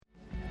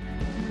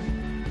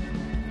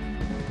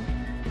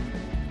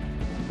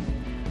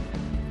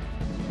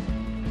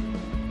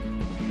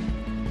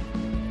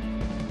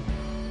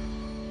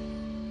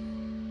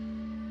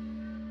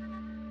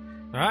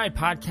right,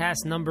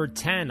 podcast number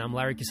 10. I'm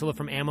Larry Casilla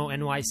from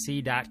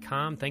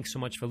AmmoNYC.com. Thanks so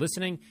much for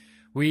listening.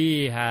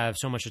 We have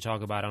so much to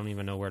talk about, I don't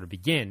even know where to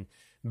begin.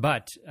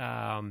 But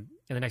in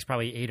the next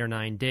probably 8 or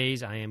 9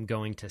 days, I am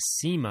going to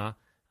SEMA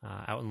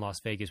out in Las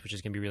Vegas, which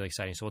is going to be really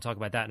exciting. So we'll talk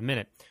about that in a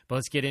minute. But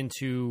let's get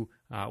into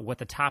what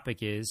the topic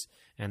is,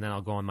 and then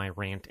I'll go on my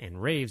rant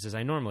and raves as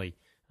I normally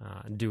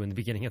do in the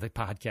beginning of the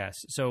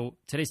podcast. So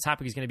today's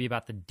topic is going to be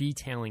about the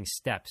detailing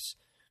steps.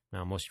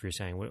 Now, most of you are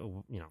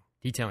saying,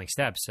 detailing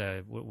steps,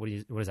 what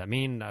does that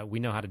mean? We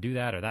know how to do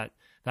that or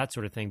that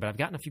sort of thing. But I've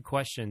gotten a few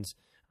questions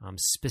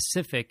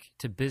specific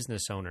to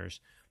business owners.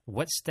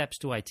 What steps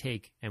do I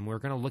take? And we're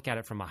going to look at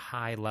it from a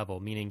high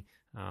level, meaning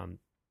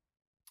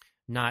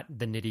not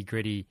the nitty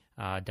gritty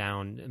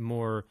down,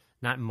 more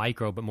not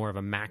micro, but more of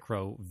a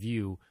macro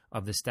view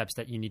of the steps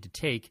that you need to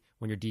take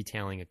when you're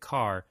detailing a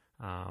car.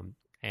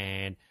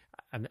 And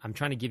I'm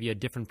trying to give you a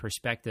different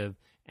perspective,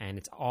 and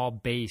it's all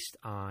based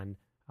on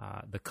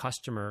the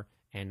customer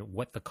and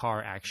what the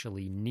car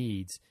actually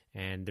needs.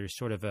 And there's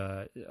sort of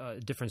a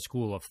different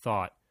school of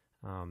thought,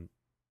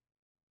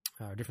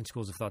 different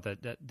schools of thought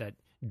that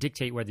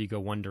dictate whether you go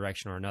one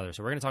direction or another.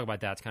 So we're going to talk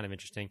about that. It's kind of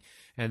interesting.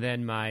 And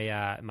then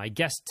my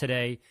guest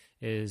today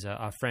is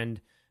a friend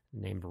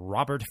named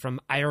Robert from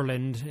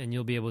Ireland, and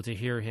you'll be able to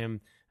hear him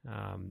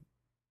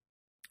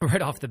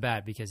right off the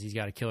bat because he's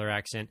got a killer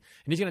accent.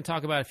 And he's going to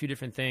talk about a few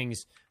different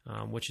things,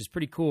 which is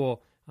pretty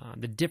cool.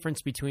 The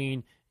difference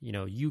between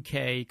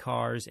UK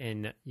cars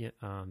and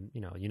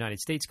United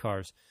States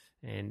cars,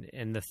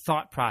 and the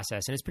thought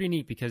process. And it's pretty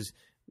neat because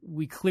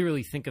we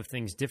clearly think of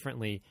things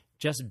differently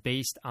just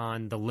based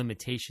on the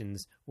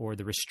limitations or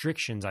the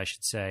restrictions, I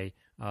should say,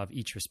 of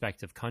each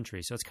respective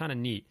country. So it's kind of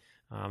neat.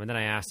 And then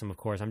I asked him, of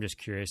course, I'm just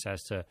curious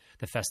as to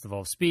the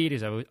Festival of Speed,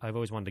 because I've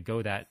always wanted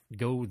to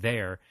go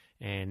there,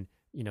 and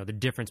the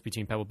difference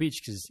between Pebble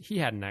Beach, because he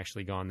hadn't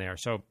actually gone there.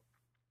 So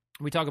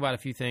we talk about a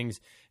few things,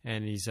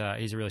 and he's a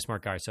really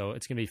smart guy, so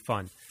it's going to be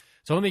fun.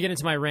 So let me get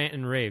into my rant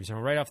and raves.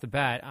 And right off the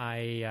bat,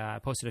 I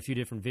posted a few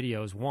different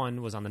videos.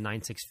 One was on the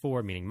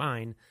 964, meaning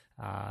mine,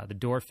 the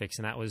door fix,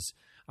 and that was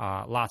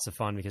lots of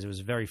fun because it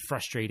was very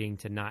frustrating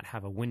to not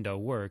have a window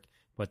work.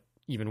 But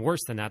even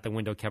worse than that, the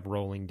window kept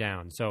rolling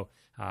down. So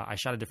I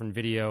shot a different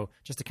video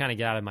just to kind of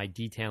get out of my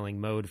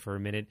detailing mode for a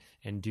minute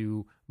and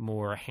do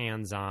more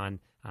hands-on,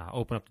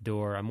 open up the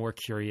door. I'm more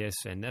curious.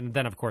 And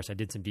then, of course, I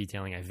did some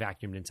detailing. I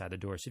vacuumed inside the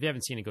door. So if you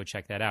haven't seen it, go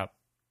check that out.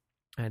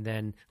 And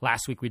then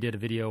last week we did a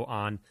video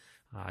on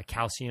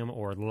calcium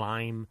or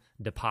lime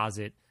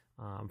deposit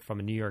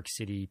from a New York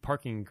City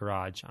parking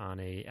garage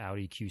on a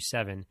Audi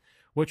Q7,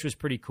 which was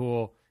pretty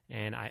cool.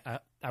 And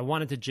I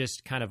wanted to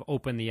just kind of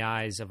open the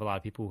eyes of a lot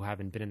of people who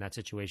haven't been in that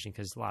situation,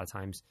 because a lot of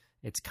times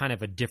it's kind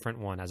of a different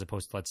one as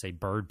opposed to, let's say,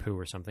 bird poo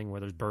or something where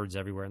there's birds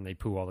everywhere and they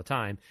poo all the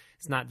time.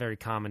 It's not very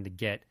common to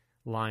get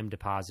lime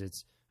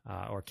deposits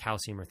or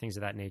calcium or things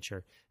of that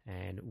nature.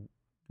 And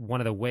one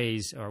of the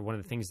ways, or one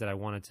of the things that I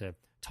wanted to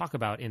talk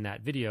about in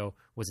that video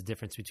was the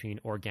difference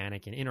between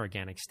organic and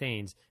inorganic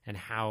stains and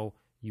how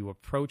you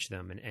approach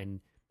them.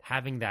 And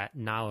having that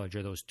knowledge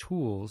or those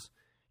tools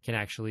can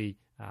actually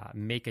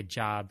make a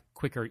job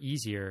quicker,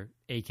 easier,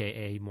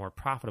 aka more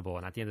profitable.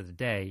 And at the end of the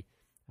day,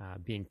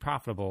 being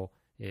profitable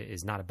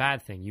is not a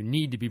bad thing. You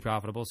need to be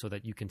profitable so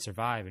that you can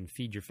survive and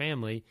feed your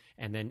family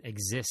and then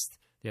exist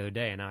the other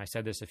day. And I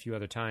said this a few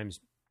other times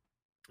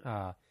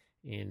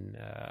in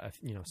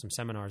some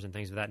seminars and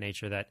things of that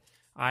nature, that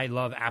I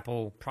love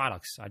Apple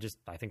products.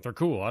 I think they're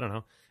cool. I don't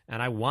know. And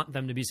I want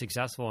them to be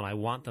successful, and I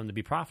want them to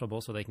be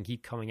profitable so they can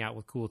keep coming out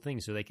with cool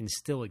things so they can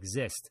still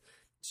exist.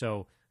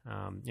 So,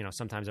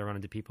 sometimes I run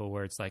into people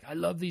where it's like, I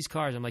love these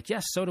cars. I'm like,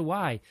 yes, so do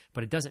I.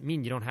 But it doesn't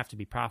mean you don't have to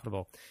be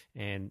profitable.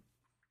 And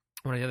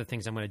one of the other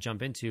things I'm going to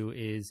jump into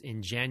is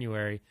in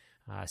January,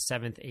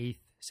 7th,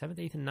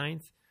 8th, and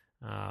 9th.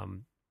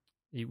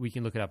 We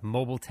can look it up,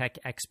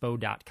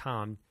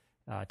 mobiletechexpo.com.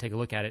 Take a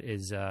look at it.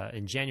 Is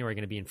in January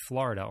going to be in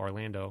Florida,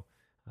 Orlando.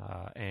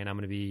 And I'm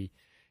going to be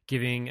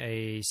giving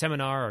a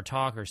seminar or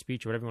talk or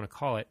speech or whatever you want to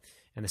call it.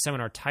 And the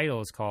seminar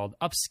title is called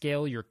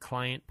Upscale Your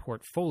Client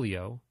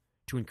Portfolio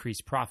to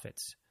Increase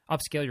Profits.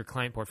 Upscale your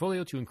client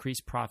portfolio to increase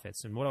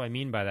profits. And what do I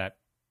mean by that?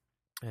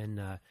 And,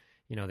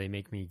 they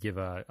make me give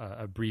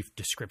a brief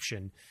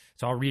description.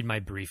 So I'll read my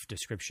brief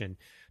description.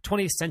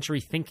 20th century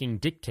thinking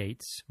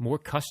dictates more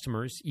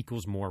customers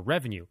equals more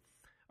revenue.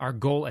 Our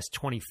goal as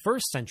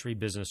 21st century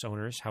business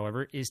owners,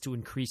 however, is to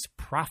increase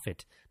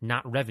profit,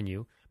 not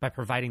revenue, by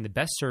providing the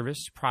best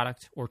service,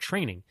 product, or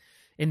training.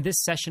 In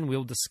this session,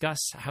 we'll discuss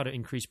how to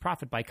increase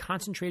profit by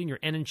concentrating your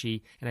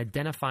energy and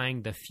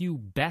identifying the few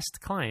best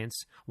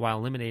clients while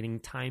eliminating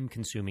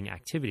time-consuming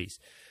activities.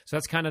 So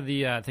that's kind of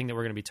the thing that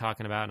we're going to be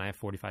talking about, and I have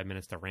 45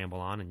 minutes to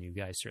ramble on, and you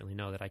guys certainly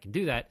know that I can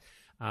do that.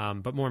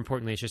 But more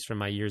importantly, it's just from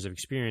my years of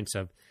experience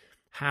of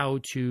how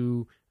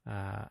to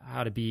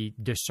be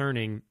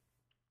discerning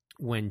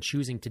when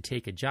choosing to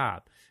take a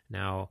job.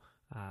 Now,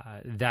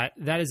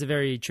 that is a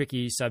very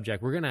tricky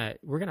subject. We're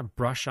gonna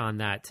brush on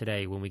that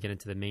today when we get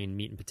into the main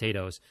meat and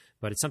potatoes.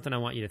 But it's something I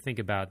want you to think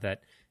about,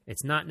 that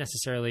it's not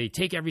necessarily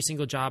take every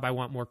single job, I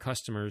want more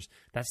customers.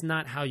 That's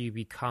not how you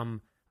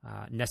become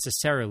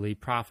necessarily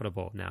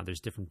profitable. Now, there's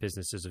different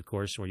businesses, of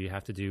course, where you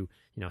have to do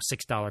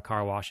 $6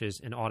 car washes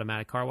and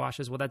automatic car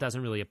washes. Well, that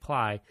doesn't really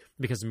apply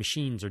because the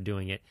machines are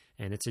doing it,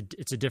 and it's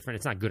a different.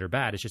 It's not good or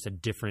bad. It's just a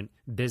different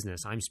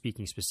business. I'm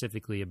speaking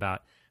specifically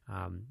about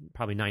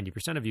probably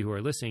 90% of you who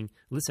are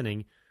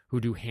listening who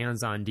do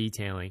hands-on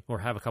detailing or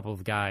have a couple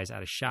of guys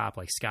at a shop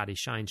like Scotty's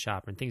Shine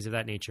Shop and things of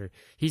that nature.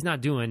 He's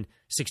not doing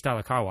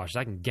 $6 car washes.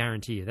 I can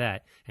guarantee you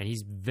that. And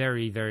he's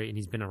and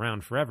he's been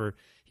around forever.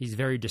 He's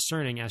very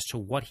discerning as to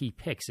what he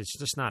picks. It's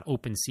just not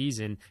open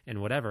season and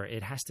whatever.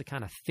 It has to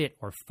kind of fit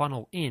or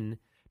funnel in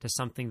to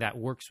something that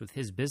works with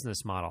his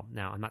business model.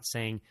 Now, I'm not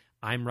saying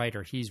I'm right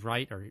or he's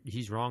wrong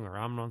or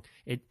I'm wrong.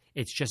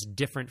 It's just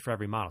different for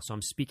every model. So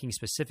I'm speaking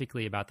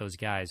specifically about those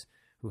guys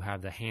who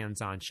have the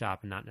hands-on shop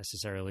and not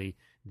necessarily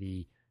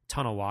the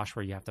tunnel wash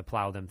where you have to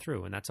plow them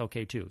through, and that's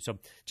okay too. So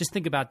just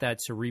think about that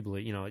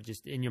cerebrally,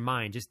 just in your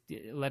mind. Just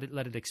let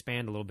it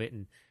expand a little bit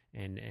and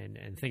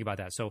think about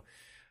that. So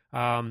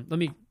let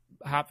me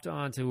hop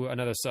on to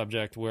another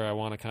subject where I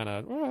want to kind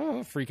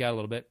of freak out a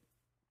little bit.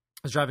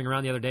 I was driving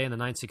around the other day in the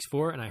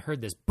 964, and I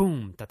heard this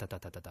boom, da da da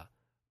da da da,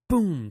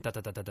 boom, da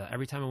da da da da.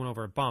 Every time I went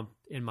over a bump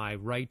in my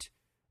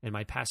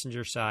my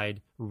passenger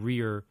side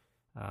rear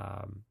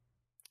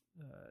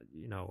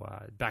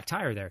back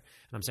tire there.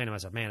 And I'm saying to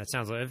myself, man, it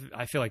sounds like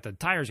I feel like the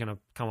tire's going to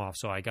come off.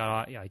 So I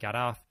got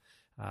off,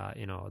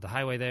 the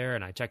highway there,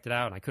 and I checked it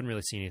out, and I couldn't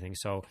really see anything.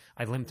 So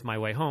I limped my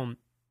way home,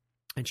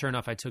 and sure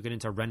enough, I took it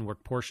into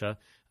Renwick Porsche,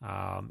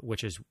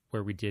 which is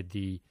where we did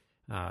the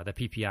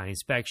PPI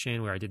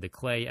inspection, where I did the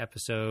clay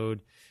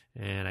episode,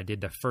 and I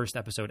did the first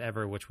episode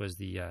ever, which was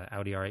the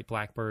Audi R8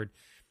 Blackbird.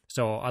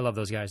 So I love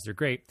those guys. They're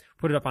great.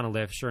 Put it up on a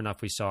lift. Sure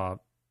enough, we saw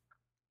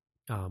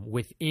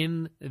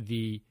within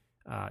the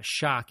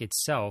shock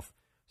itself,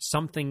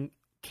 something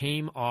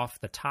came off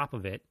the top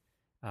of it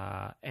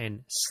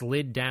and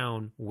slid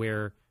down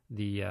where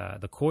the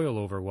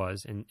coilover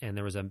was, and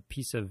there was a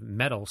piece of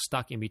metal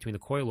stuck in between the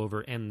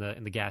coilover and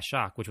the gas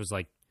shock, which was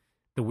like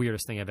the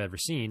weirdest thing I've ever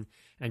seen.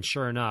 And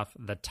sure enough,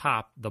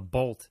 the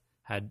bolt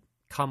had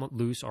come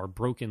loose or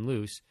broken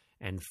loose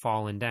and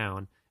fallen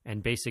down,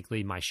 and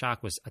basically my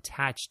shock was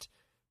attached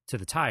to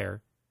the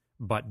tire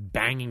but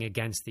banging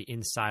against the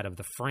inside of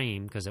the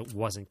frame because it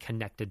wasn't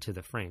connected to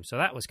the frame. So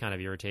that was kind of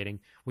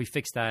irritating. We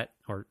fixed that,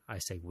 or I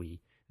say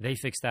they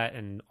fixed that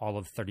in all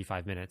of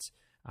 35 minutes.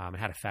 I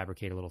had to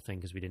fabricate a little thing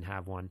because we didn't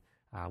have one,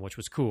 which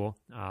was cool.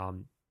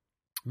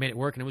 Made it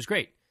work, and it was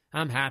great.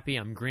 I'm happy.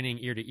 I'm grinning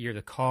ear to ear.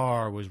 The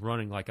car was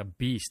running like a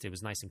beast. It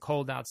was nice and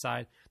cold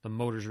outside. The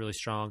motor's really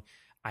strong.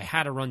 I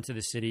had to run to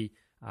the city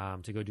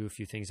to go do a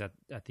few things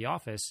at the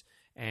office,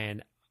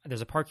 and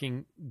there's a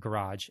parking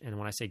garage, and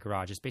when I say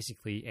garage, it's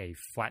basically a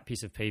flat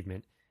piece of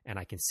pavement, and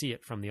I can see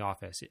it from the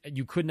office.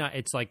 You could not.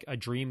 It's like a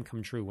dream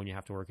come true when you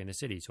have to work in the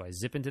city. So I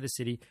zip into the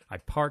city. I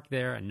park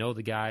there. I know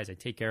the guys. I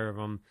take care of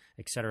them,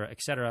 et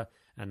cetera,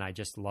 and I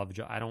just love.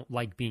 I don't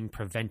like being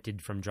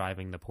prevented from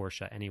driving the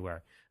Porsche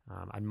anywhere.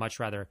 I'd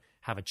much rather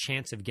have a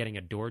chance of getting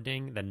a door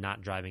ding than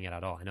not driving it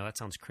at all. I know that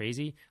sounds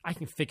crazy. I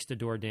can fix the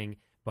door ding,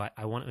 but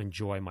I want to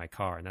enjoy my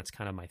car, and that's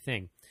kind of my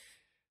thing.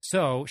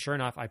 So, sure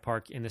enough, I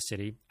park in the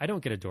city. I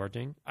don't get a door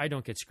ding. I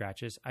don't get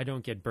scratches. I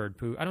don't get bird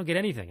poo. I don't get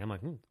anything. I'm like,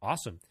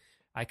 awesome.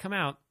 I come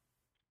out.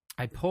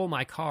 I pull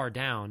my car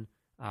down,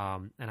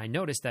 and I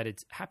notice that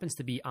it happens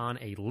to be on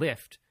a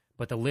lift,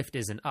 but the lift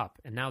isn't up.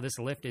 And now this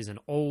lift is an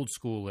old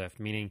school lift,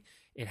 meaning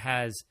it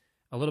has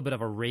a little bit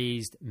of a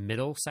raised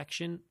middle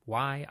section.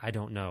 Why? I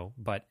don't know,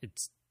 but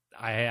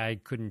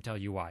I couldn't tell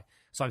you why.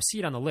 So I see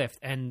it on the lift,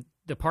 and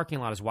the parking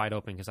lot is wide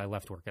open because I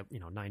left work at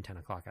 9, 10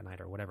 o'clock at night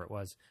or whatever it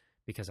was,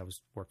 because I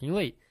was working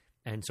late.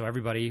 And so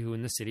everybody who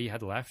in the city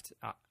had left.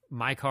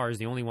 My car is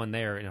the only one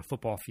there in a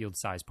football field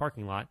size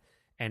parking lot,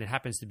 and it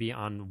happens to be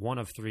on one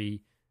of 3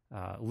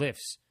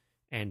 lifts,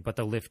 but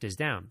the lift is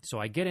down. So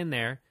I get in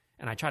there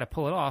and I try to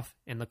pull it off,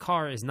 and the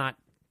car is not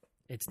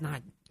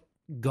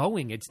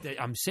going.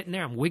 I'm sitting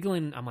there, I'm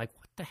wiggling. I'm like,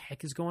 what the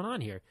heck is going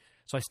on here?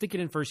 So I stick it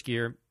in first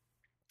gear.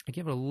 I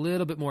give it a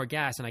little bit more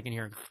gas, and I can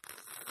hear it.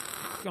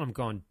 And I'm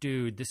going,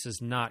 dude, this is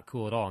not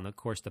cool at all. And of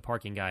course, the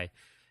parking guy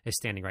is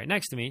standing right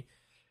next to me,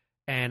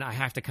 and I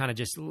have to kind of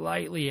just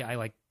lightly,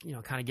 kind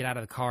of get out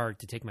of the car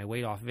to take my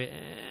weight off of it,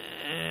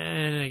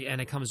 and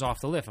it comes off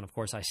the lift. And of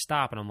course, I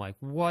stop, and I'm like,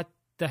 what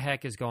the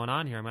heck is going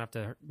on here? I'm going to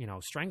have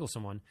to, strangle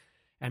someone.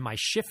 And my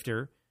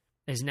shifter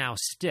is now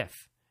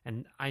stiff,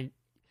 and I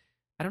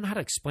don't know how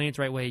to explain it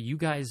the right way.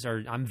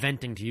 I'm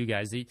venting to you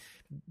guys.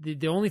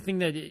 The only thing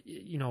that,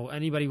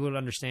 anybody would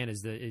understand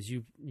is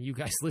you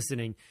guys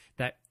listening,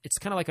 that it's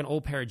kind of like an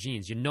old pair of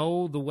jeans. You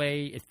know the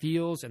way it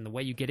feels and the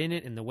way you get in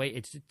it and the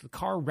way the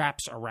car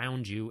wraps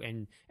around you,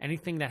 and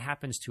anything that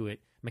happens to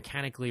it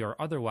mechanically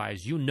or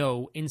otherwise,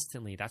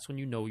 instantly. That's when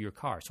you know your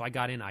car. So I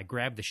got in, I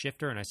grabbed the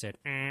shifter, and I said,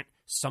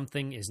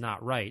 something is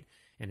not right.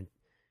 And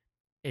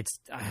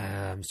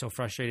I'm so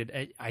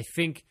frustrated. I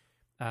think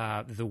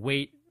the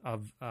weight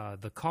of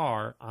the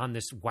car on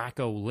this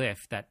wacko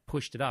lift that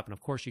pushed it up. And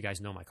of course, you guys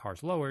know my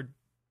car's lowered.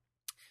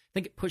 I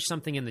think it pushed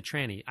something in the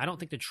tranny. I don't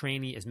think the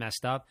tranny is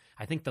messed up.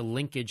 I think the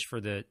linkage for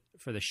the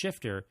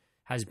shifter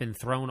has been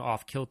thrown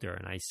off kilter.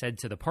 And I said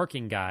to the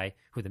parking guy,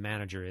 who the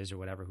manager is or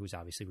whatever, who's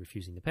obviously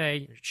refusing to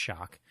pay,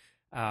 shock,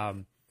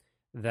 that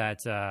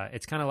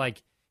it's kind of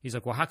like, he's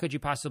like, well, how could you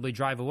possibly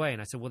drive away?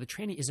 And I said, well, the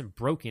tranny isn't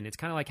broken. It's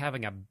kind of like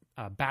having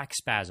a back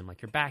spasm.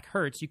 Like your back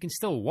hurts. You can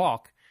still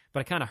walk, but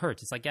it kind of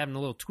hurts. It's like having a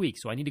little tweak.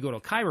 So I need to go to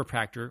a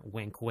chiropractor,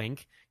 wink,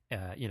 wink,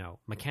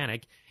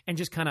 mechanic, and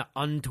just kind of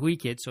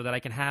untweak it so that I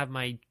can have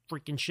my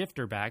freaking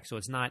shifter back. So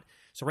it's not,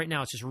 so right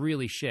now it's just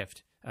really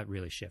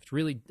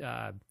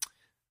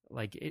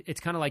like it's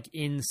kind of like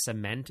in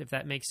cement, if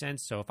that makes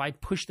sense. So if I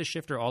push the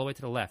shifter all the way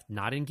to the left,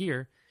 not in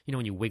gear,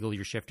 when you wiggle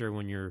your shifter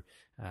when you're,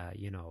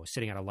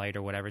 sitting at a light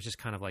or whatever, it's just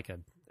kind of like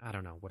I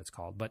don't know what it's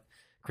called, but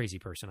crazy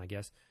person, I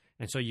guess.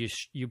 And so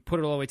you put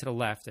it all the way to the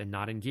left and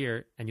not in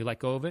gear, and you let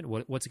go of it.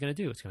 What's it going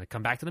to do? It's going to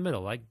come back to the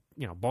middle, like,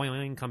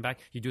 boing, come back.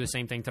 You do the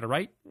same thing to the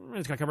right,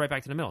 it's going to come right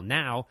back to the middle.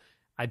 Now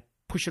I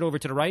push it over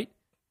to the right,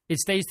 it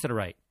stays to the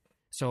right.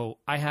 So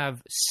I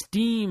have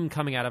steam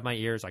coming out of my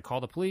ears. I call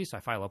the police. I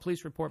file a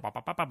police report.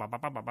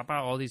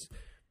 All these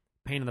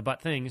pain in the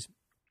butt things.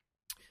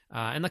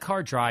 And the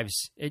car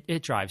drives.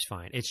 It drives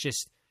fine.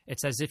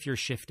 It's as if you're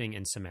shifting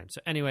in cement. So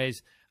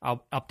anyways,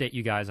 I'll update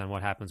you guys on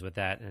what happens with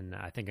that. And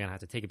I think I'm going to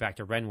have to take it back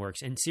to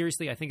Renworks. And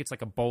seriously, I think it's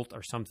like a bolt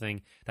or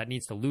something that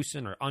needs to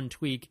loosen or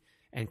untweak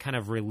and kind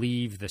of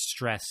relieve the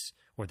stress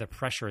or the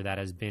pressure that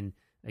has been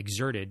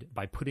exerted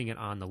by putting it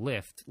on the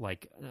lift.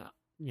 Like,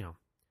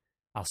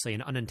 I'll say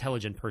an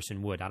unintelligent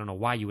person would. I don't know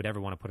why you would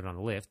ever want to put it on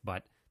a lift,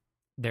 but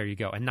there you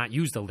go. And not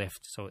use the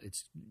lift, so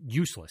it's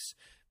useless.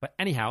 But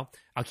anyhow,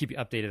 I'll keep you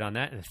updated on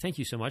that. And thank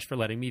you so much for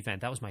letting me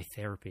vent. That was my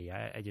therapy.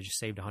 I just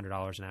saved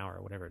 $100 an hour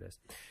or whatever it is.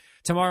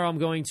 Tomorrow I'm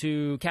going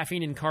to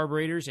Caffeine and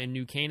Carburetors in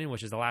New Canaan,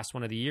 which is the last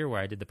one of the year,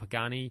 where I did the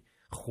Pagani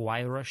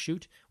Huayra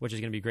shoot, which is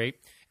going to be great.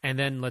 And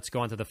then let's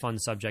go on to the fun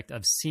subject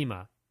of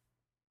SEMA.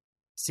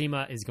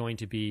 SEMA is going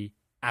to be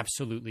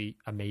absolutely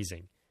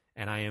amazing.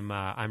 And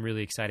I'm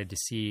really excited to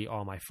see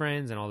all my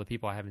friends and all the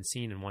people I haven't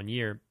seen in 1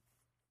 year.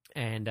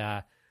 And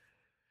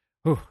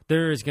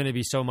there is going to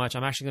be so much.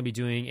 I'm actually going to be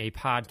doing a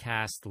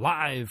podcast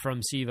live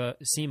from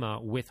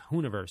SEMA with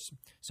Hooniverse.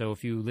 So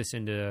if you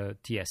listen to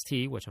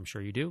TST, which I'm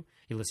sure you do,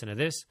 you listen to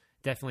this,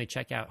 definitely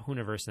check out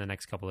Hooniverse in the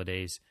next couple of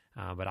days.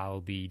 But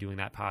I'll be doing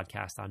that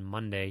podcast on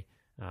Monday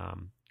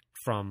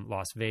from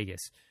Las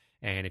Vegas.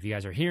 And if you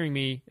guys are hearing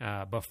me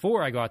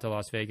before I go out to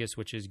Las Vegas,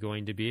 which is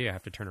going to be, I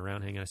have to turn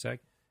around, hang on a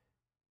sec.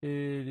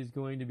 It is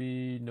going to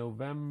be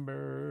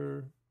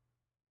November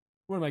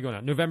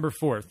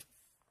 4th.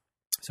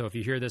 So if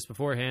you hear this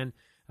beforehand,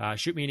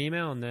 shoot me an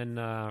email and then,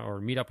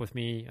 or meet up with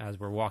me as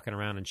we're walking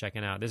around and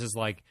checking out. This is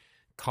like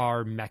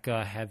car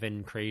mecca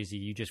heaven crazy.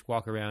 You just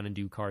walk around and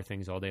do car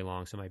things all day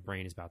long. So my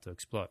brain is about to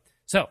explode.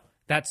 So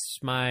that's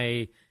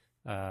my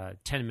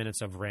 10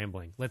 minutes of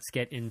rambling. Let's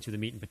get into the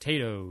meat and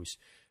potatoes.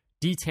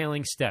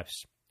 Detailing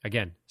steps,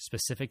 again,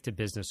 specific to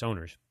business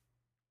owners.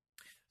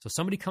 So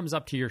somebody comes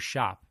up to your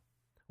shop,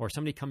 or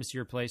somebody comes to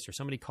your place, or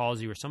somebody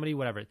calls you, or somebody,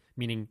 whatever,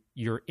 meaning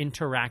you're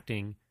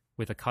interacting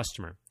with a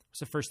customer. What's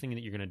the first thing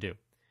that you're going to do?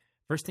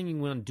 First thing you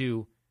want to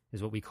do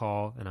is what we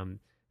call, and I'm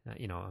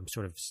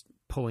sort of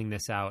pulling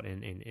this out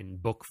in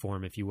book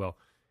form, if you will,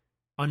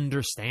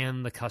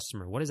 understand the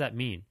customer. What does that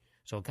mean?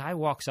 So a guy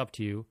walks up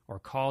to you or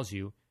calls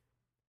you.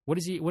 What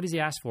does he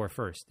ask for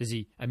first? Does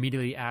he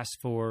immediately ask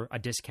for a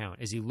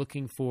discount? Is he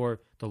looking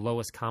for the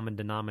lowest common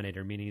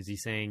denominator? Meaning, is he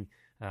saying,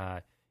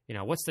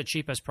 what's the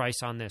cheapest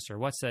price on this, or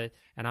what's the?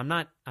 And I'm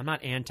not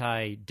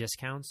anti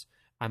discounts.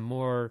 I'm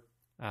more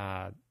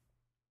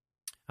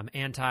I'm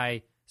anti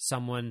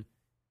someone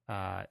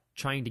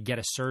trying to get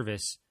a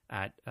service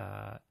at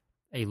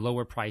a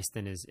lower price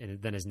than is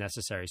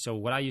necessary. So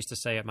what I used to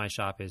say at my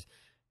shop is,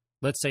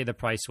 let's say the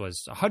price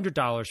was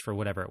 $100 for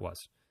whatever it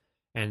was,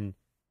 and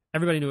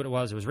everybody knew what it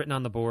was. It was written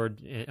on the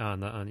board on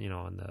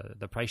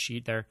the price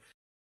sheet there.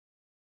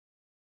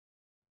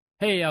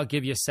 Hey, I'll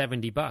give you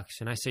 $70.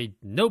 And I say,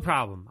 no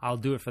problem. I'll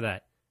do it for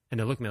that. And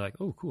they look at me like,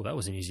 oh, cool. That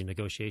was an easy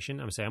negotiation.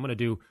 I'm going to say, I'm going to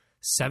do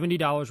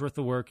 $70 worth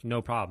of work.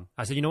 No problem.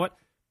 I said, you know what?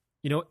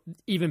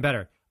 Even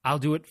better. I'll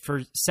do it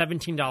for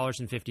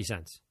 $17.50.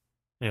 And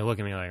they look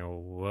at me like,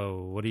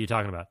 whoa, what are you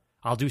talking about?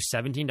 I'll do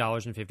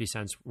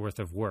 $17.50 worth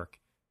of work.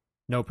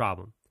 No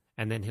problem.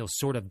 And then he'll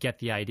sort of get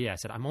the idea. I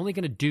said, I'm only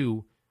going to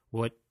do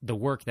what the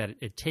work that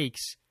it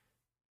takes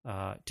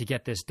to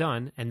get this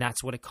done. And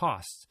that's what it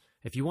costs.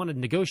 If you want to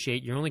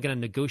negotiate, you're only going to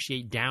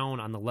negotiate down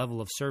on the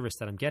level of service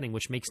that I'm getting,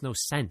 which makes no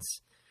sense.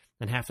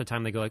 And half the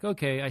time they go like,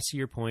 okay, I see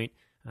your point.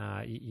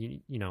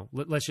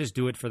 Let's just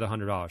do it for the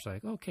 $100.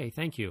 Like, okay,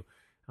 thank you.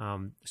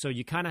 So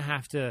you kind of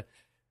have to,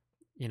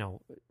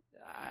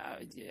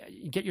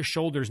 get your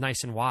shoulders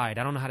nice and wide.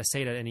 I don't know how to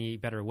say it any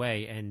better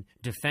way, and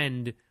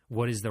defend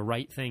what is the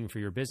right thing for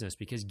your business,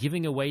 because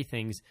giving away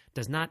things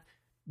does not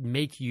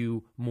make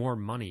you more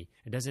money.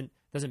 It doesn't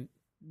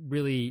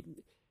really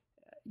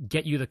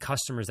get you the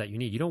customers that you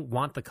need. You don't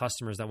want the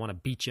customers that want to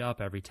beat you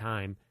up every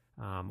time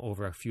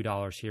over a few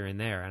dollars here and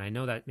there. And I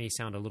know that may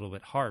sound a little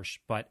bit harsh,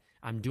 but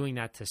I'm doing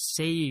that to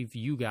save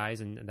you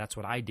guys, and that's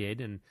what I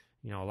did. And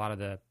a lot of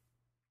the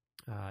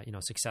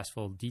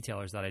successful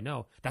detailers that I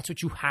know, that's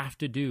what you have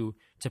to do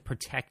to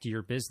protect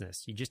your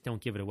business. You just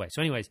don't give it away.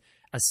 So anyways,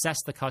 assess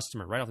the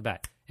customer right off the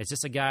bat. Is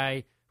this a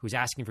guy who's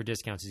asking for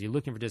discounts? Is he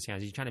looking for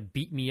discounts? Is he trying to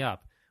beat me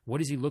up?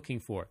 What is he looking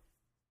for?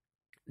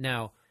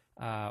 Now,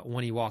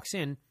 when he walks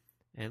in,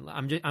 and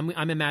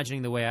I'm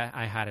imagining the way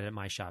I had it at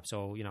my shop.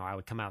 So, I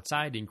would come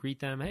outside and greet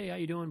them. Hey, how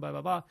you doing? Blah,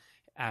 blah, blah.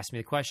 Ask me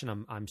the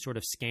question. I'm sort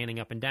of scanning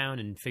up and down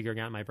and figuring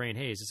out in my brain,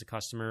 hey, is this a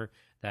customer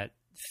that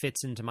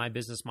fits into my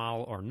business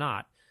model or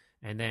not?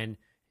 And then,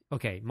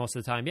 okay, most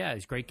of the time, yeah,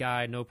 he's a great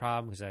guy, no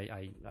problem, because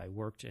I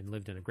worked and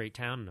lived in a great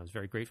town, and I was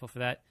very grateful for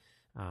that.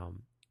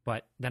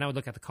 But then I would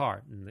look at the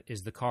car. And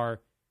is the car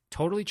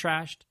totally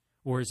trashed,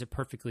 or is it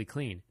perfectly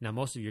clean? Now,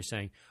 most of you are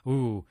saying,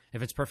 ooh,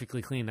 if it's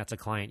perfectly clean, that's a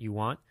client you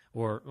want.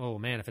 Or, oh,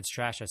 man, if it's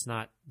trash, that's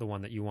not the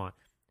one that you want.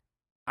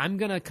 I'm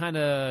going to kind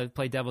of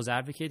play devil's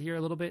advocate here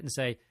a little bit and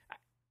say,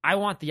 I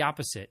want the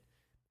opposite.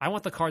 I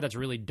want the car that's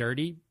really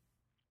dirty,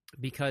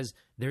 because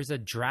there's a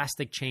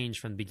drastic change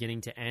from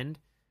beginning to end.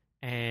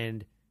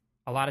 And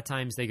a lot of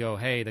times they go,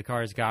 hey, the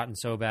car has gotten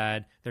so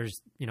bad.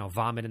 There's,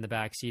 vomit in the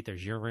back seat.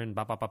 There's urine,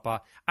 blah, blah, blah, blah.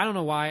 I don't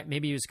know why.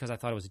 Maybe it was because I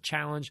thought it was a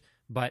challenge,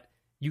 but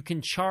you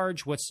can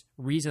charge what's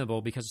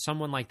reasonable, because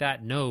someone like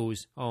that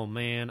knows, oh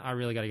man, I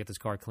really got to get this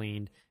car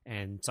cleaned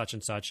and such,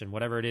 and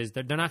whatever it is.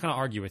 They're not going to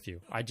argue with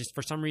you.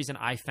 For some reason,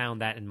 I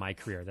found that in my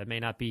career. That may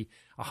not be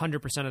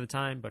 100% of the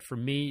time, but for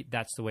me,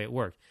 that's the way it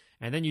worked.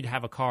 And then you'd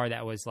have a car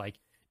that was like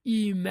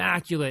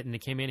immaculate, and it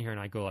came in here, and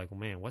I go like, well,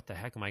 man, what the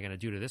heck am I going to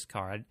do to this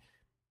car? I'd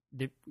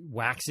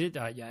wax it,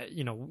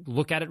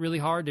 look at it really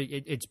hard.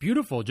 It's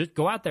beautiful. Just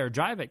go out there,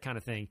 drive it, kind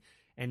of thing.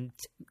 And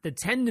the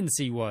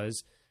tendency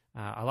was,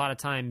 a lot of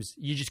times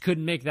you just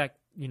couldn't make that,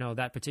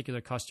 that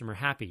particular customer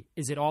happy.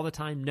 Is it all the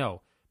time?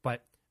 No.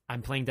 But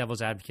I'm playing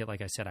devil's advocate.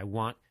 Like I said, I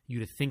want you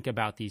to think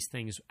about these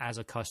things as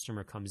a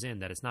customer comes in,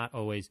 that it's not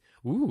always,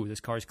 ooh, this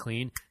car's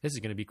clean, this is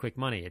going to be quick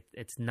money.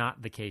 It's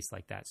not the case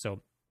like that.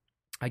 So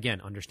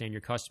again, understand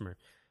your customer.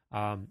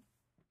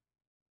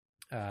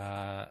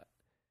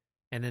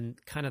 And then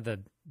kind of the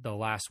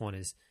last one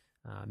is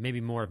maybe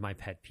more of my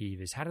pet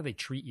peeve is, how do they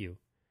treat you?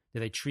 Do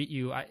they treat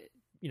you,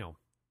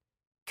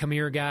 come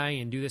here guy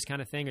and do this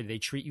kind of thing? Or do they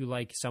treat you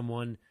like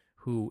someone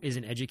who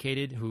isn't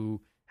educated,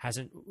 who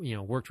hasn't,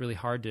 worked really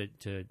hard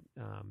to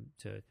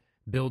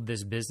build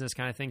this business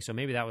kind of thing? So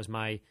maybe that was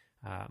my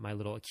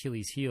little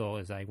Achilles heel,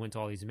 as I went to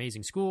all these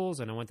amazing schools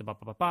and I went to blah,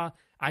 blah, blah, blah.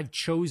 I've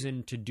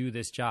chosen to do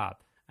this job.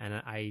 And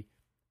I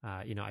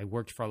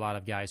worked for a lot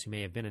of guys who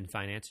may have been in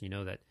finance.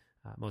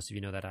 Most of you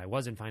know that I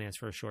was in finance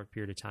for a short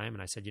period of time.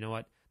 And I said, you know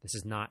what, this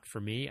is not for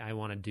me. I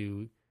want to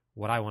do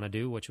what I want to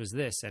do, which was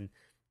this. And,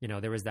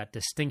 there was that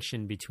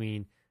distinction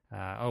between,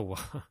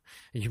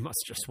 you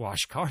must just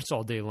wash cars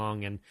all day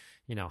long and,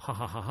 ha,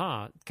 ha, ha,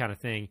 ha, kind of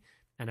thing.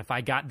 And if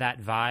I got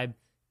that vibe,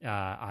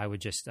 I would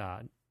just,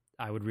 I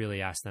would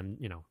really ask them,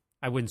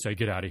 I wouldn't say,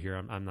 get out of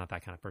here. I'm not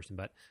that kind of person,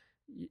 but,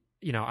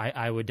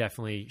 I would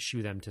definitely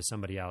shoo them to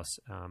somebody else.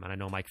 And I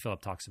know Mike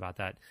Phillip talks about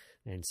that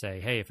and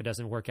say, hey, if it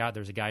doesn't work out,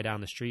 there's a guy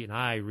down the street. And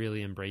I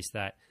really embrace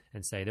that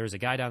and say, there's a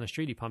guy down the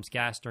street. He pumps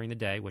gas during the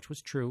day, which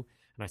was true.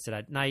 And I said,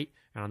 at night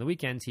and on the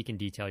weekends, he can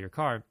detail your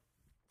car.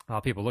 A lot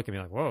of people look at me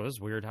like, whoa, this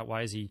is weird.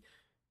 Why is he,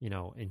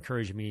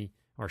 encouraging me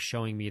or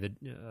showing me that,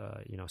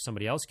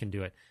 somebody else can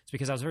do it? It's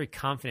because I was very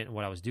confident in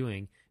what I was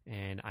doing.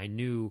 And I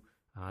knew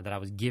that I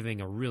was giving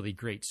a really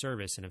great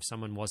service. And if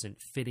someone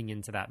wasn't fitting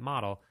into that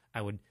model,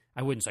 I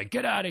wouldn't say,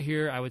 get out of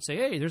here. I would say,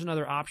 hey, there's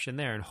another option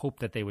there, and hope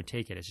that they would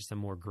take it. It's just a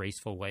more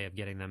graceful way of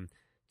getting them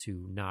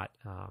to not,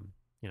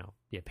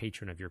 be a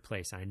patron of your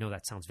place. And I know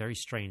that sounds very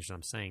strange when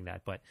I'm saying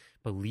that, but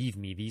believe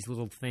me, these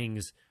little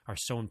things are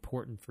so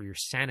important for your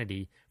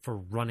sanity, for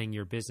running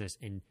your business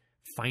and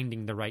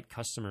finding the right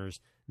customers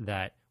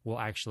that will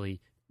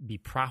actually be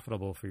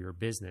profitable for your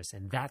business.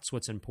 And that's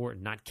what's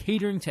important, not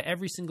catering to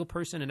every single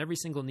person and every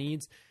single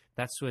needs.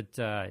 That's what,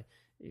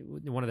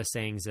 one of the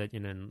sayings that,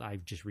 I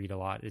just read a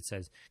lot, it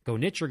says, go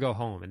niche or go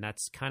home. And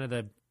that's kind of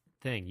the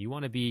thing. You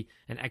want to be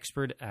an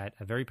expert at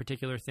a very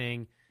particular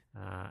thing.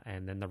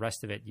 And then the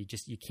rest of it,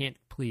 you can't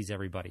please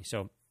everybody.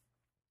 So,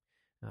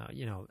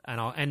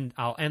 and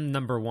I'll end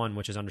number one,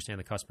 which is understand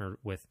the customer,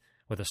 with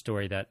a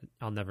story that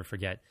I'll never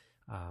forget.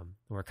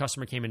 Where a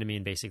customer came into me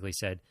and basically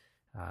said,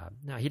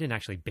 no, he didn't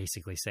actually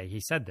basically say, he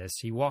said this.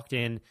 He walked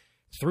in,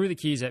 threw the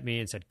keys at me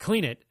and said,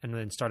 clean it. And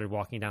then started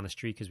walking down the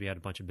street, because we had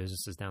a bunch of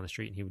businesses down the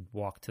street, and he would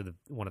walk to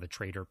one of the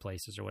trader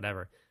places or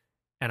whatever.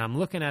 And I'm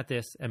looking at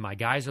this, and my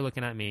guys are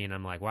looking at me, and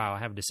I'm like, wow, I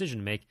have a decision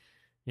to make.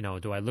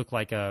 Do I look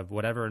like a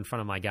whatever in front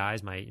of my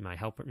guys, my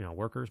helper,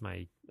 workers,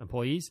 my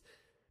employees?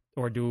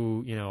 Or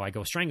do, I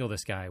go strangle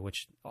this guy,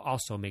 which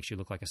also makes you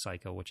look like a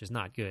psycho, which is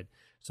not good.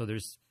 So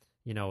there's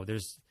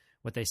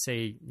what they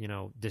say,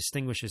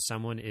 distinguishes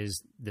someone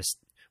is this.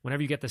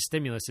 Whenever you get the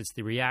stimulus, it's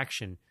the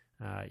reaction.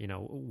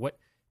 What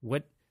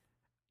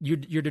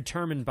you're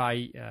determined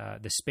by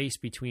the space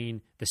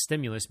between the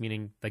stimulus,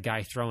 meaning the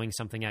guy throwing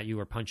something at you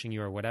or punching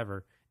you or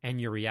whatever, and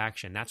your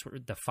reaction. That's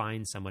what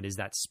defines someone, is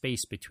that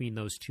space between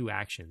those two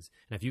actions.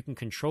 And if you can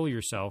control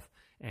yourself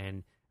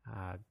and,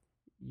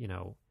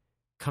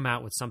 come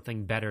out with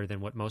something better than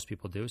what most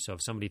people do. So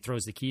if somebody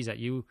throws the keys at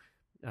you,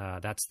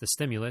 that's the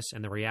stimulus,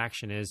 and the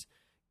reaction is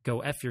go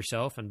F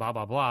yourself and blah,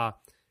 blah, blah.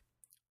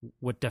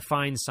 What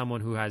defines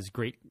someone who has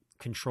great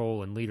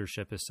control and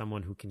leadership is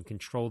someone who can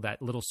control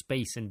that little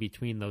space in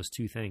between those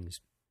two things.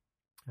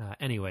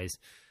 Anyways,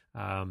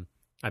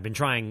 I've been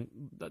trying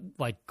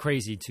like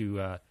crazy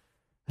to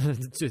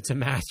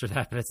master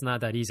that, but it's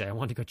not that easy. I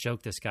wanted to go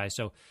choke this guy.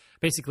 So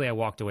basically I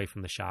walked away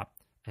from the shop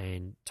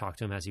and talked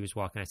to him as he was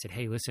walking. I said,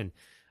 hey, listen,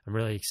 I'm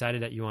really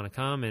excited that you want to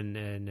come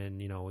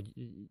and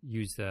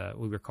use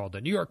we were called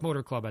the New York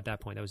Motor Club at that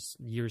point. That was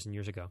years and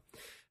years ago.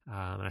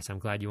 And I said, I'm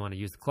glad you want to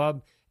use the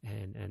club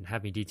and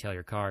have me detail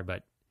your car,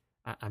 but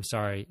I'm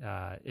sorry,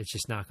 it's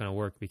just not going to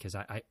work because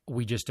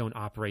we just don't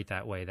operate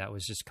that way. That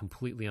was just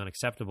completely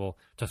unacceptable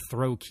to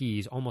throw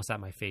keys almost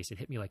at my face. It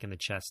hit me like in the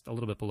chest, a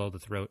little bit below the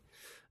throat,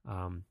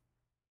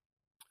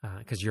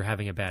 because you're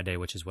having a bad day,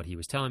 which is what he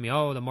was telling me.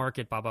 Oh, the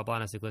market, blah, blah, blah.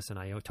 And I was like, listen,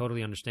 I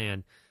totally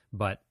understand,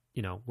 but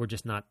we're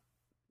just not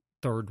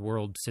third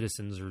world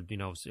citizens, or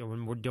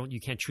you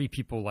can't treat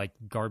people like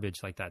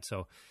garbage like that.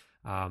 So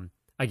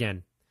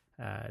again,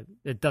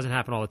 it doesn't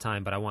happen all the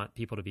time, but I want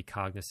people to be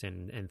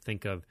cognizant and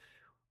think of,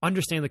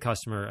 understand the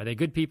customer. Are they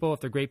good people? If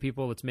they're great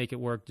people, let's make it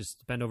work.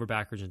 Just bend over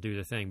backwards and do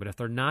the thing. But if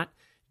they're not,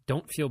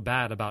 don't feel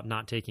bad about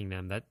not taking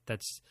them.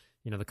 That's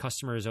the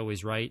customer is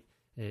always right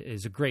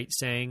is a great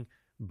saying,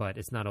 but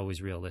it's not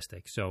always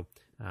realistic. So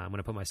I'm going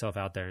to put myself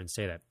out there and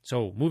say that.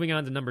 So moving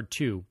on to number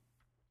 2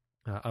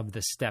 of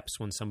the steps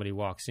when somebody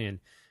walks in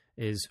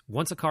is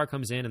once a car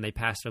comes in and they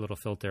pass their little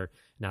filter.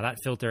 Now that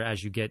filter,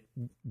 as you get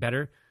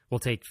better, will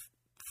take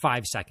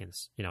 5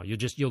 seconds.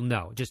 You'll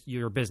know. Just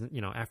your business.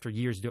 After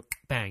years, you do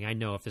bang. I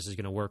know if this is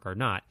going to work or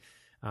not.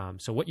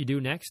 So what you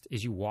do next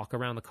is you walk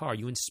around the car.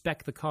 You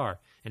inspect the car,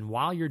 and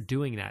while you're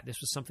doing that,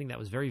 this was something that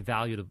was very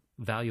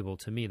valuable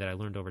to me that I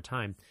learned over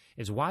time.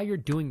 Is while you're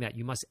doing that,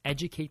 you must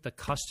educate the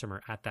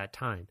customer at that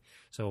time.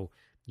 So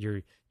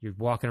you're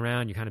walking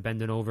around, you're kind of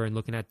bending over and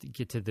looking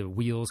get to the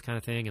wheels kind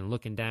of thing and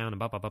looking down and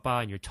blah, blah, blah, blah.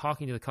 And you're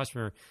talking to the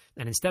customer.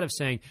 And instead of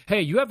saying,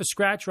 hey, you have a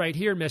scratch right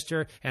here,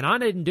 mister, and I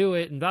didn't do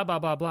it and blah, blah,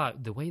 blah, blah.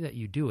 The way that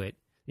you do it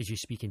is you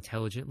speak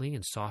intelligently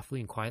and softly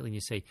and quietly. And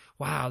you say,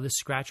 wow, this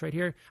scratch right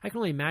here, I can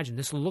only imagine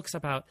this looks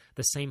about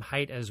the same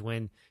height as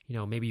when,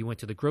 maybe you went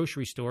to the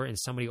grocery store and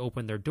somebody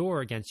opened their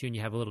door against you and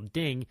you have a little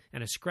ding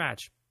and a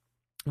scratch.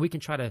 We can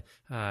try to,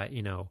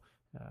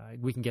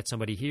 we can get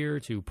somebody here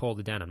to pull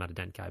the dent. I'm not a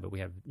dent guy, but we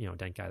have, a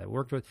dent guy that we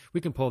worked with.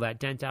 We can pull that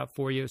dent out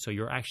for you. So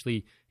you're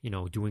actually,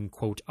 doing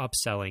quote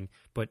upselling,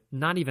 but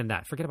not even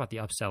that. Forget about the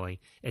upselling.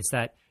 It's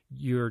that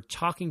you're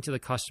talking to the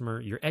customer,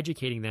 you're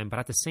educating them, but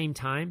at the same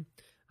time,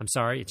 I'm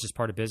sorry, it's just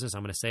part of business.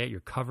 I'm going to say it. You're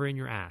covering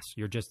your ass.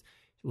 You're just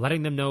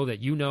letting them know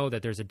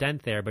that there's a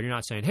dent there, but you're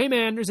not saying, hey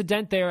man, there's a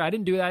dent there. I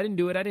didn't do that. I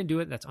didn't do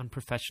it. That's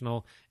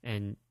unprofessional.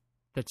 And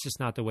that's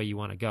just not the way you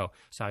want to go.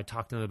 So I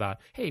talked to them about,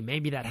 hey,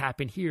 maybe that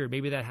happened here.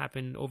 Maybe that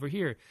happened over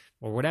here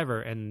or whatever.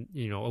 And,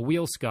 a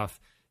wheel scuff,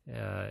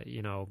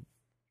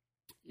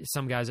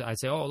 some guys, I'd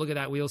say, oh, look at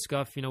that wheel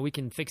scuff. We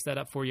can fix that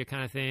up for you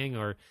kind of thing.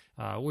 Or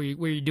were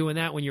you doing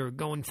that when you're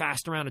going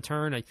fast around a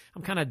turn?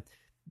 I'm kind of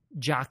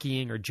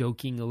jockeying or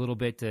joking a little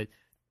bit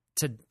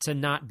to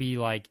not be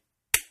like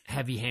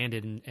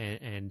heavy-handed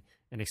and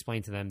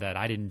explain to them that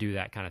I didn't do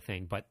that kind of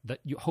thing. But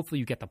hopefully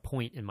you get the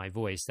point in my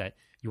voice that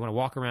you want to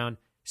walk around,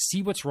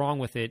 see what's wrong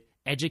with it,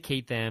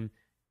 educate them,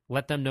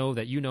 let them know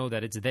that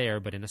that it's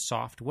there, but in a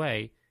soft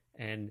way.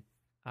 And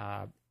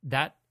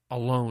that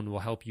alone will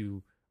help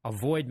you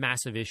avoid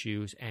massive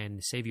issues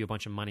and save you a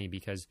bunch of money,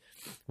 because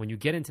when you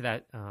get into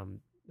that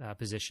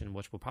position,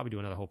 which we'll probably do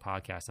another whole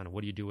podcast on,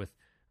 what do you do with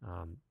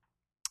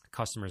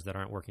customers that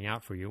aren't working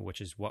out for you,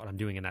 which is what I'm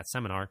doing in that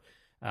seminar.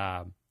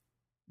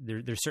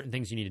 There's certain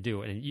things you need to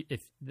do. And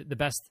if the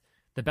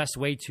best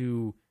way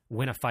to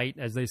win a fight,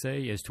 as they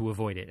say, is to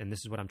avoid it. And this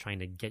is what I'm trying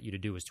to get you to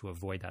do, is to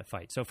avoid that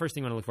fight. So first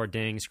thing you want to look for: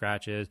 dings,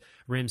 scratches,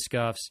 rim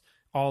scuffs,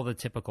 all the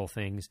typical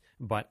things.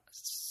 But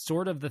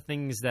sort of the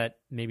things that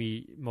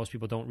maybe most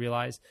people don't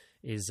realize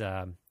is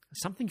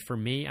something for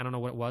me, I don't know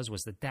what it was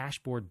the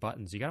dashboard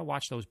buttons. You got to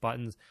watch those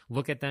buttons,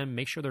 look at them,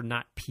 make sure they're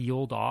not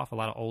peeled off. A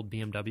lot of old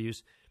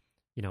BMWs,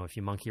 if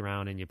you monkey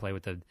around and you play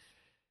with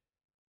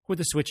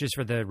the switches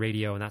for the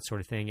radio and that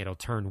sort of thing, it'll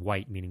turn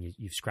white, meaning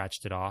you've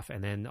scratched it off.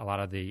 And then a lot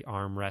of the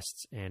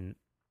armrests and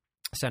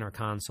center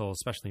consoles,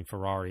 especially in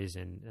Ferraris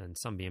and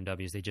some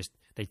BMWs,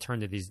 they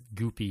turn to these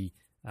goopy,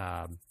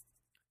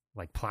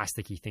 like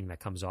plasticky thing that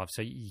comes off.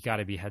 So you got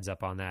to be heads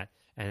up on that.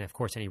 And of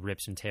course, any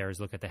rips and tears,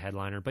 look at the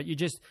headliner. But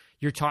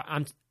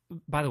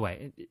by the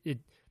way,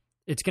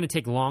 it's going to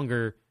take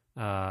longer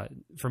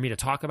for me to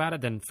talk about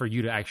it than for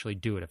you to actually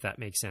do it, if that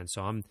makes sense.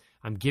 So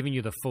I'm giving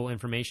you the full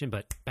information,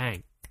 but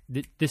bang.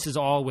 This is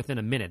all within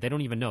a minute. They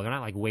don't even know. They're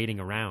not like waiting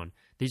around.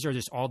 These are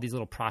just all these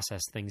little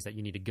process things that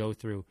you need to go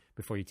through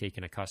before you take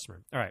in a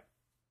customer. All right.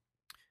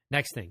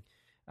 Next thing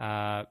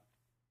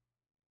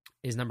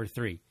is number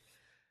 3,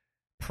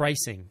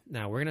 pricing.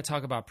 Now, we're going to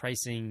talk about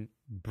pricing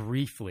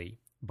briefly,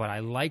 but I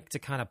like to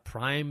kind of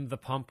prime the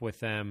pump with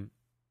them.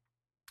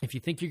 If you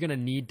think you're going to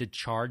need to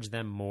charge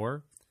them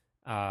more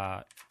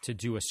to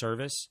do a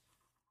service,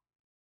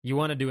 you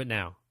want to do it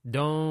now.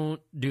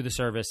 Don't do the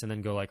service and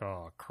then go like,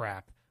 oh,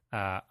 crap,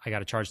 I got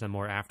to charge them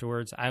more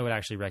afterwards. I would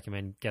actually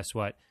recommend, guess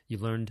what? You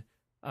learned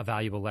a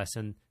valuable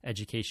lesson.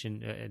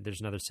 Education,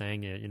 there's another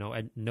saying,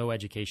 no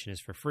education is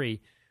for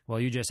free. Well,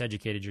 you just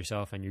educated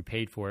yourself and you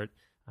paid for it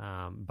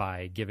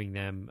by giving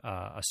them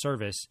a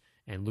service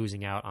and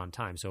losing out on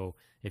time. So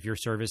if your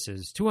service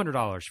is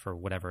 $200 for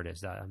whatever it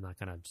is, I'm not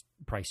going to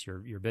price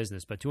your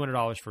business, but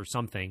 $200 for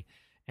something,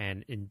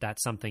 and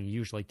that something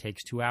usually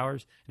takes 2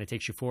 hours and it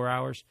takes you 4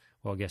 hours,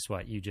 well, guess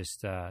what? You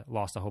just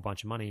lost a whole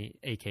bunch of money,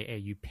 aka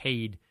you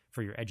paid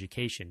for your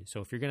education.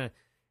 So if you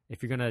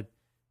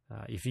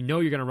know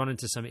you're going to run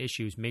into some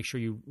issues, make sure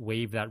you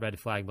wave that red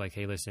flag like,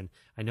 hey, listen,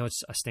 I know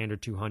it's a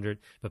standard 200,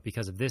 but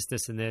because of this,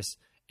 this, and this,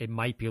 it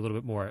might be a little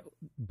bit more.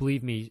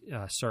 Believe me,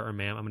 sir or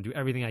ma'am, I'm going to do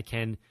everything I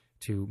can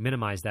to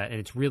minimize that. And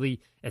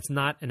it's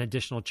not an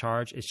additional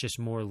charge. It's just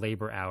more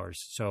labor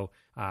hours. So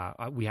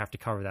we have to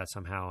cover that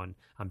somehow. And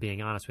I'm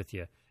being honest with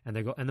you.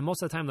 And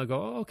most of the time they'll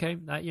go, oh, okay,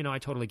 I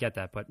totally get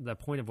that. But the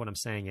point of what I'm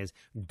saying is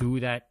do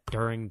that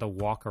during the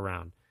walk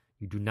around.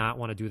 You do not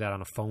want to do that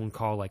on a phone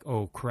call like,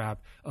 oh,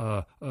 crap,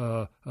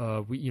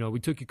 we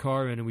took your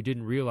car in and we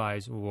didn't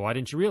realize. Well, why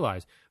didn't you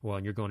realize? Well,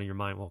 and you're going in your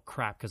mind, well,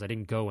 crap, because I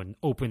didn't go and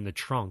open the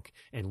trunk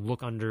and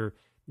look under,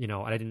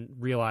 I didn't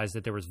realize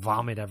that there was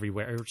vomit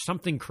everywhere or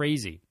something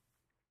crazy,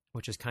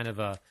 which is kind of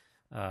a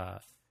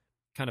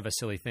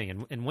silly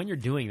thing. And when you're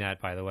doing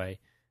that, by the way,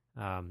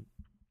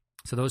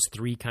 so those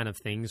 3 kind of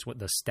things, what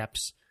the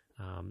steps,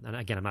 and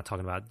again, I'm not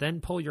talking about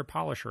then pull your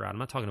polisher out. I'm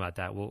not talking about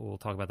that. We'll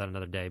talk about that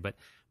another day. But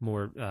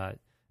more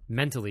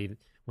mentally,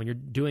 when you're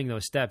doing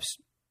those steps,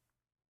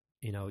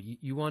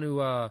 you want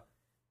to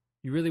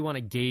you really want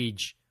to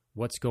gauge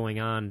what's going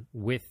on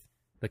with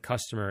the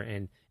customer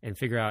and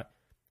figure out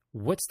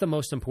what's the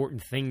most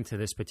important thing to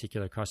this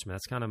particular customer.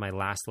 That's kind of my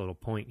last little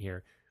point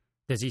here.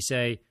 Does he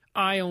say,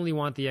 I only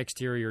want the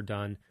exterior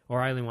done,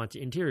 or I only want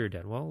the interior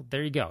done? Well,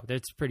 there you go.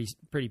 That's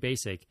pretty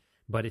basic.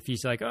 But if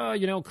he's like,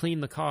 oh,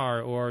 clean the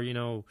car, or,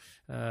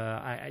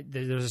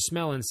 there's a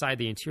smell inside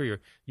the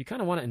interior, you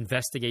kind of want to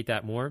investigate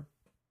that more.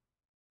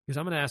 Because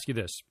I'm going to ask you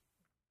this.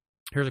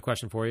 Here's a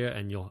question for you,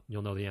 and you'll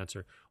know the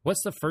answer.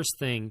 What's the first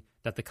thing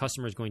that the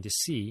customer is going to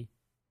see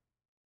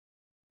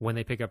when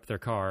they pick up their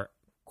car,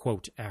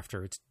 quote,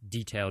 after it's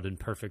detailed and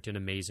perfect and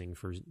amazing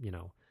for,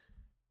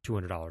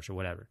 $200 or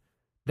whatever?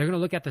 They're going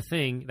to look at the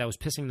thing that was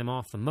pissing them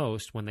off the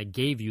most when they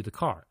gave you the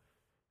car.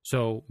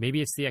 So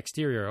maybe it's the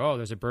exterior. Oh,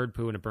 there's a bird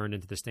poo and it burned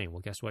into the stain. Well,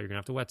 guess what? You're going to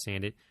have to wet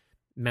sand it.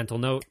 Mental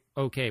note,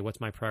 okay, what's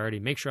my priority?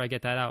 Make sure I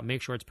get that out.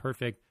 Make sure it's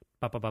perfect.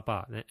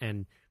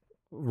 And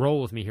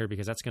roll with me here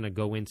because that's going to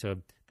go into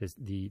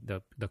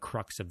the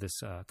crux of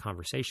this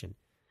conversation.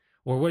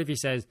 Or what if he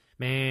says,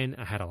 man,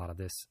 I had a lot of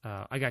this.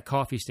 I got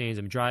coffee stains.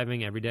 I'm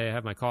driving every day. I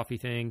have my coffee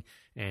thing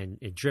and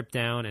it dripped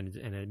down and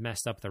it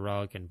messed up the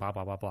rug and blah,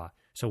 blah, blah, blah.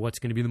 So what's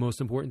going to be the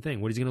most important thing?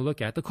 What is he going to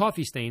look at? The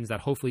coffee stains that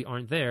hopefully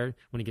aren't there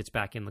when he gets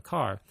back in the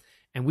car.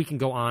 And we can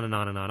go on and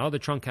on and on. Oh, the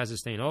trunk has a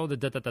stain. Oh, the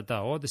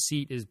da-da-da-da. Oh, the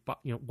seat is,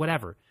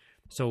 whatever.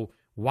 So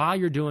while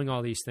you're doing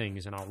all these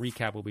things, and I'll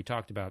recap what we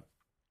talked about,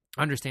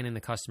 understanding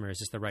the customer, is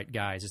this the right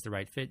guy? Is this the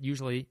right fit?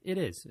 Usually it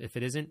is. If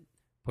it isn't,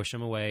 push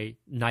them away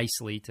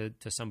nicely to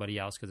somebody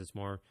else because it's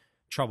more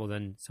trouble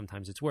than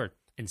sometimes it's worth.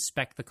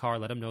 Inspect the car.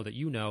 Let them know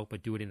that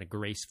but do it in a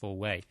graceful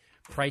way.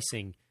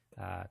 Pricing,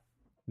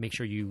 make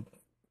sure you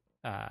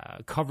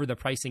cover the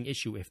pricing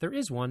issue, if there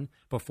is one,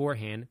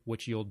 beforehand,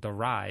 which you'll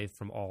derive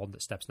from all the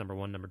steps, number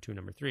 1, number 2,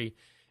 number 3.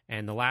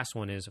 And the last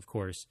one is, of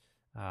course,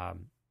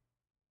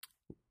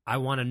 I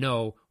want to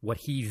know what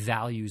he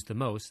values the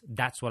most.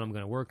 That's what I'm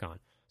going to work on.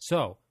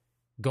 So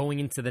going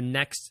into the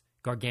next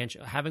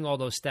gargantuan, having all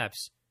those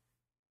steps,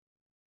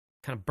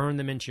 kind of burn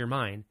them into your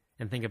mind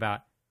and think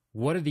about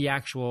what are the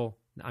actual,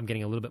 I'm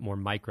getting a little bit more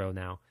micro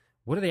now,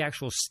 what are the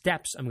actual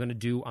steps I'm going to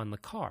do on the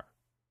car?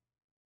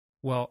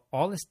 Well,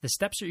 the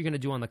steps that you're going to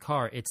do on the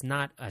car, it's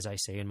not, as I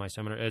say in my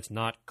seminar, it's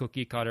not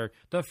cookie cutter.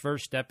 The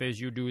first step is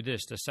you do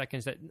this. The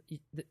second step,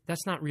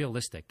 that's not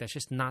realistic. That's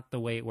just not the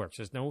way it works.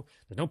 There's no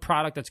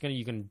product that's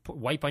you can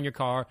wipe on your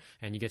car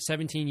and you get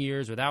 17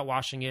 years without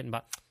washing it.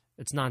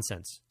 It's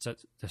nonsense.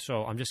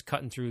 So I'm just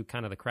cutting through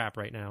kind of the crap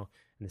right now.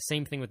 And the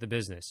same thing with the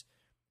business.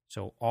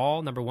 So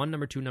all number 1,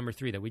 number 2, number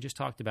 3 that we just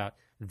talked about,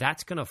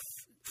 that's going to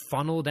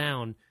funnel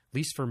down, at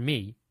least for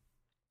me.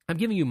 I'm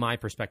giving you my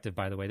perspective,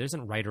 by the way. There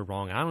isn't right or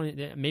wrong.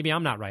 Maybe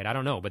I'm not right. I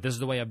don't know. But this is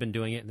the way I've been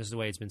doing it, and this is the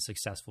way it's been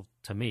successful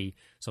to me.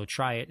 So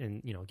try it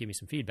and give me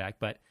some feedback.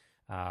 But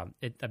I've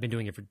been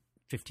doing it for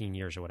 15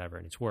 years or whatever,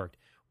 and it's worked.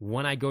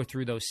 When I go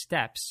through those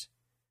steps,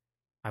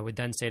 I would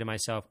then say to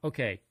myself,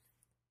 okay,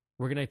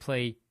 we're going to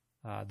play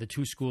the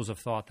 2 schools of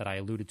thought that I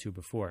alluded to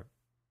before.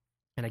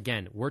 And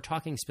again, we're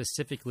talking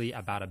specifically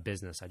about a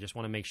business. I just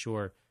want to make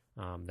sure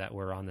that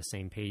we're on the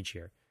same page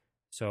here.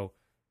 So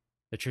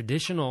the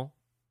traditional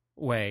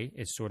way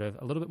is sort of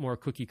a little bit more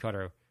cookie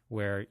cutter,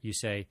 where you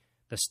say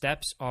the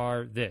steps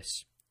are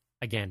this.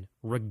 Again,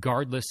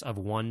 regardless of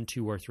 1,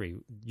 2, or 3.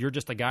 You're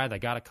just a guy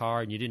that got a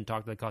car and you didn't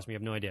talk to the customer. You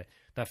have no idea.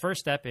 The first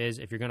step is,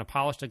 if you're going to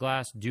polish the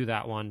glass, do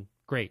that one.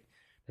 Great.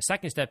 The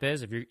second step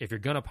is, if you're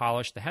going to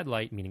polish the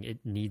headlight, meaning it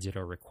needs it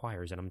or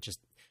requires it.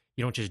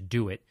 You don't just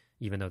do it,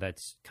 even though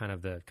that's kind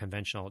of the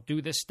conventional. Do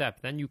this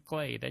step, then you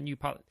clay, then you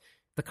polish.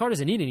 The car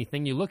doesn't need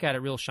anything. You look at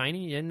it real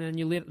shiny, and then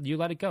you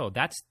let it go.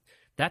 That's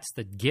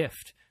the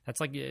gift. That's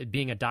like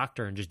being a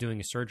doctor and just doing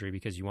a surgery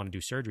because you want to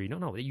do surgery.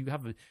 No, you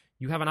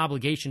have an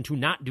obligation to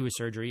not do a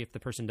surgery if the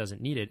person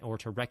doesn't need it, or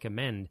to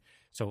recommend.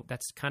 So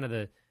that's kind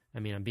of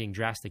I'm being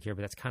drastic here,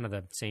 but that's kind of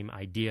the same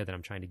idea that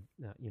I'm trying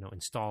to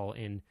install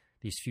in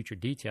these future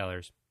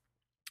detailers.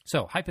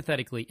 So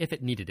hypothetically, if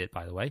it needed it,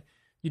 by the way,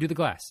 you do the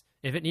glass.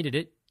 If it needed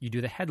it, you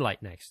do the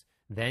headlight next.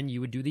 Then you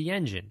would do the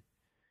engine.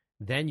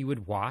 Then you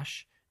would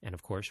wash. And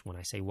of course, when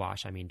I say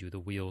wash, I mean do the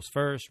wheels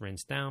first,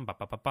 rinse down,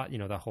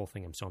 the whole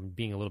thing. So I'm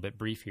being a little bit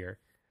brief here.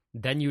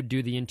 Then you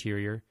do the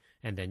interior,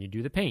 and then you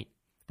do the paint.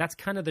 That's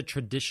kind of the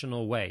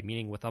traditional way,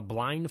 meaning with a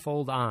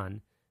blindfold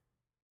on.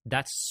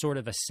 That's sort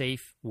of a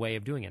safe way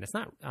of doing it.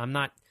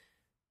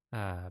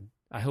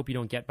 I hope you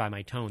don't get by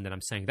my tone that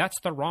I'm saying that's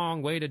the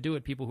wrong way to do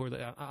it.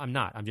 I'm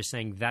not. I'm just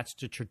saying that's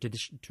the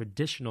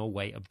traditional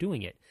way of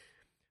doing it.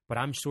 But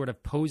I'm sort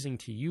of posing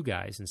to you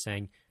guys and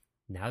saying,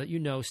 now that you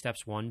know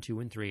steps 1,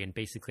 2, and 3, and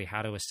basically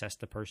how to assess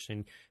the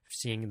person,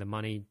 seeing the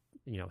money,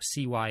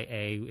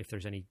 CYA, if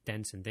there's any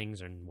dents and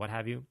things and what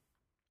have you.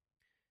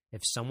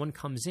 If someone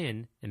comes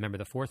in, and remember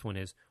the fourth one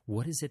is,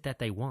 what is it that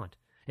they want?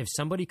 If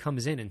somebody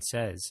comes in and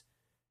says,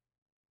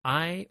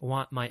 I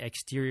want my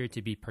exterior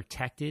to be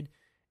protected,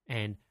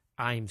 and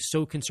I'm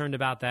so concerned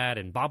about that,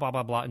 and blah, blah,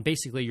 blah, blah, and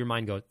basically your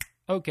mind goes,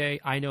 okay,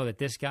 I know that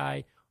this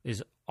guy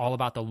is all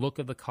about the look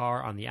of the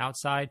car on the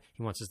outside.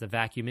 He wants us to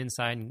vacuum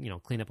inside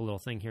and, clean up a little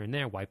thing here and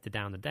there, wipe it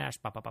down the dash,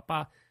 blah, blah, blah,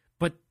 blah.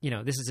 But,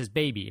 this is his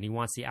baby, and he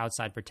wants the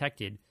outside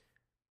protected.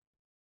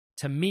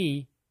 To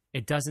me,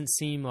 it doesn't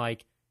seem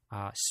like,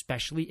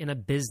 especially in a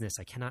business,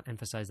 I cannot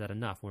emphasize that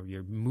enough, where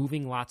you're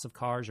moving lots of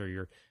cars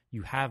or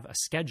you have a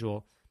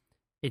schedule,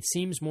 it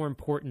seems more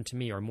important to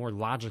me, or more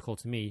logical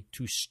to me,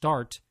 to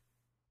start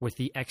with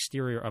the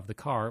exterior of the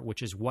car,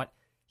 which is what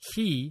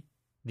he,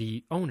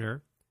 the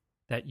owner,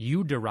 that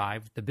you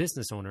derived, the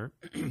business owner,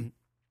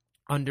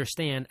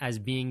 understand as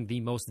being the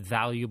most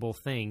valuable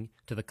thing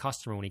to the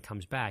customer when he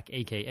comes back,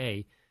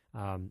 aka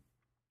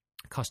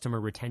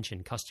customer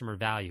retention, customer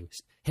value.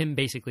 Him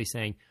basically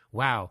saying,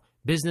 wow,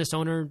 business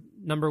owner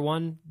number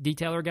 1,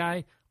 detailer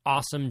guy,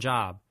 awesome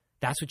job.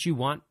 That's what you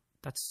want.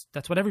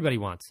 That's what everybody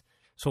wants.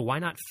 So why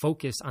not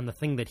focus on the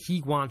thing that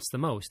he wants the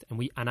most?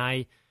 And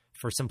I,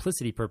 for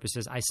simplicity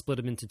purposes, I split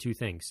them into 2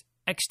 things: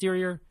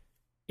 exterior,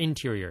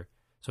 interior.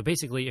 So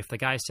basically, if the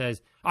guy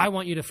says, I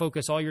want you to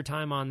focus all your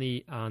time on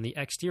the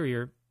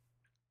exterior,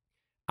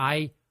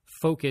 I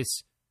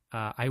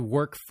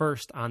work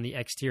first on the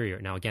exterior.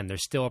 Now, again,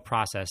 there's still a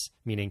process,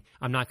 meaning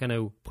I'm not going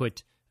to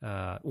put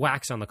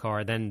wax on the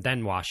car,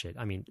 then wash it.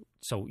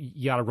 So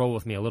you got to roll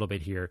with me a little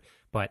bit here,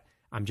 but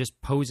I'm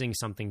just posing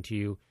something to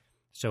you.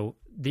 So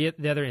the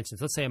other instance,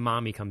 let's say a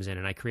mommy comes in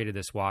and I created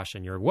this wash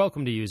and you're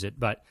welcome to use it,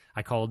 but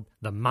I called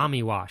the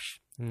mommy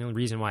wash. And the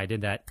reason why I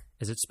did that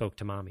is it spoke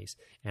to mommies.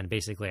 And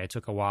basically I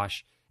took a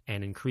wash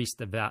and increased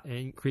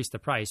the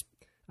price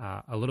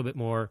a little bit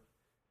more,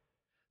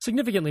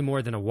 significantly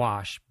more than a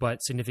wash,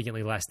 but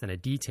significantly less than a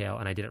detail.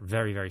 And I did it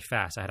very, very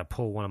fast. I had to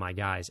pull one of my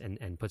guys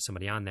and put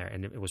somebody on there,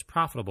 and it was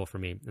profitable for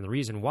me. And the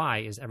reason why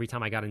is every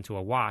time I got into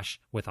a wash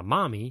with a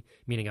mommy,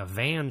 meaning a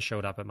van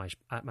showed up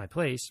at my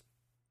place,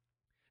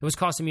 it was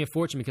costing me a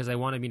fortune because they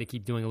wanted me to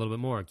keep doing a little bit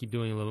more, keep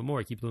doing a little bit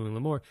more, keep doing a little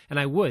more. And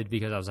I would,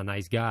 because I was a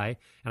nice guy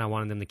and I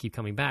wanted them to keep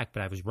coming back,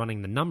 but I was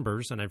running the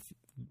numbers and I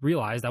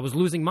realized I was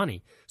losing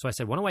money. So I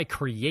said, why don't I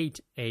create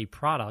a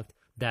product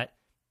that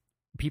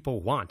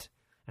people want?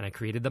 And I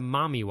created the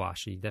mommy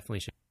wash. You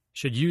definitely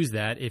should use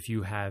that if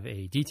you have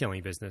a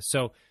detailing business.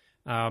 So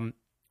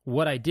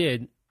what I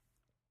did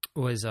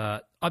was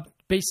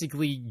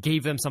basically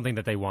gave them something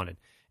that they wanted.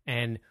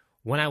 And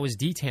when I was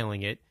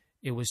detailing it,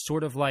 it was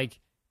sort of like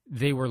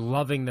they were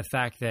loving the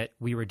fact that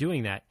we were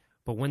doing that.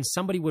 But when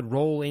somebody would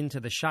roll into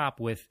the shop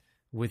with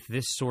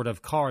this sort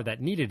of car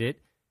that needed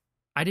it,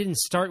 I didn't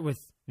start with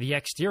the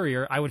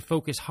exterior. I would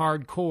focus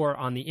hardcore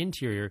on the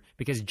interior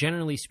because,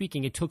 generally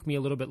speaking, it took me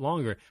a little bit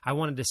longer. I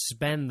wanted to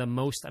spend the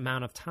most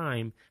amount of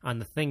time on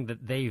the thing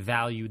that they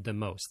valued the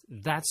most.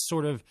 That's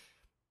sort of,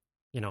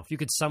 if you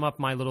could sum up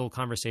my little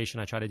conversation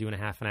I try to do in a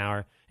half an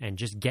hour and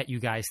just get you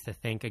guys to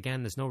think.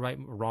 Again, there's no right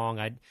or wrong.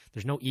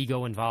 There's no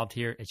ego involved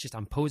here. It's just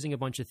I'm posing a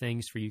bunch of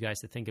things for you guys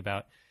to think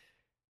about.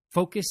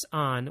 Focus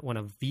on, when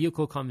a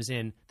vehicle comes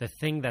in, the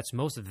thing that's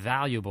most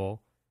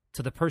valuable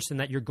to the person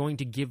that you're going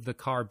to give the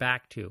car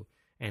back to.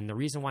 And the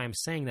reason why I'm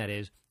saying that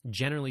is,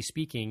 generally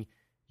speaking,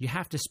 you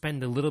have to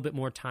spend a little bit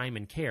more time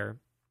and care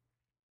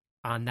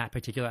on that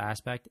particular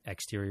aspect,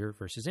 exterior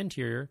versus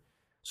interior.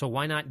 So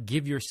why not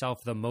give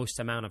yourself the most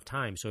amount of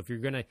time? So if you're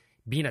going to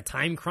be in a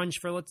time crunch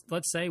for,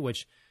 let's say,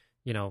 which,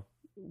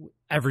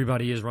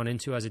 everybody is run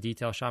into as a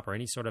detail shop or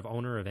any sort of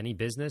owner of any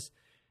business.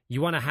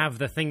 You want to have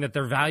the thing that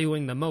they're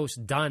valuing the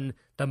most done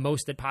the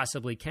most it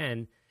possibly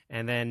can,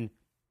 and then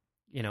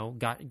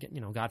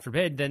God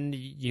forbid, then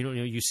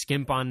you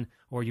skimp on,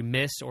 or you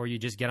miss, or you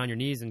just get on your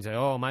knees and say,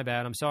 "Oh, my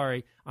bad, I'm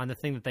sorry," on the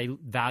thing that they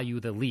value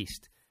the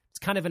least. It's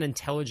kind of an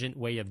intelligent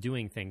way of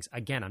doing things.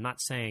 Again, I'm not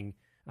saying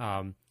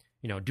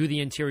do the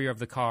interior of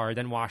the car,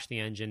 then wash the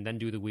engine, then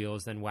do the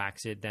wheels, then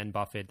wax it, then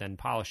buff it, then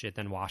polish it,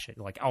 then wash it,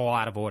 like all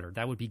out of order.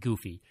 That would be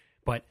goofy.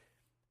 But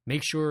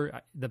make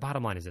sure, the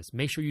bottom line is this,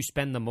 make sure you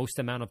spend the most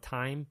amount of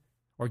time,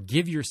 or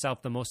give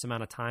yourself the most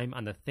amount of time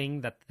on the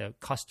thing that the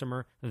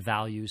customer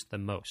values the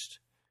most.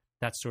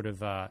 That's sort of,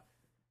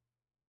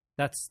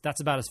 that's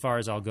about as far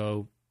as I'll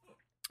go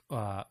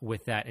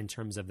with that in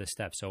terms of the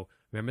steps. So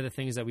remember the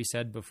things that we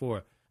said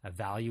before.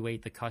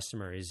 Evaluate the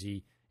customer. Is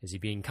he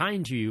being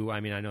kind to you? I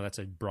mean, I know that's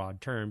a broad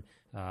term.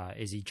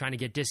 Is he trying to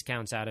get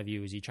discounts out of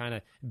you? Is he trying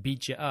to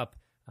beat you up?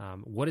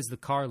 What does the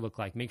car look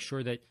like? Make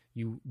sure that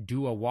you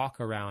do a walk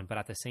around, but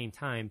at the same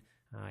time,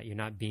 you're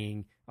not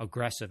being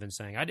aggressive and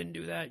saying, "I didn't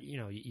do that."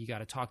 You got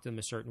to talk to them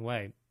a certain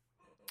way.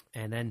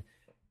 And then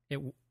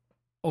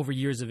over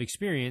years of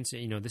experience,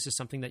 this is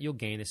something that you'll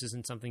gain. This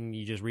isn't something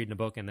you just read in a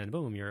book and then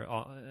boom, you're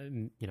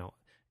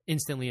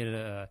instantly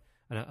an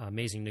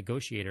amazing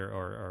negotiator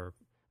or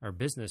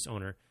business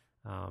owner.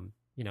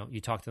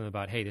 You talk to them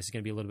about, hey, this is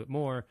going to be a little bit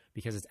more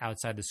because it's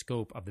outside the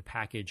scope of the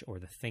package or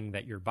the thing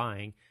that you're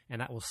buying,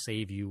 and that will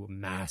save you a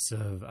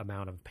massive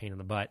amount of pain in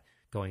the butt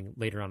going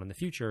later on in the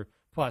future.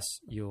 Plus,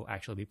 you'll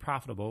actually be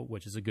profitable,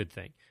 which is a good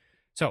thing.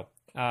 So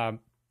I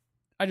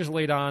just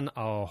laid on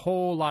a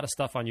whole lot of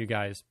stuff on you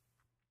guys.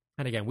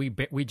 And again,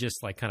 we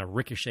just like kind of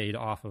ricocheted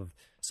off of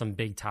some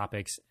big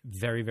topics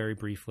very, very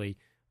briefly,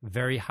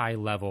 very high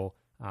level,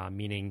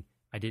 meaning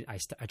I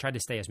tried to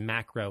stay as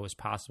macro as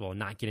possible and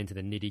not get into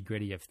the nitty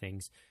gritty of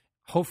things.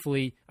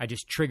 Hopefully, I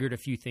just triggered a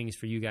few things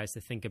for you guys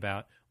to think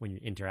about when you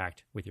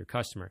interact with your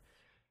customer.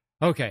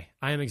 Okay,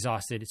 I am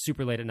exhausted. It's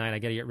super late at night. I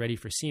got to get ready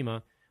for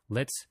SEMA.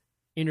 Let's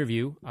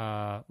interview.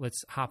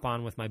 Let's hop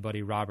on with my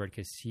buddy Robert,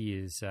 because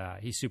he's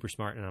super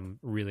smart and I'm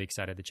really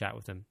excited to chat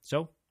with him.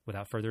 So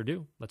without further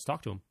ado, let's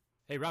talk to him.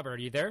 Hey, Robert, are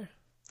you there?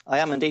 I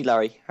am indeed,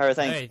 Larry. How are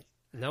things? Hey,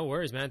 no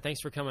worries, man.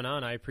 Thanks for coming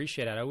on. I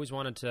appreciate it. I always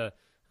wanted to,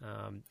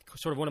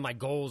 sort of one of my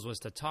goals was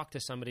to talk to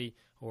somebody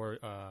or,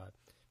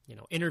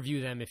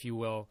 interview them, if you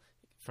will,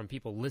 from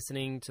people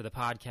listening to the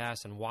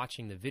podcast and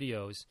watching the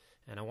videos.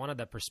 And I wanted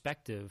that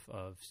perspective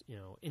of,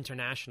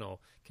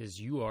 international, because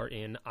you are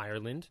in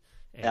Ireland.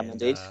 And,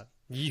 indeed.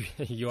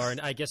 You are,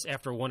 I guess,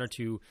 after one or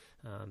two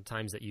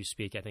times that you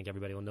speak, I think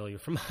everybody will know you're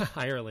from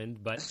Ireland.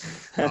 But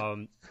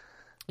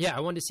yeah,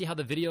 I wanted to see how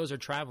the videos are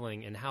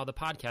traveling and how the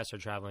podcasts are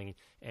traveling.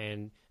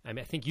 And I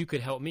think you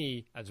could help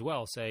me as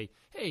well. Say,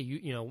 hey,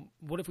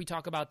 what if we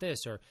talk about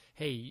this? Or,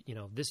 hey,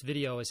 this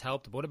video has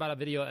helped. What about a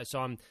video? So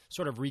I'm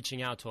sort of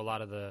reaching out to a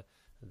lot of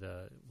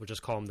we'll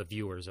just call them the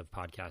viewers of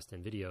podcasts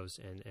and videos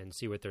and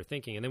see what they're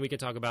thinking. And then we can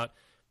talk about,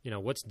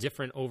 what's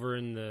different over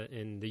in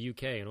the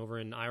UK and over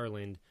in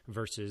Ireland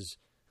versus,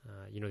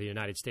 the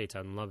United States.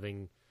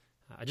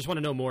 I just want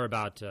to know more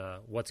about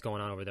what's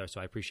going on over there. So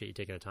I appreciate you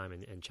taking the time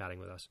and chatting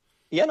with us.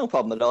 Yeah, no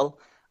problem at all.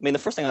 I mean, the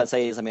first thing I'd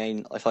say is,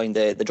 I find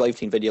the Drive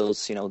Team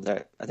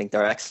videos, I think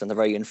they're excellent. They're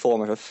very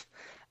informative.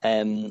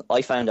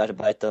 I found out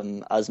about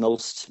them, as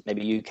most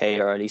maybe UK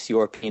or at least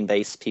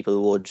European-based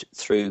people would,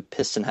 through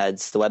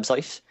Pistonheads, the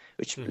website,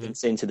 which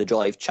links into the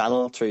Drive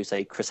channel through,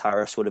 say, Chris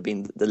Harris would have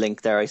been the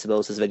link there. I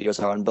suppose his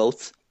videos are on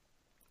both.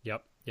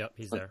 Yep,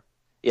 he's there.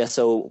 Yeah,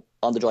 so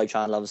on the Drive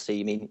channel,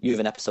 obviously, you have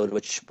an episode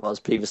which was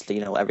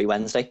previously, every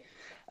Wednesday,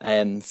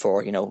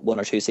 for 1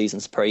 or 2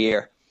 seasons per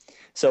year.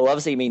 So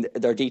obviously,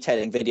 they're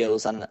detailing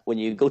videos, and when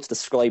you go to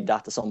describe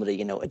that to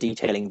somebody, a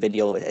detailing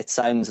video, it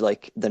sounds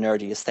like the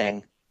nerdiest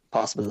thing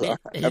possible.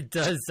 It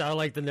does sound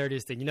like the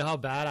nerdiest thing. You know how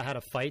bad I had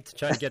a fight to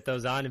try to get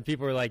those on, and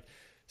people were like,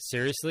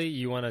 seriously,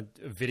 you want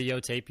to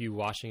videotape you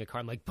washing a car?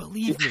 I'm like,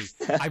 believe me,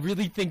 I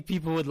really think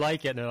people would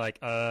like it. And they're like,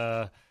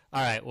 all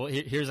right, well,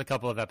 here's a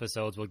couple of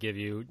episodes we'll give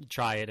you.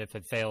 Try it. If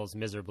it fails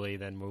miserably,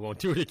 then we won't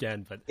do it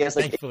again. But yes,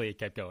 thankfully, it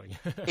kept going.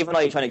 Even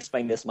though you're trying to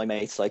explain this to my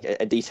mates, like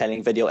a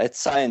detailing video, it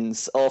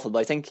sounds awful. But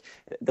I think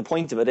the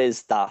point of it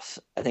is that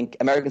I think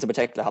Americans in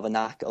particular have a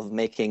knack of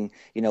making,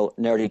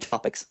 nerdy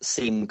topics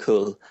seem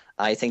cool.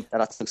 I think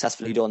that's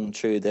successfully done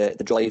through the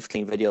Drive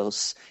Clean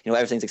videos.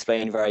 Everything's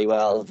explained very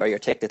well, very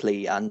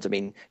articulately, and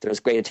there's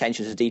great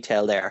attention to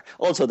detail there.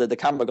 Also, the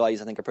camera guys,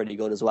 I think, are pretty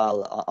good as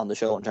well on the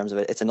show in terms of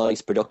it. It's a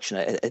nice production.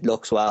 It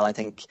looks well. I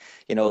think,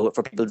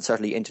 for people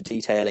certainly into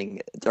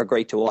detailing, they're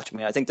great to watch.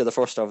 I think they're the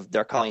first of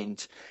their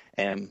kind.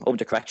 Open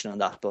to correction on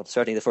that, but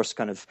certainly the first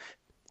kind of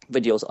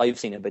videos I've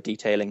seen about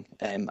detailing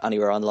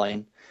anywhere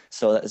online.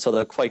 So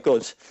they're quite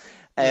good.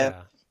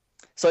 Yeah.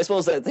 So I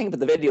suppose the thing about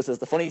the videos is,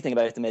 the funny thing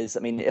about them is,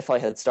 if I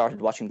had started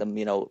watching them,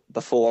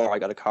 before I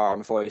got a car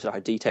and before I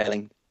started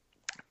detailing,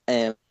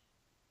 I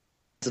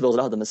suppose a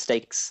lot of the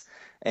mistakes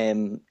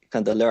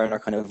kind of learn or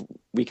kind of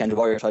weekend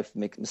warrior type of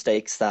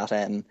mistakes that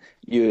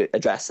you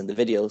address in the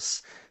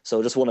videos.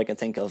 So just one I can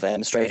think of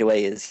straight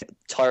away is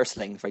tire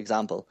sling, for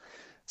example.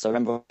 So I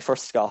remember when I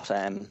first got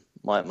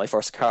my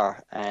first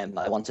car,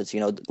 I wanted,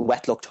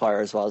 wet look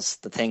tires was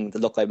the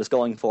look I was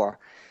going for.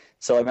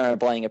 So I remember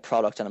buying a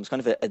product, and it was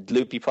kind of a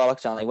loopy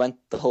product, and I went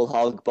the whole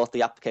hog, bought the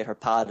applicator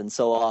pad and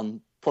so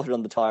on, put it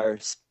on the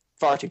tires,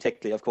 far too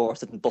thickly, of course,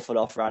 didn't buff it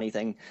off or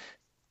anything.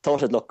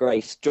 Thought it looked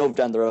great, drove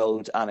down the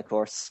road, and of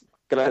course,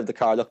 got out of the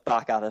car, looked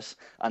back at it,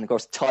 and of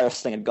course, tire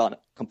sling had gone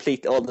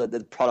complete. All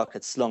the product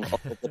had slung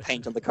up the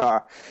paint on the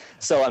car.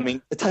 So, I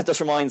mean, that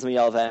just reminds me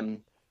of a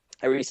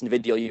recent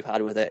video you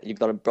had with it. You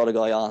brought a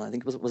guy on, I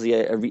think was he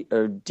a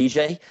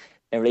DJ,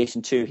 in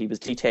relation to, he was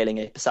detailing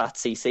a Passat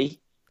CC.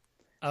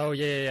 Oh,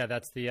 yeah.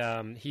 That's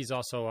the, he's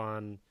also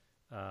on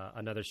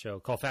another show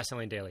called Fast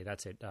Lane Daily.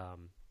 That's it.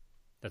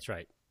 That's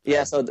right.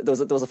 Yeah, so there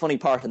was a funny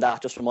part in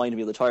that. Just reminded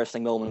me of the tire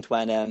sling moment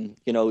when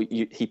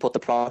he put the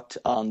product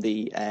on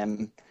the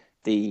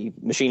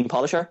machine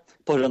polisher,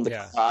 put it on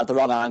the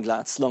wrong angle,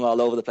 and it slung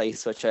all over the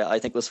place, which I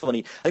think was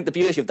funny. I think the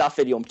beauty of that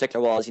video in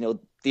particular was,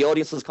 the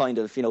audience was kind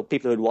of, people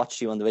who had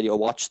watched you on the video,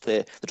 watched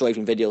the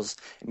driving videos.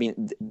 I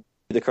mean,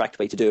 the correct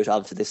way to do it.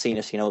 Obviously, they've seen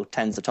it,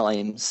 tens of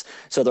times,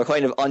 so they're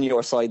kind of on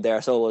your side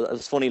there. So it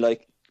was funny,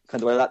 like,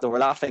 kind of they were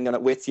laughing on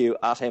it with you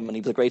at him, and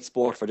he was a great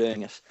sport for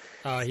doing it.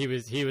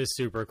 He was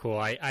super cool.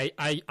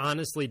 I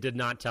honestly did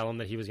not tell him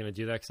that he was going to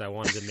do that because I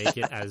wanted to make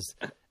it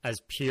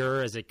as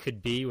pure as it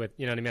could be. With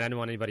I didn't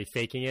want anybody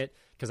faking it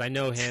because I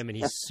know him and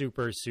he's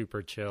super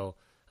super chill.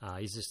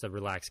 He's just a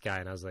relaxed guy,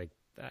 and I was like,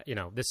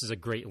 this is a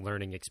great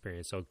learning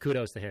experience. So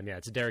kudos to him. Yeah,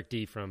 it's Derek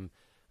D from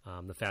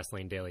the Fast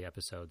Lane Daily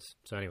episodes.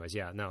 So anyways,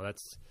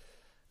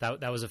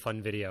 that was a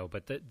fun video.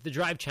 But the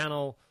Drive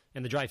channel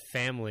and the Drive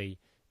family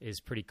is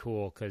pretty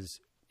cool because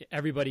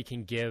everybody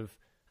can give,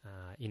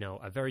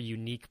 a very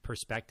unique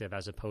perspective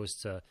as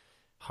opposed to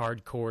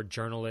hardcore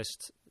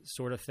journalist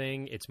sort of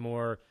thing. It's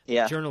more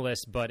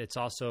journalist, but it's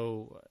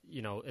also,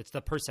 it's the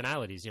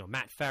personalities,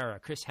 Matt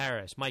Farah, Chris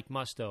Harris, Mike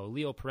Musto,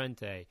 Leo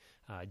Parente,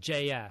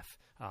 JF,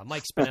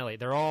 Mike Spinelli.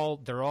 They're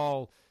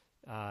all,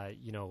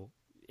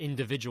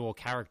 individual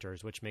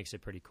characters, which makes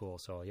it pretty cool.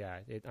 So yeah,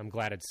 I'm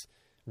glad it's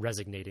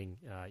resonating,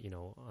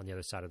 on the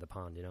other side of the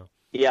pond,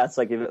 Yeah, it's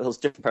like those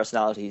different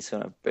personalities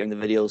kind of bring the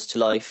videos to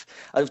life.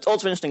 It's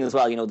also interesting as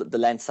well, the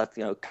lengths that,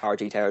 car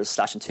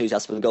detailers /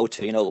 enthusiasts will go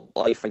to.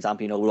 I, for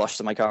example, wash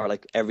my car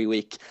like every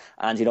week,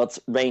 and, it's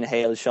rain,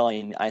 hail,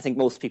 shine. I think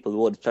most people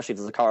would, especially if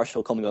there's a car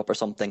show coming up or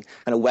something,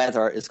 kind of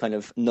weather is kind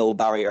of no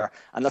barrier.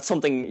 And that's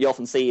something you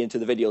often see into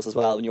the videos as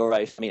well when you're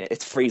out. I mean,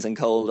 it's freezing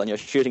cold and you're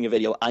shooting a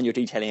video and you're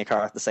detailing a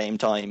car at the same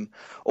time.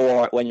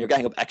 Or when you're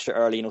getting up extra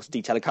early, to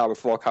detail a car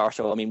before a car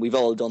show. I mean, we've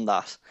all done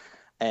that.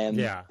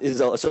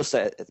 It's just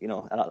an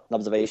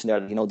observation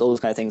there. Those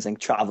kind of things and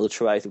travel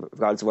throughout,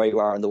 regardless of where you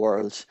are in the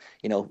world.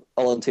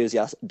 All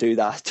enthusiasts do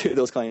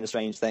those kind of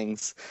strange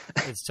things.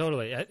 It's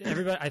totally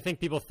everybody. I think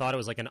people thought it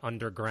was like an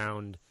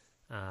underground.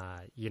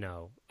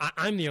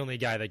 I'm the only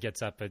guy that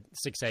gets up at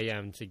 6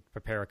 a.m. to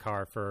prepare a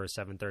car for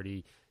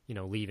 7:30.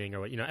 Leaving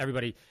or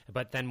everybody.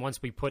 But then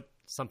once we put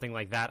something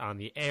like that on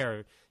the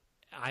air,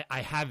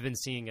 I have been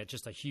seeing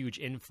just a huge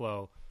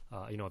inflow.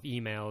 Of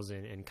emails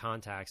and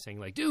contacts saying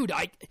like, dude,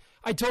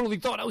 I totally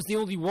thought I was the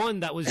only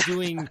one that was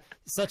doing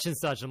such and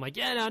such. I'm like,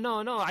 yeah,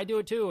 no, I do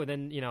it too. And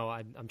then,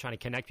 I'm trying to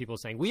connect people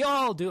saying we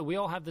all do it. We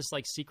all have this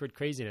like secret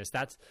craziness.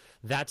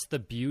 That's the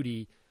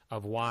beauty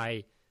of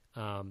why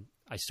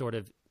I sort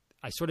of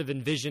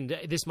envisioned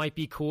this might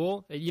be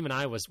cool. Even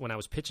when I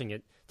was pitching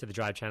it to the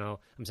Drive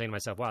channel, I'm saying to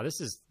myself, wow, this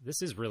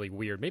is really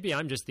weird. Maybe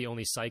I'm just the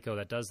only psycho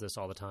that does this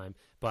all the time.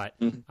 But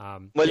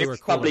well, you're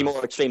probably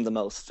more extreme than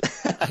most.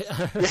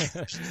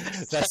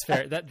 That's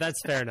fair.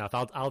 That's fair enough.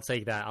 I'll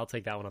take that. I'll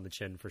take that one on the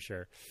chin for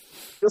sure.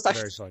 Just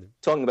actually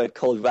talking about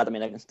cold weather, I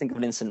mean, I can think of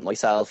an incident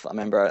myself. I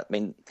remember,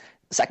 the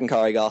second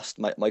car I got,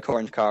 my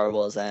current car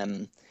was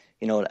an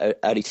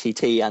Audi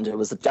TT, and it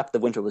was the depth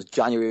of winter, it was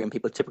January, and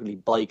people typically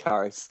buy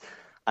cars.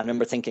 I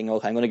remember thinking,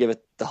 okay, I'm going to give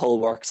it the whole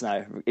works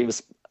now. It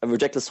was a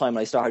ridiculous time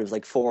when I started. It was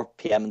like 4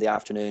 p.m. in the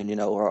afternoon,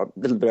 or a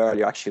little bit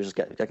earlier, actually. It was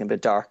getting a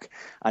bit dark.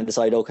 And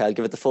decided, okay, I'll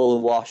give it the full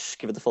wash,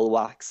 give it the full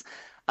wax.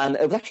 And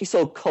it was actually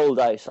so cold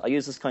out. I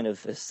used this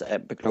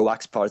particular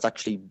wax product. It's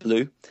actually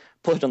blue.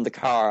 Put it on the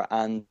car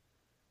and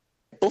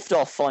it buffed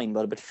off fine.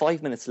 But about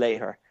 5 minutes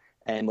later,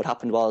 what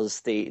happened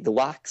was the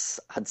wax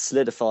had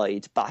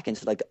solidified back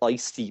into like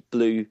icy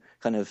blue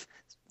kind of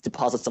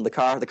deposits on the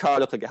car. The car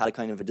looked like it had a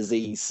kind of a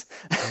disease.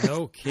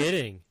 No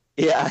kidding.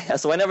 Yeah,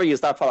 so I never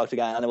used that product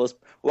again, and it was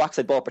wax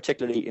I bought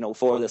particularly,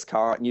 for this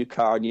car, new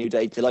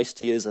day, delighted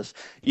to use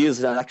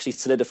it and actually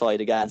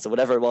solidified again. So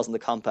whatever it was in the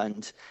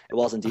compound, it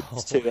wasn't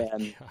used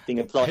to being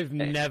applied. I've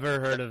never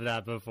heard of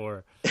that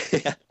before.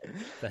 Yeah.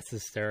 That's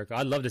hysterical.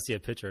 I'd love to see a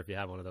picture if you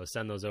have one of those.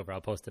 Send those over.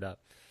 I'll post it up.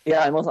 Yeah,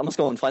 I must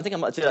go and find. I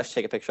think I did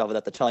actually take a picture of it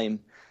at the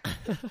time.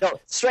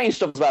 Strange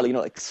stuff as well,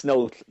 like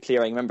snow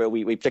clearing. Remember,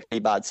 we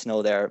particularly bad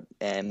snow there,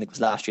 it was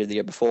last year, the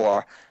year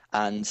before,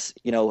 and,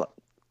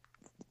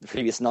 the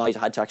previous night I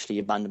had to actually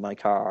abandon my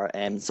car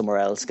somewhere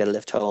else, get a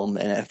lift home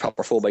in a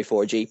proper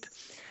 4x4 Jeep.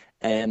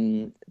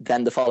 Then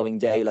the following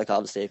day, like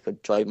obviously I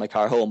could drive my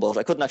car home, but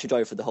I couldn't actually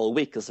drive for the whole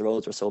week because the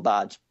roads were so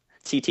bad.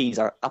 TTs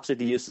are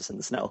absolutely useless in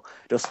the snow.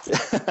 Just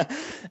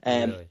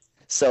Really?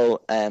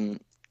 So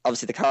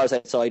obviously the car's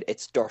outside,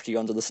 it's dirty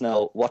under the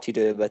snow. What do you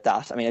do about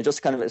that? I mean,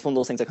 it's one of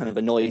those things that kind of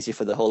annoys you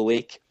for the whole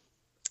week.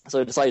 So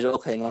I decided,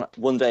 okay,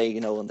 one day,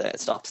 when it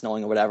stopped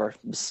snowing or whatever, it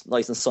was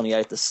nice and sunny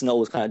out, the snow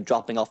was kind of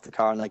dropping off the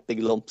car in like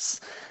big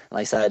lumps. And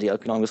I said,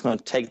 I'm just going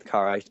to take the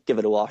car out, give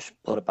it a wash,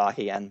 put it back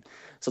again.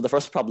 So the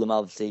first problem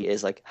obviously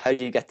is like, how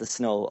do you get the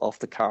snow off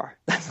the car?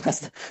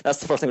 That's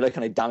the first thing without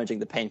kind of damaging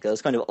the paint, because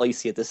it's kind of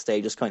icy at this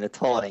stage, just kind of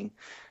thawing.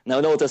 Now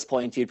I know at this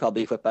point you'd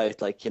probably whip out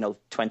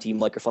 20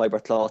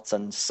 microfiber cloths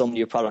and some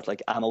new product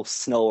like Ammo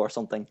Snow or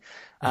something.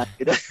 And,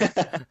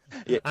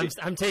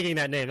 I'm taking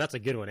that name. That's a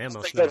good one,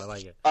 Ammo Snow. I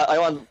like it. I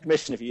want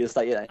permission if you use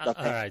that. Yeah. All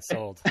right,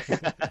 sold.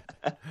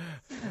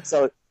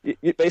 So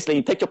you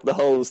basically picked up the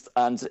hose,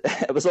 and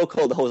it was so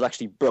cold the hose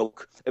actually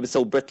broke. It was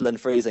so brittle and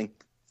freezing.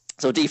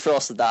 So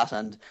defrosted that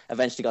and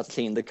eventually got to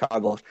clean the car.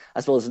 But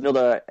I suppose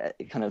another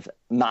kind of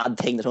mad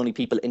thing that only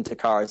people into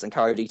cars and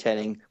car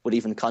detailing would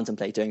even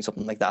contemplate doing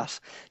something like that.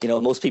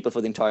 Most people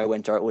for the entire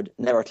winter would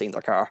never clean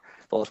their car.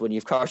 But when you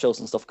have car shows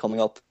and stuff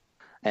coming up,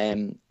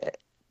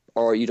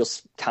 or you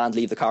just can't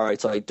leave the car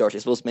outside dirty, I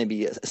suppose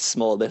maybe a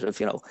small bit of,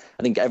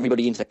 I think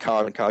everybody into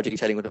car and car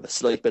detailing would have a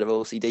slight bit of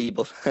OCD,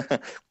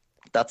 but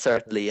that's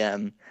certainly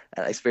an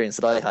experience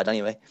that I had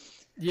anyway.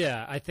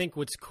 Yeah, I think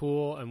what's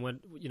cool and what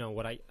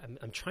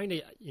I'm trying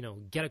to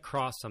get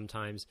across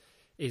sometimes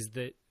is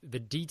the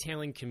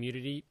detailing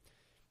community,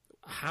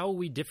 how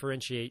we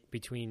differentiate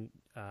between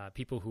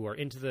people who are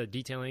into the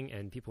detailing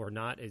and people who are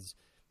not is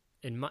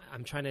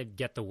I'm trying to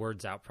get the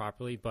words out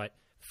properly, but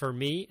for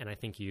me, and I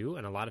think you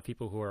and a lot of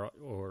people who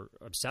are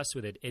obsessed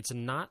with it, it's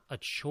not a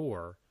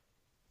chore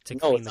to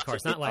clean the car.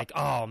 It's not like,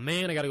 oh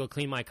man, I got to go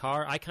clean my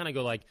car. I kind of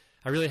go like,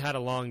 I really had a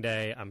long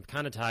day. I'm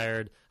kind of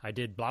tired. I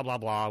did blah, blah,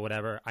 blah,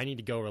 whatever. I need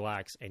to go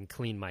relax and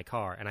clean my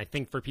car. And I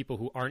think for people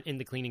who aren't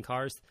into cleaning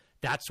cars,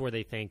 that's where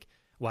they think,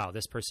 wow,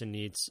 this person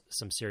needs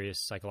some serious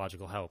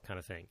psychological help kind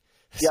of thing.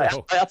 Yeah,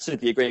 so, I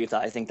absolutely agree with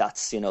that. I think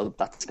that's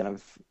kind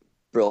of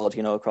broad,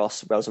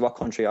 across what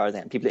country are they?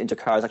 And people into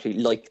cars actually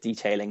like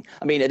detailing.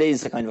 I mean, it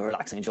is a kind of a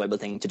relaxing, enjoyable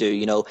thing to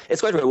do,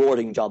 It's quite a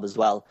rewarding job as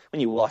well.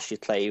 When you wash, you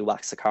clay, you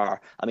wax a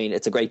car. I mean,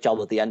 it's a great job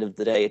at the end of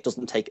the day. It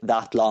doesn't take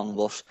that long,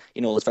 but,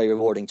 it's very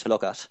rewarding to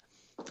look at.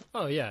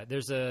 Oh, yeah.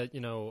 There's an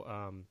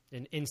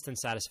instant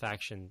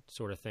satisfaction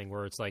sort of thing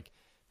where it's like,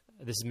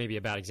 this is maybe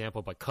a bad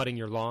example, but cutting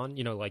your lawn,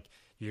 like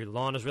your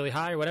lawn is really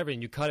high or whatever,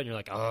 and you cut it and you're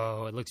like,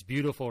 oh, it looks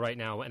beautiful right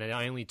now. And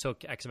I only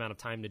took X amount of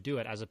time to do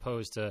it, as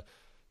opposed to,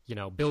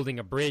 building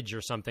a bridge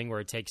or something where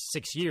it takes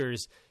 6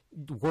 years.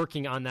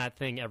 Working on that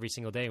thing every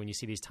single day when you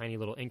see these tiny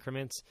little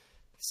increments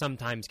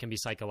sometimes can be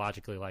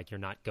psychologically like you're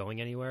not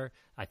going anywhere.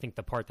 I think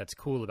the part that's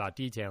cool about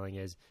detailing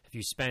is if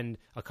you spend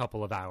a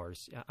couple of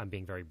hours, I'm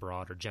being very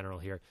broad or general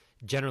here,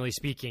 generally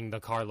speaking, the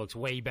car looks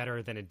way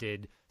better than it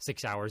did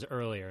 6 hours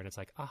earlier. And it's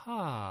like,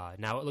 aha,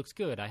 now it looks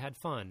good. I had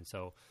fun.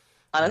 So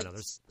and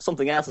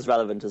something else is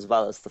relevant as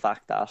well, as the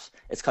fact that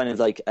it's kind of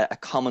like a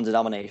common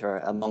denominator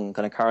among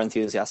kind of car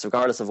enthusiasts,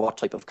 regardless of what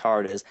type of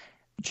car it is.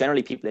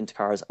 Generally, people into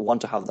cars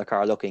want to have their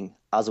car looking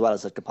as well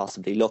as it could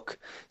possibly look.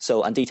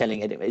 So, and detailing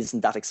it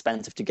isn't that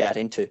expensive to get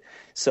into.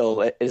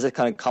 So it is a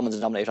kind of common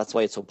denominator. That's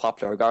why it's so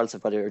popular, regardless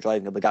of whether you're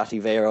driving a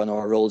Bugatti Veyron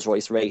or a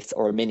Rolls-Royce Wraith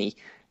or a Mini.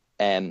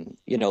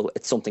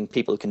 It's something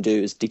people can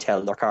do, is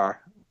detail their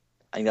car.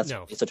 I think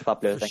it's such a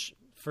popular thing.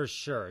 For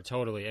sure,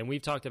 totally. And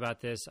we've talked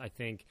about this, I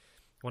think,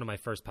 one of my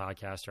first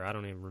podcasts, or I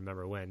don't even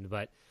remember when,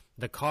 but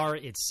the car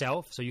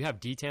itself. So you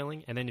have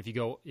detailing, and then if you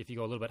go a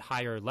little bit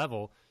higher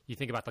level, you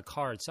think about the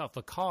car itself.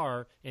 The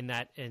car in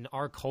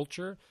our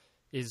culture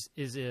is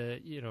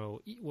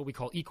what we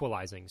call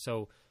equalizing.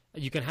 So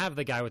you can have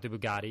the guy with the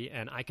Bugatti,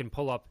 and I can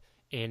pull up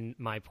in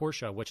my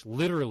Porsche, which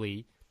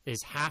literally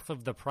is half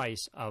of the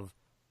price of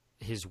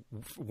his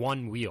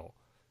one wheel,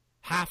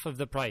 half of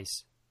the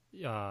price.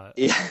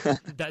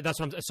 That's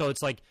what so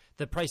it's like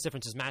the price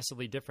difference is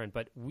massively different,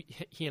 but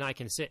he and I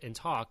can sit and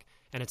talk,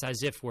 and it's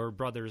as if we're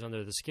brothers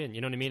under the skin. You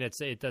know what I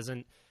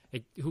mean?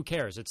 Who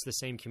cares? It's the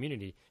same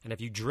community. And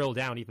if you drill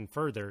down even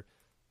further,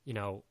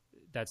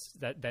 that's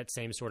that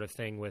same sort of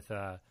thing with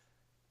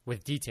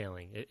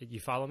detailing. You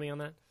follow me on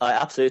that?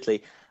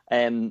 Absolutely.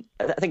 I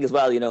think as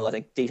well, I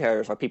think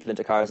detailers or people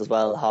into cars as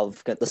well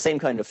have the same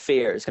kind of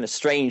fears, kind of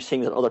strange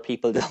things that other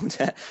people don't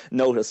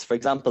notice. For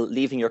example,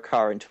 leaving your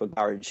car into a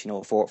garage,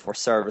 for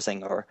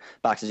servicing or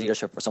back to the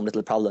dealership for some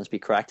little problem to be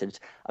corrected.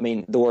 I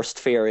mean, the worst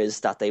fear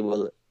is that they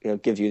will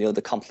give you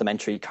the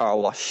complimentary car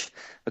wash,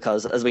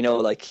 because as we know,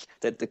 like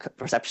the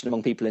perception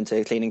among people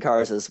into cleaning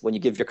cars is when you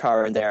give your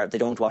car in there, they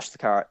don't wash the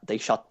car, they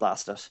shot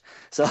blast it.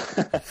 So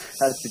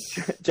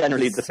that's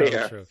generally the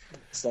fear. True.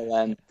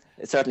 So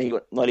it's certainly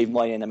not even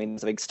mine. I mean,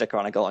 there's a big sticker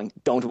on it going,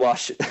 don't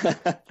wash.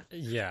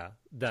 Yeah,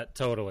 that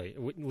totally.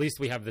 At least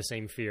we have the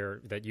same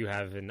fear that you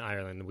have in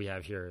Ireland we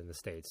have here in the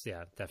States.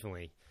 Yeah,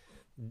 definitely.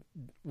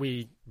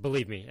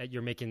 believe me,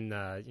 you're making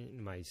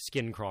my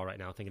skin crawl right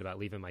now thinking about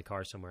leaving my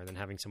car somewhere and then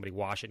having somebody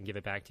wash it and give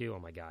it back to you. Oh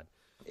my God.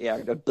 Yeah,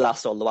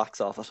 blast all the wax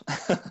off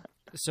it.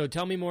 So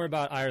tell me more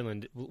about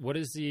Ireland.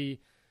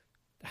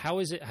 How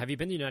is it? Have you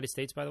been to the United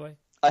States, by the way?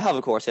 I have,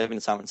 of course. I've been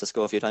to San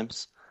Francisco a few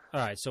times. All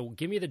right. So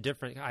give me the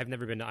difference. I've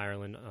never been to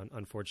Ireland,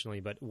 unfortunately,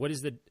 but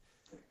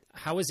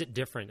how is it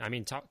different? I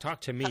mean,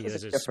 talk to me.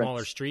 Is it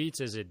smaller streets?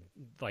 Is it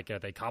like, are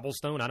they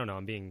cobblestone? I don't know.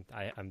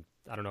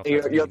 I don't know.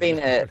 If you're being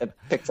a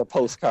picture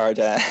postcard.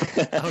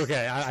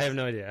 Okay, I have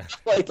no idea.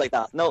 Quite like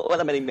that. No,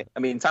 well, I mean,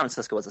 San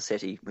Francisco as a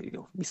city,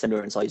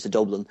 similar in size to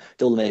Dublin.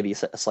 Dublin may be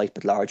a slight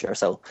bit larger.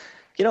 So,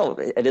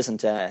 it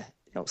isn't,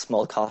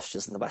 small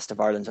cottages in the west of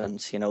Ireland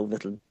and,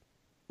 little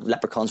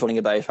leprechauns running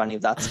about or any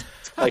of that.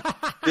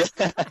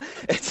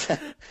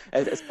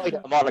 It's quite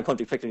a modern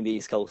country, particularly in the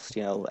East Coast.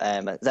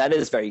 That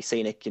is very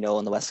scenic,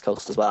 on the West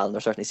Coast as well. And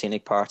there's certainly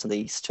scenic parts in the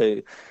East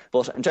too.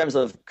 But in terms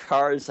of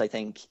cars, I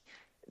think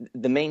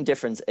the main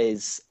difference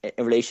is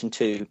in relation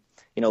to,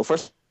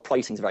 first,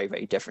 pricing is very,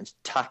 very different.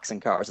 Tax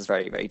in cars is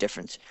very, very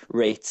different.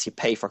 Rates you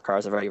pay for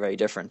cars are very, very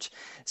different.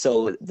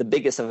 So the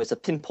biggest of it is a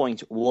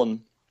pinpoint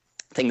one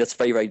thing that's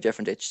very, very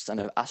different. It's kind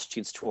of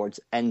attitudes towards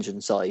engine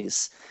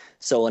size.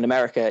 So in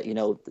America,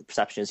 the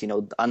perception is,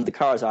 and the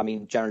cars are,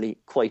 generally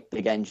quite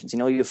big engines.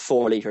 You have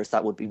 4 litres,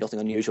 that would be nothing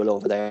unusual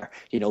over there.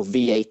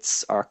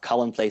 V8s are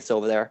commonplace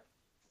over there.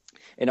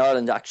 In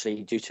Ireland,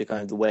 actually, due to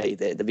kind of the way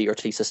the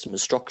VRT system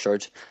is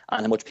structured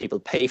and how much people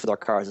pay for their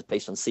cars is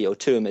based on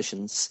CO2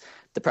 emissions,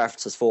 the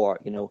preferences for,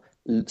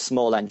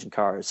 small engine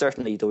cars.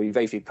 Certainly, there will be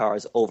very few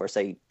cars over,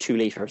 say, 2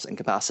 litres in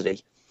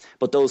capacity.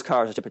 But those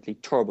cars are typically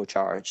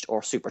turbocharged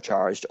or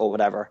supercharged or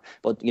whatever.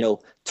 But,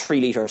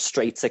 3 litre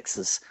straight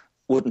sixes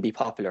wouldn't be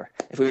popular.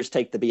 If we were to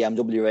take the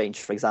BMW range,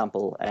 for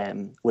example,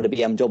 with a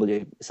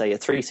BMW, say a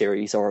 3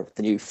 Series or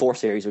the new 4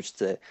 Series, which is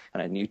the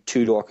kind of new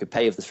 2-door coupe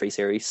of the 3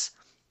 Series,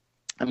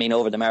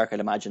 over in America, I'd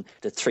imagine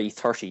the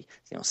 330,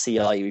 CI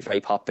would be very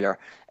popular,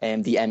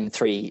 and the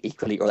M3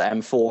 equally, or the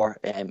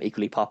M4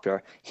 equally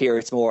popular. Here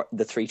it's more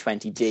the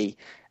 320D.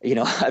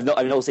 I've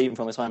noticed even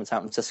from my time in San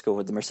Francisco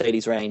with the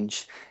Mercedes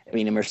range.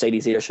 A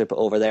Mercedes dealership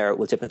over there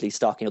will typically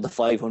stock, the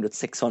 500,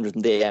 600,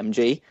 and the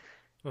AMG.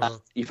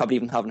 You probably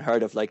even haven't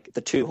heard of like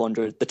the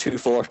 200, the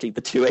 240, the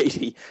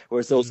 280,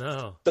 whereas those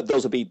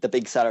would be the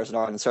big sellers in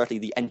Ireland. Certainly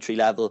the entry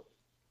level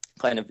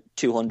kind of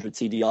 200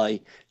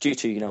 CDI, due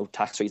to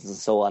tax reasons and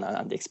so on,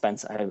 and the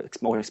expense,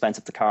 more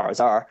expensive the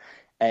cars are,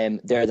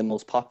 they're the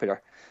most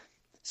popular.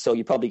 So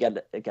you probably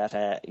get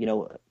a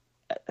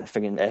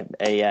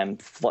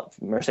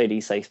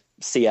Mercedes, say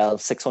CL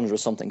 600 or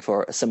something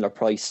for a similar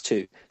price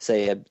to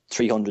say a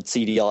 300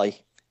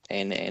 CDI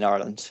in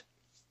Ireland.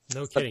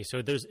 No kidding.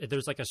 So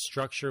there's like a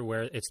structure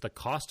where it's the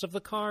cost of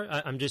the car.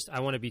 I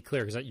want to be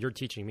clear because you're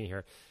teaching me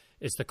here.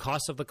 Is the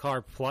cost of the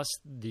car plus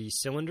the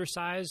cylinder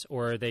size,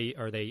 or are they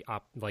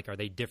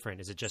different?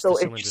 Is it just the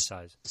cylinder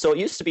size? So it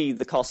used to be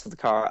the cost of the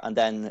car, and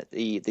then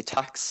the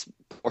tax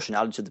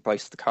proportionality to the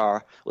price of the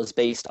car was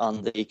based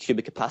on the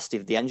cubic capacity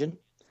of the engine.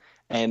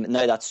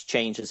 Now that's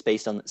changed. It's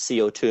based on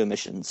CO2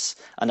 emissions,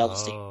 and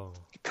obviously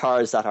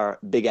cars that are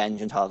big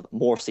engines have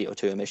more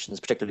CO2 emissions,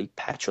 particularly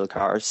petrol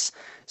cars.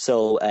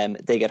 So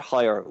they get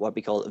higher, what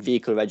we call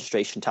vehicle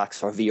registration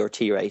tax, or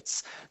VRT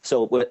rates.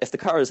 So if the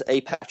car is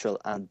A, petrol,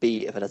 and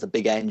B, if it has a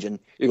big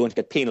engine, you're going to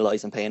get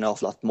penalised and pay an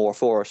awful lot more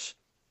for it.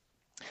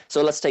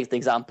 So let's take the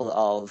example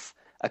of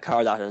a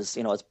car that is,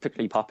 is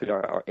particularly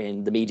popular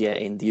in the media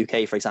in the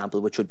UK, for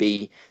example, which would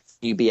be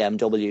new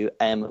BMW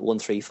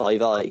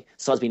M135i.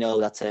 So as we know,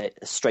 that's a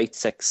straight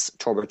 6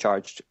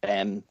 turbocharged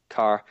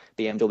car,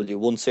 BMW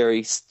 1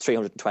 Series,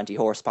 320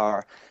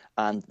 horsepower,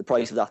 and the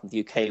price of that in the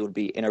UK would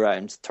be in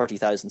around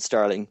 30,000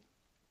 sterling.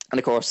 And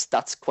of course,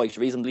 that's quite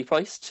reasonably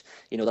priced.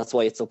 That's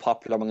why it's so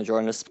popular among the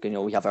journalists.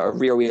 We have a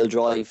rear-wheel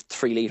drive,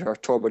 3-litre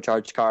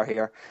turbocharged car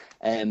here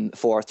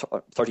for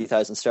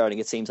 30,000 sterling.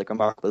 It seems like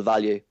remarkable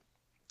value.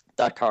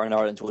 That car in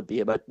Ireland would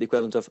be about the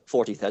equivalent of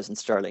 40,000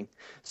 sterling.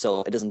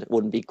 So it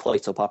wouldn't be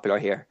quite so popular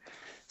here.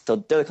 So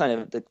they're kind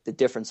of the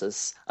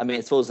differences. I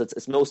suppose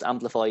it's most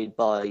amplified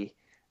by,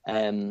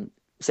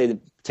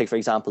 take for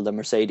example the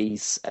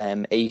Mercedes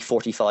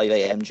A45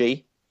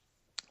 AMG,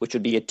 which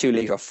would be a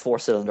 2-litre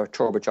 4-cylinder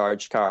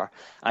turbocharged car.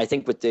 And I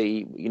think with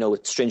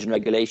with stringent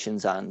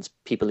regulations and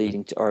people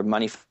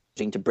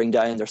manufacturing to bring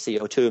down their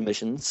CO2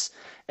 emissions,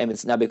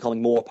 it's now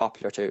becoming more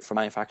popular for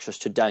manufacturers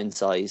to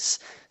downsize.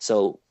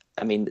 So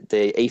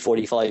the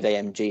A45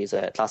 AMG is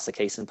a classic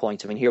case in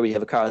point. Here we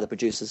have a car that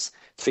produces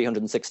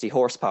 360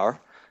 horsepower,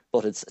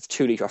 but it's a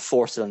 2-litre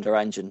 4-cylinder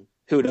engine.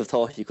 Who would have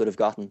thought you could have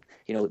gotten,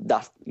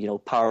 that,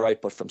 power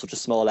output from such a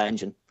small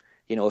engine,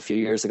 a few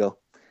years ago?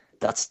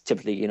 That's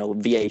typically,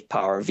 V8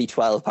 power,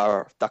 V12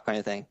 power, that kind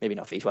of thing. Maybe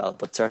not V12,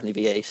 but certainly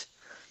V8.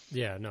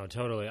 Yeah, no,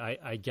 totally.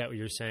 I get what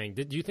you're saying.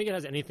 Do you think it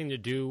has anything to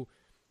do,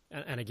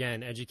 and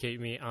again,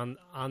 educate me on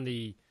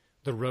the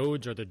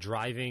roads or the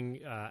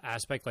driving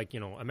aspect? Like,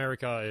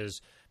 America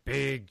is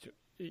big,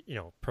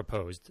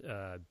 proposed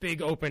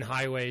big open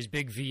highways,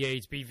 big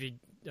V8s, big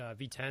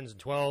V10s and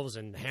 12s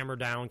and hammer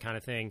down kind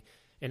of thing.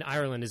 in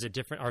Ireland, is it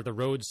different? Are the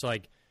roads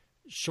like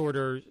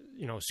shorter,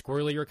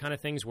 squirrelier kind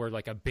of things where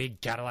like a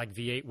big Cadillac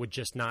V8 would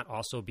just not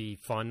also be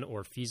fun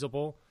or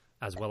feasible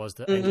as well as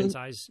the engine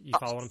size? You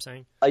follow what I'm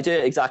saying? I do,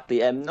 exactly.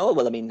 No,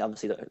 well, I mean,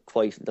 obviously, there are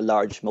quite the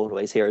large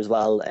motorways here as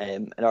well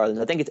in Ireland.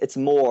 I think it's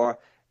more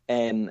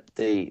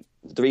the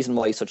reason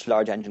why such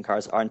large engine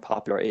cars aren't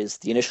popular is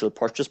the initial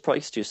purchase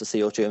price due to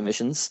CO2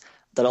 emissions.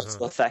 That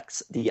also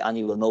affects the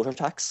annual motor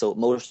tax. So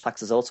motor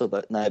tax is also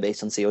now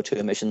based on CO2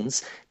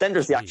 emissions. Then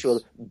there's the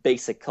actual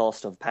basic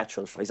cost of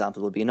petrol, for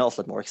example, would be an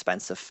awful lot more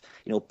expensive.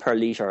 Per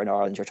litre in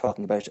Ireland, you're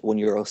talking about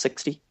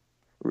 €1.60,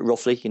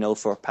 roughly,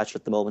 for petrol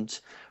at the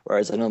moment.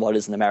 Whereas I don't know what it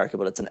is in America,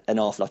 but it's an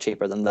awful lot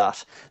cheaper than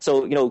that.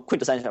 So,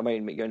 quintessentially, I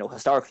mean,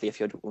 historically,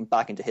 if you went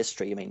back into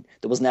history, I mean,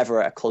 there was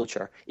never a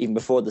culture, even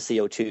before the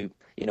CO2,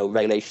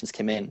 regulations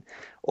came in,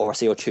 or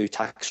CO2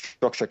 tax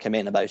structure came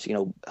in about,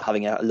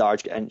 having a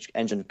large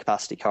engine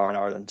capacity car in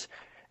Ireland.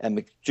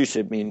 And due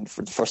to,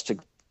 for the first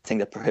thing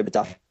that prohibit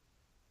that,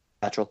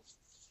 petrol.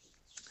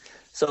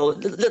 So a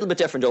little bit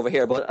different over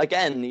here. But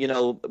again,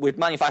 with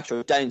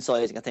manufacturers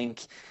downsizing, I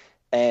think,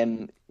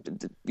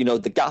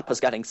 the gap is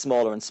getting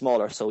smaller and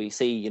smaller. So we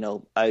see,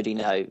 Audi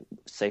now,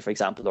 say, for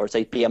example, or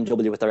say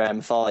BMW with their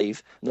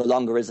M5, no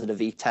longer is it a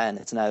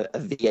V10, it's now a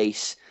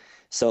V8.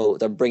 So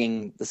they're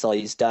bringing the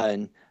size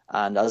down.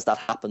 And as that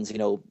happens,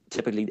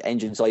 typically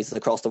engine sizes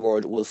across the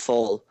world will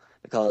fall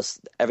because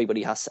every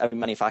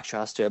manufacturer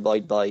has to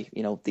abide by,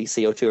 these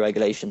CO2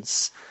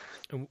 regulations.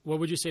 And what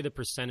would you say the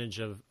percentage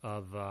of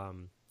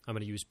I'm going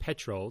to use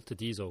petrol to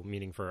diesel,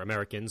 meaning for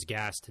Americans,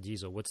 gas to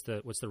diesel? What's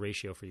the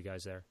ratio for you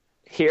guys there?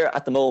 Here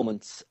at the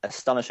moment,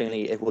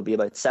 astonishingly, it would be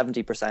about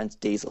 70%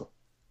 diesel.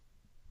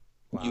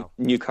 Wow.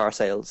 New car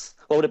sales.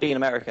 What would it be in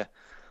America?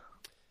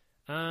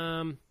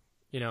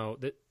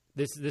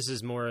 This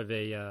is more of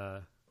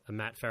a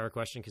Matt Farah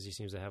question because he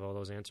seems to have all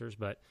those answers.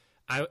 But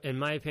in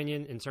my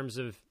opinion, in terms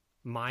of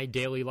my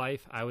daily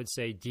life, I would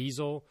say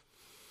diesel,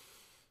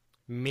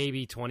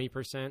 maybe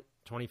 20%,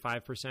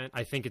 25%.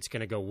 I think it's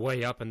going to go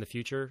way up in the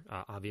future.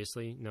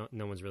 Obviously, no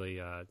one's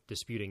really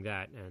disputing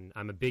that. And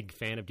I'm a big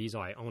fan of diesel.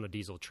 I own a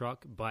diesel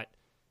truck. But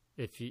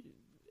if you,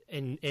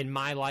 in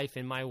my life,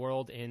 in my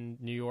world, in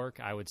New York,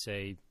 I would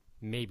say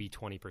maybe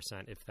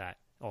 20%, if that.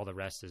 All the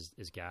rest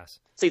is gas.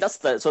 See, so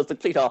it's the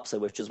complete opposite,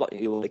 which is what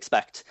you would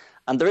expect.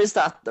 And there is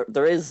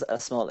a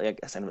small, I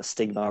guess, kind of a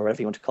stigma, or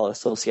whatever you want to call it,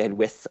 associated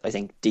with, I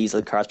think,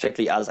 diesel cars,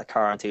 particularly as a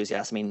car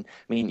enthusiast. I mean,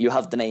 you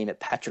have the name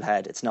petrol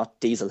head. It's not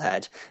diesel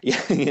head.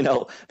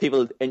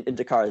 People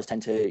into cars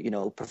tend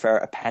to, prefer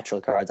a petrol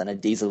car than a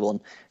diesel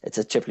one. It's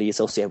typically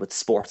associated with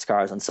sports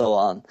cars and so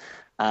on.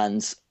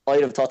 And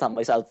I'd have thought that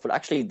myself, but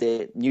actually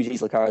the new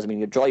diesel cars,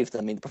 you drive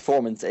them, the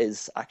performance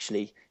is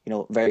actually,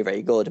 very,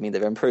 very good.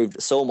 They've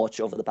improved so much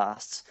over the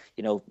past,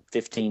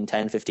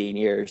 10, 15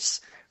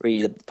 years,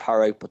 really the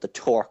power output, the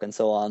torque and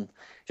so on.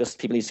 Just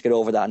people need to get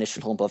over that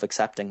initial hump of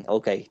accepting,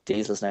 okay,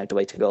 diesel's now the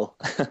way to go.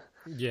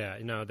 Yeah,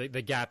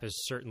 the gap is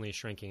certainly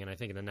shrinking. And I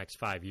think in the next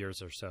 5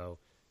 years or so,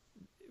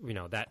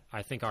 that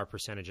I think our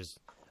percentages,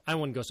 I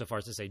wouldn't go so far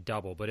as to say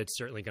double, but it's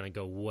certainly going to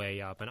go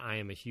way up. And I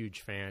am a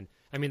huge fan.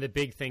 The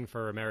big thing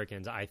for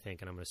Americans, I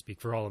think, and I'm going to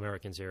speak for all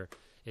Americans here,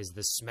 is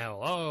the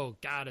smell. Oh,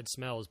 God, it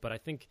smells. But I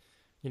think,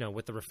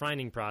 with the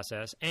refining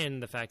process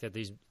and the fact that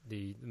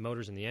the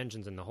motors and the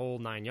engines and the whole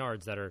 9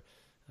 yards that are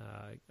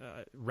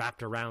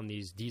wrapped around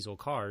these diesel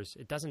cars,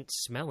 it doesn't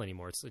smell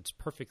anymore. It's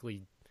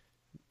perfectly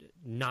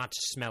not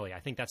smelly. I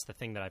think that's the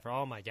thing that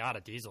oh, my God,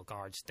 a diesel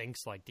car, it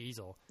stinks like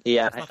diesel.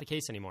 Yeah. That's not the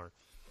case anymore.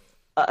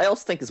 I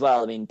also think as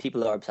well,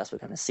 people are obsessed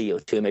with kind of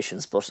CO2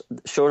 emissions, but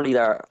surely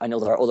I know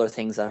there are other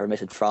things that are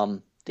emitted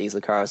from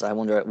diesel cars. I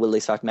wonder, will they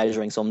start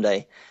measuring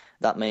someday?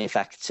 That may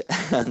affect,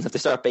 and if they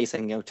start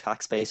basing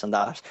tax based on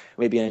that,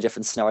 maybe in a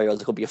different scenario,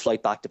 there could be a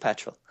flight back to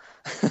petrol.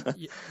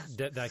 Yeah,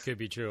 that could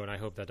be true, and I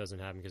hope that doesn't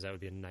happen because that would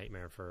be a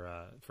nightmare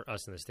for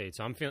us in the States.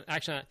 So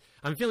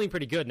I'm feeling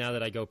pretty good now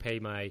that I go pay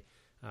my,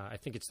 I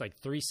think it's like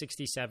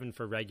 $3.67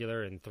 for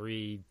regular and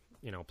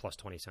plus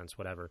 20 cents,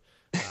 whatever,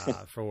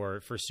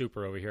 for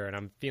super over here. And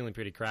I'm feeling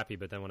pretty crappy.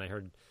 But then when I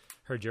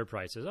heard your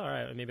prices, all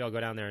right, maybe I'll go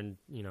down there and,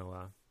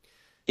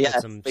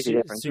 get some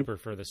super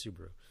for the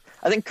Subaru.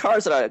 I think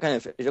cars that are kind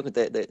of, if you look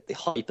at the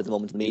hype at the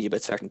moment in the media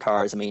about certain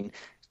cars,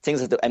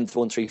 things like the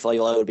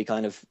M135i would be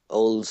kind of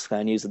old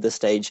kind of news at this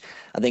stage.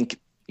 I think,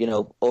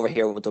 over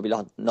here there'll be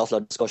an awful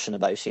lot of discussion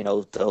about,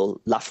 the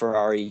whole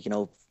LaFerrari,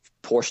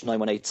 Porsche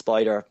 918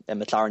 Spider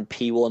and McLaren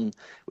P1,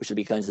 which will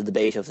be kind of the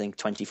debate of, I think,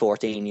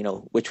 2014,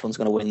 which one's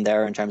going to win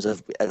there in terms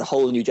of a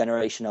whole new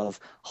generation of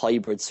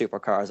hybrid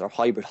supercars or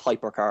hybrid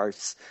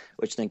hypercars,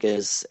 which I think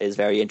is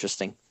very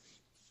interesting.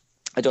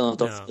 I don't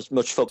know if there's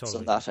much focus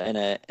on that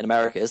in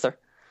America, is there?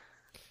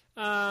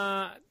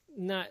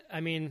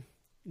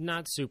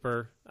 Not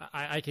super.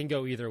 I can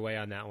go either way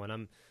on that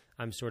one.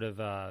 I'm sort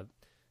of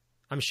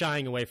I'm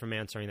shying away from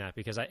answering that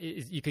because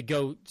you could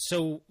go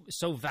so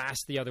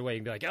vast the other way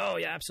and be like, oh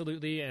yeah,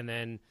 absolutely, and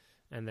then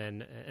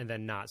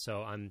not.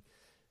 So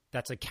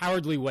that's a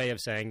cowardly way of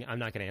saying I'm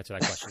not going to answer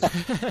that question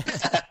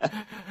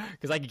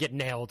because I could get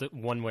nailed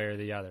one way or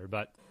the other.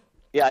 But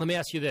yeah, let me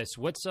ask you this: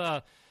 what's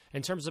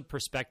in terms of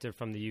perspective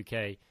from the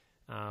UK,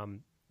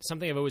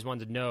 something I've always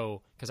wanted to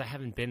know, because I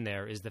haven't been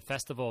there, is the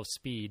Festival of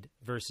Speed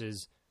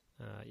versus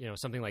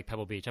something like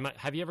Pebble Beach.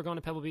 Have you ever gone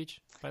to Pebble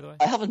Beach, by the way?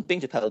 I haven't been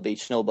to Pebble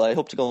Beach, no, but I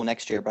hope to go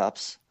next year,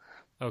 perhaps.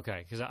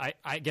 Okay, because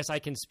I guess I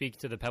can speak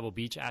to the Pebble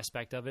Beach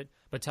aspect of it,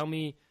 but tell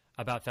me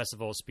about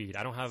Festival of Speed.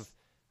 I don't have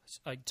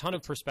a ton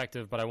of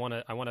perspective, but I want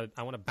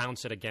to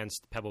bounce it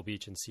against Pebble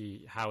Beach and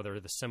see how they're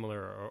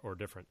similar or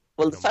different.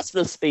 Well, the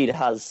Festival of Speed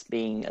has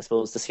been, I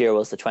suppose, this year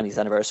was the 20th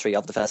anniversary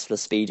of the Festival of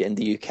Speed in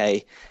the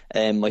UK.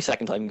 My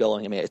second time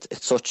going. I mean,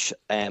 it's such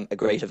a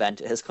great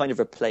event. It has kind of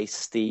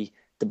replaced the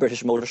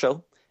British Motor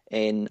Show,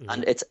 and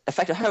it's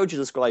effective. How would you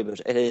describe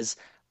it? It is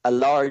a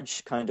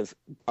large kind of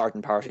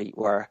garden party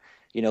where,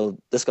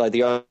 this guy,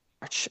 the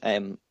Arch,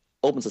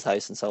 opens his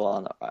house and so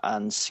on.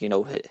 And,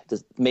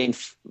 the main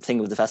thing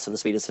with the Festival of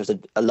Speed is there's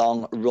a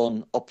long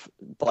run up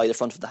by the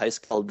front of the house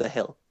called The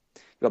Hill.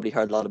 You probably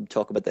heard a lot of them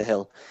talk about The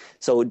Hill.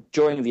 So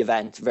during the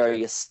event,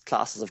 various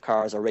classes of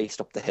cars are raced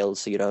up the hill.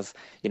 So you'd have,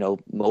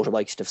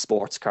 motorbikes, you'd have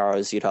sports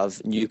cars, you'd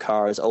have new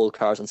cars, old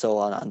cars and so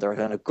on. And there are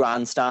kind of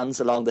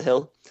grandstands along the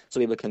hill so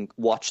people can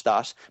watch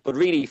that. But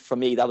really, for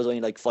me, that was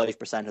only like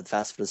 5% of the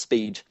Festival of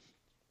Speed.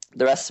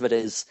 The rest of it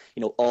is,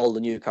 all the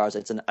new cars.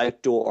 It's an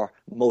outdoor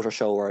motor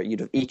show where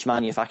each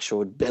manufacturer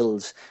would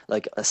build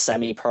like a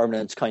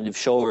semi-permanent kind of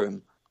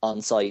showroom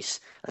on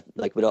site,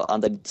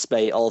 and they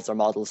display all of their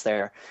models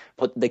there.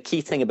 But the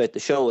key thing about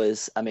the show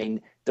is, I mean,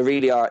 there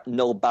really are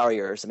no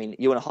barriers. I mean,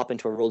 you want to hop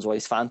into a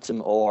Rolls-Royce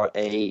Phantom or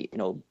a,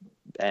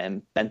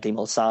 Bentley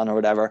Mulsanne or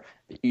whatever,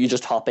 you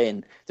just hop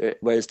in.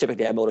 Whereas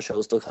typically at motor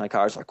shows, those kind of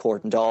cars are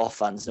cordoned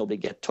off and nobody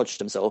get touched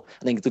them. So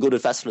I think the good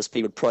of Festival of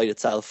Speed would pride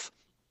itself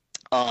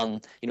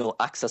on,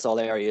 access all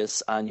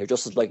areas, and you're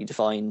just as likely to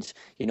find,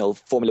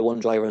 Formula One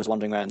drivers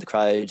wandering around the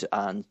crowd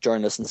and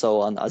journalists and so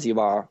on as you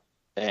are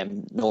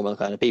normal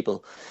kind of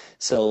people.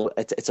 So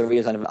it's a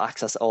real kind of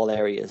access all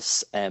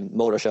areas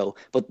motor show.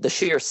 But the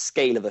sheer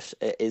scale of it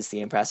is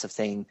the impressive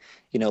thing.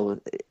 You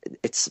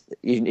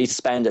need to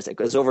spend it. It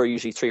goes over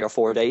usually 3 or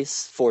 4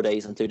 days, 4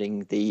 days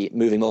including the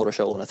moving motor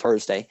show on a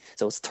Thursday.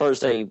 So it's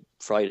Thursday,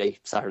 Friday,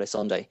 Saturday,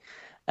 Sunday.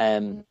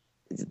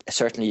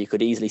 Certainly you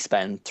could easily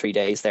spend 3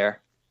 days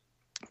there.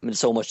 I mean,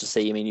 so much to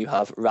see. I mean, you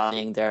have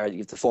rallying there. You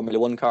have the Formula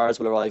One cars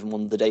will arrive in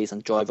one of the days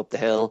and drive up the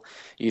hill.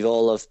 You have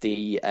all of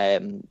the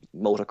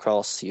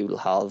motocross. You'll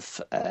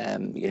have,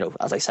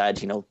 as I said,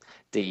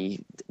 the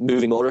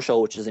moving motor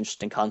show, which is an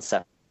interesting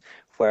concept,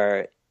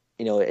 where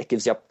it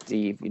gives the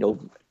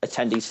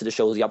attendees to the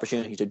show the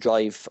opportunity to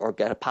drive or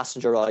get a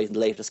passenger ride in the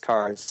latest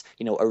cars,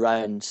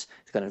 around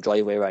the kind of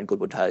driveway around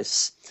Goodwood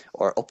House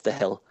or up the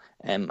hill,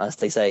 as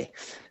they say.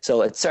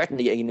 So it's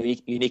certainly a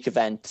unique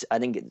event. I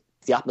think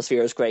the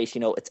atmosphere is great.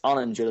 It's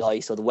on in July,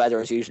 so the weather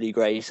is usually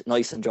great,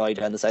 nice and dry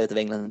down the south of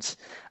England,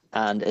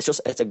 and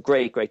it's a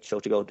great show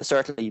to go to.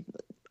 Certainly,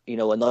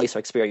 a nicer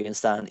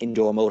experience than an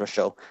indoor motor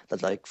show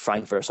that like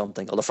Frankfurt or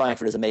something. Although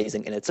Frankfurt is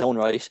amazing in its own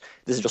right,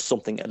 this is just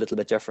something a little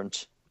bit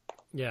different.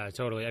 Yeah,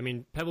 totally. I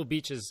mean, Pebble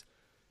Beach is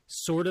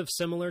sort of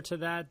similar to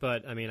that,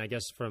 but I mean, I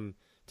guess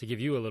to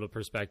give you a little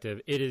perspective,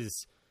 it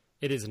is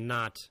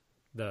not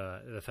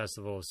the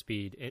Festival of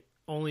Speed.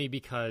 Only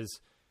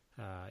because.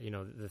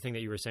 The thing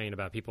that you were saying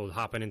about people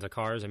hopping into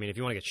cars. I mean, if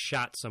you want to get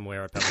shot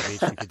somewhere at Pebble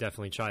Beach, you could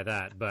definitely try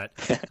that. But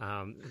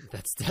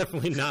that's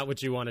definitely not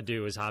what you want to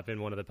do, is hop in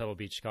one of the Pebble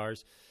Beach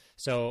cars.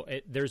 So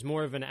there's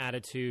more of an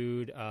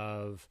attitude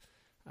of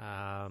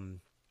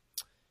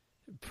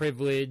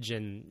privilege.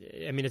 And,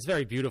 I mean, it's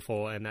very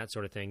beautiful and that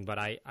sort of thing. But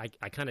I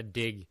kind of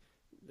dig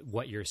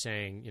what you're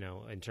saying,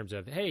 in terms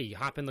of, hey,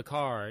 hop in the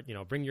car,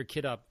 bring your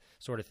kid up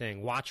sort of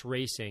thing. Watch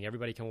racing.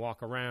 Everybody can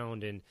walk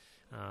around and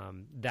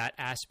that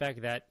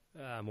aspect, that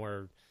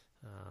more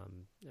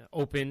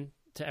open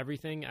to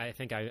everything, I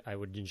think I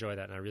would enjoy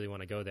that, and I really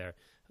want to go there.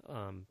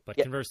 But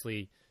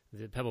conversely,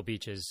 the Pebble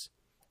Beach is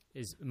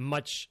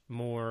much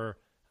more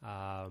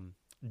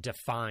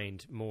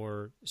defined,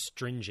 more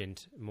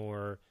stringent,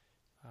 more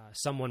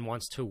someone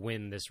wants to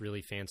win this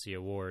really fancy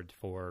award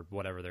for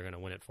whatever they're going to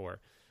win it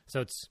for.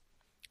 So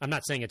I'm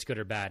not saying it's good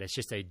or bad. It's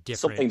just a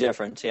different... Something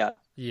different, yeah.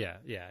 Yeah.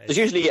 There's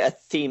usually a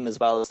theme as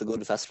well as the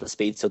Good Festival of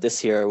Speed. So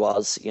this year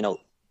was,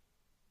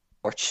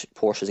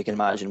 Porsche, as you can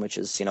imagine, which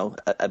is,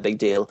 a big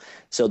deal.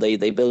 So they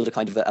build a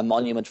kind of a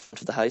monument in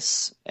front of the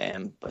house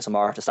by some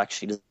artist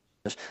actually.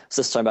 So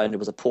this time around it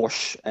was a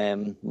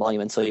Porsche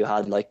monument. So you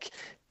had like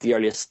the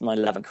earliest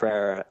 911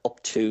 Carrera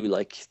up to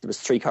like, there was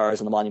 3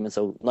 cars on the monument.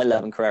 So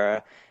 911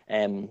 Carrera,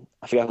 I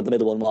forget what the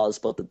middle one was,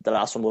 but the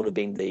last one would have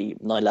been the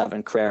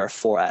 911 Carrera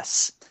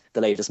 4S. The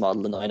latest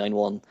model, the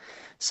 991.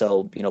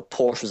 So,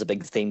 Porsche was a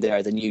big theme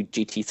there. The new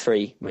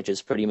GT3, which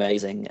is pretty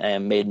amazing,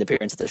 made an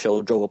appearance at the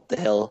show, drove up the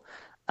hill,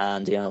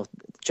 and,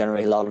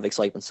 generated a lot of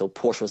excitement. So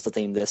Porsche was the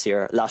theme this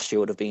year. Last year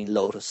would have been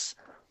Lotus.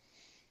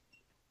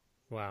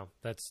 Wow,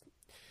 that's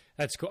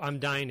cool. I'm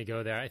dying to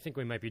go there. I think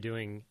we might be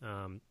doing,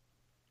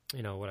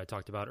 what I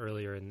talked about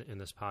earlier in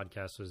this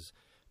podcast was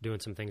doing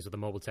some things with the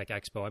Mobile Tech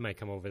Expo. I might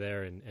come over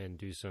there and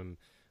do some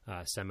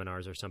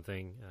seminars or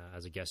something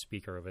as a guest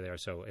speaker over there.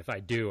 So if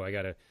I do, I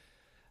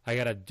I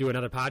got to do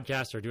another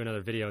podcast or do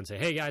another video and say,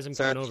 hey guys, I'm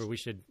coming over. We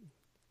should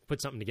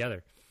put something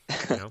together.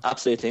 You know?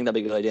 Absolutely. I think that'd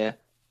be a good idea.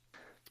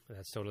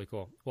 That's totally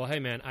cool. Well, hey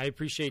man, I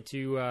appreciate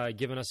you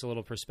giving us a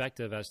little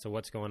perspective as to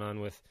what's going on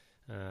with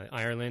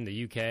Ireland,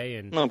 the UK,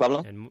 and no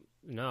problem. And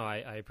no,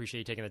 I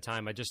appreciate you taking the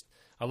time.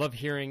 I love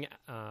hearing,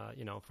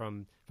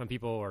 from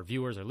people or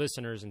viewers or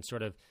listeners, and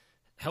sort of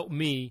help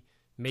me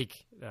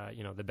make,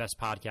 the best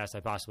podcast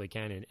I possibly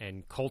can,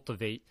 and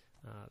cultivate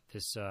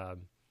this.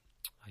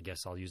 I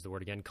guess I'll use the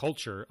word again,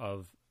 culture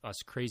of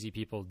us crazy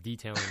people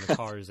detailing the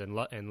cars and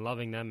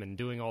loving them and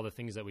doing all the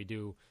things that we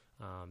do.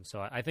 So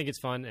I think it's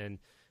fun, and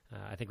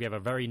I think we have a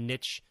very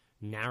niche,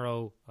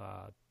 narrow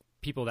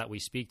people that we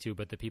speak to,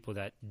 but the people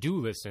that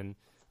do listen,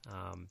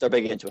 they're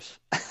big into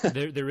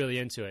it. they're really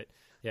into it.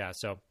 Yeah,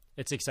 so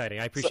it's exciting.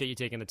 I appreciate you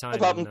taking the time. No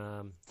problem.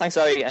 And, thanks,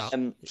 Ari.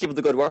 Keep up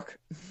the good work.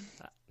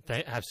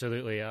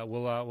 Absolutely.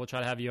 We'll try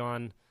to have you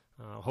on.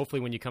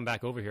 Hopefully, when you come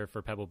back over here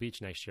for Pebble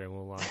Beach next year,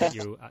 we'll get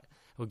you.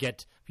 We'll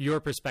get your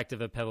perspective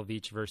of Pebble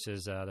Beach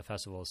versus the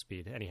Festival of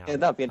Speed. Anyhow, yeah,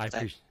 that'd be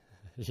interesting.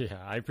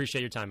 I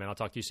appreciate your time, man. I'll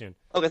talk to you soon.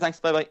 Okay, thanks.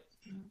 Bye bye.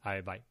 All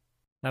right, bye.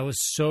 That was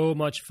so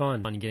much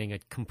fun on getting a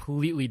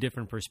completely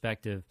different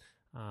perspective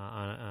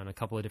on a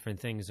couple of different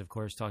things. Of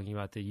course, talking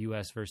about the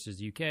U.S.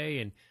 versus UK,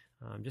 and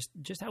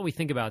just how we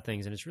think about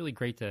things. And it's really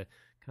great to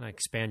kind of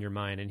expand your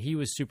mind. And he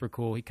was super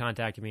cool. He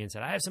contacted me and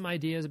said, I have some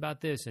ideas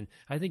about this, and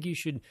I think you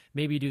should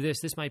maybe do this.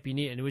 This might be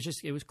neat. And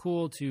it was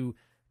cool to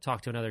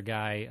talk to another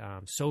guy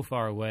so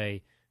far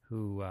away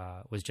who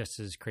was just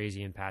as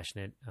crazy and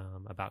passionate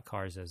about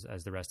cars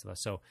as the rest of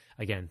us. So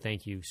again,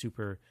 thank you.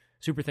 Super,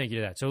 super thank you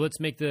to that. So let's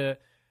make the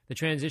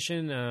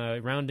transition,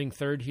 rounding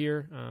third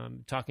here,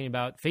 talking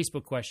about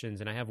Facebook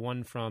questions. And I have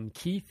one from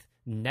Keith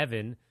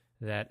Nevin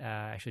that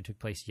actually took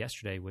place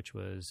yesterday, which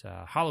was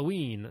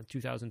Halloween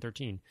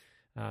 2013.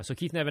 So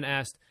Keith Nevin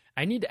asked,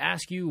 I need to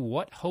ask you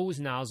what hose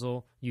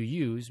nozzle you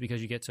use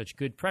because you get such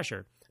good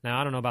pressure. Now,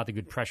 I don't know about the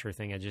good pressure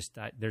thing.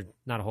 There's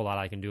not a whole lot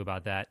I can do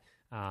about that.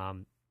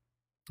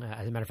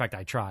 As a matter of fact,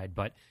 I tried,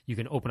 but you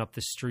can open up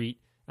the street,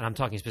 and I'm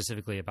talking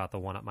specifically about the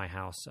one at my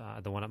house,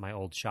 the one at my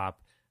old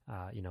shop.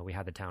 We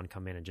had the town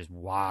come in and just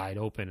wide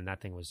open, and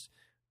that thing was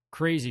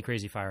crazy,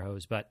 crazy fire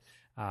hose. But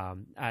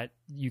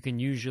you can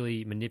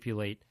usually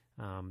manipulate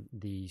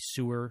the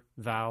sewer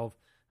valve,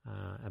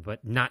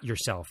 but not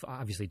yourself.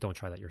 Obviously, don't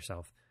try that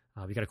yourself.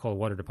 You got to call the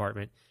water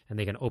department, and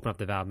they can open up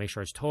the valve, make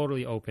sure it's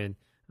totally open,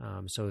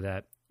 so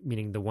that,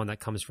 meaning the one that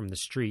comes from the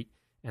street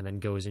and then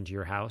goes into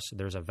your house.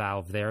 There's a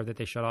valve there that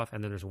they shut off,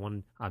 and then there's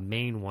a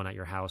main one at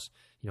your house.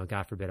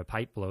 God forbid a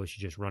pipe blows,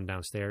 you just run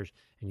downstairs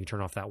and you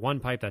turn off that one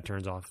pipe that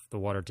turns off the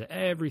water to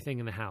everything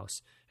in the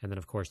house. And then,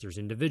 of course, there's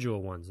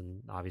individual ones,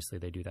 and obviously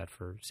they do that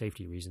for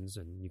safety reasons,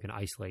 and you can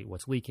isolate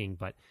what's leaking.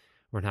 But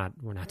we're not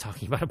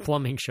talking about a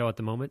plumbing show at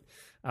the moment.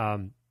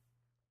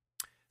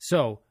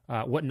 So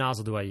what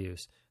nozzle do I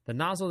use? The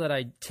nozzle that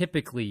I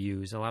typically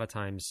use, a lot of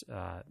times,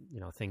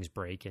 things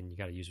break and you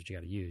got to use what you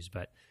got to use.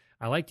 But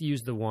I like to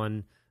use the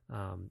one,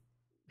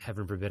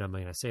 heaven forbid I'm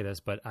going to say this,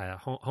 but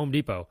Home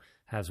Depot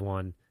has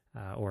one,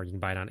 or you can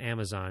buy it on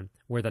Amazon,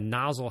 where the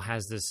nozzle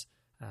has this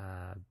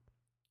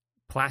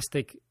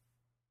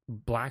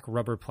black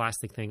rubber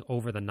plastic thing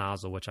over the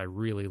nozzle, which I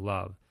really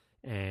love.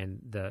 And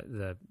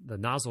the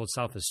nozzle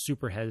itself is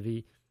super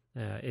heavy.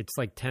 It's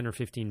like $10 or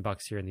 $15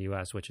 here in the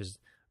U.S., which is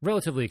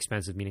relatively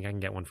expensive, meaning I can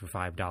get one for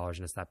 $5, and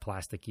it's that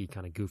plasticky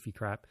kind of goofy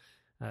crap.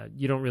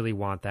 You don't really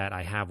want that.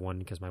 I have one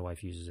because my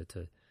wife uses it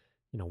to,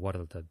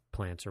 water the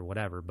plants or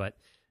whatever. But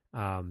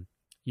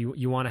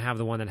you want to have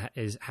the one that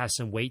has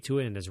some weight to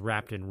it and is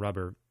wrapped in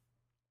rubber.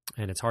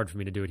 And it's hard for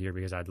me to do it here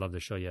because I'd love to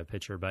show you a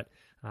picture, but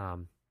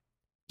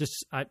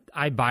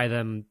I buy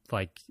them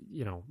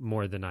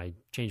more than I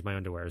change my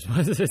underwear.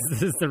 This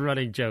is the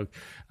running joke.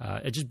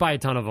 I just buy a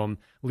ton of them,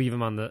 leave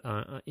them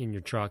on in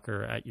your truck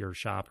or at your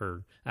shop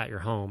or at your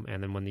home,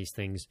 and then when these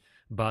things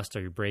bust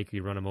or you break, or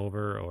you run them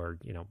over, or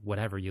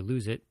whatever, you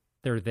lose it,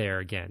 they're there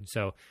again.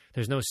 So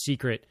there's no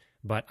secret.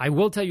 But I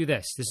will tell you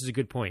this. This is a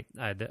good point.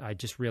 I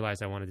just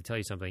realized I wanted to tell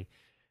you something.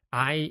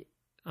 I'm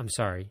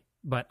sorry,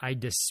 but I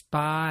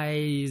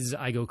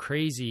go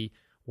crazy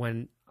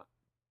when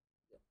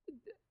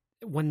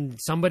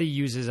somebody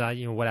uses,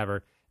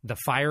 the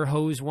fire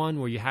hose one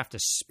where you have to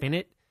spin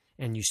it,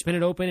 and you spin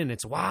it open and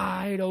it's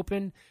wide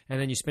open, and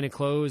then you spin it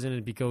closed and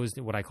it goes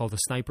what I call the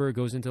sniper. It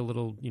goes into a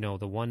little,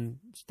 the one.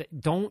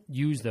 Don't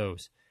use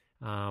those.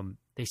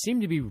 They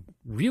seem to be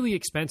really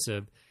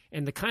expensive.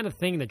 And the kind of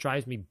thing that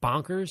drives me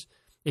bonkers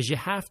is you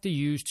have to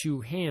use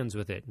two hands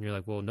with it. And you're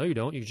like, well, no, you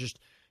don't.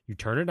 You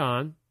turn it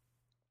on,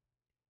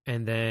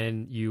 and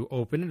then you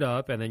open it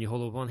up, and then you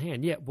hold it with one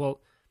hand. Yeah,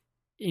 well,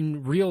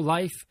 in real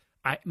life,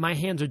 my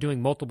hands are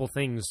doing multiple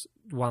things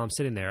while I'm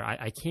sitting there.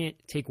 I can't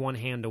take one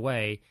hand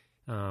away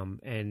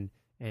and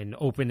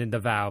open the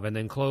valve and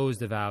then close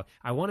the valve.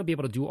 I want to be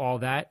able to do all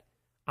that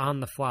on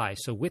the fly.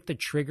 So with the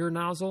trigger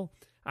nozzle,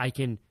 I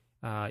can,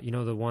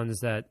 the ones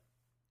that,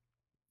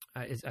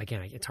 it's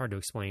hard to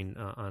explain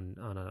on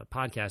a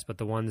podcast, but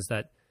the ones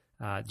that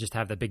just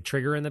have the big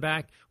trigger in the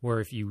back, where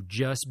if you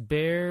just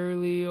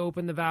barely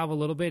open the valve a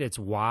little bit, it's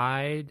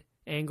wide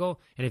angle.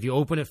 And if you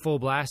open it full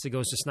blast, it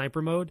goes to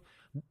sniper mode.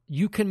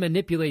 You can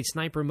manipulate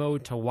sniper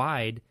mode to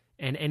wide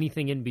and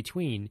anything in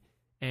between.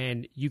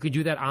 And you could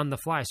do that on the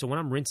fly. So when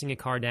I'm rinsing a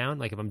car down,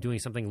 like if I'm doing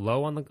something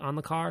low on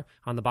the car,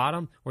 on the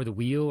bottom, or the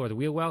wheel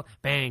well,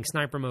 bang,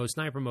 sniper mode,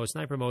 sniper mode,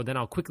 sniper mode. Then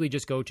I'll quickly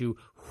just go to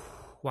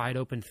wide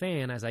open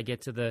fan as I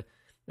get to the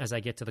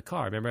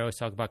car. Remember I always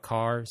talk about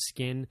car,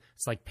 skin.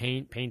 It's like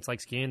paint's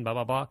like skin, blah,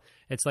 blah, blah.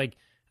 It's like,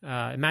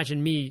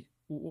 imagine me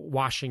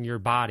washing your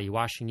body,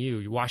 washing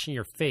you, washing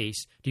your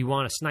face. Do you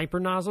want a sniper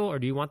nozzle or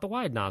do you want the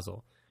wide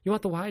nozzle? You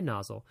want the wide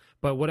nozzle.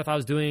 But what if I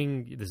was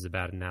doing, this is a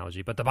bad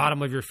analogy, but the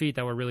bottom of your feet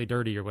that were really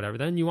dirty or whatever,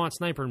 then you want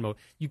sniper mode.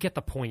 You get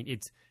the point.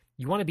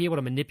 You want to be able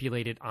to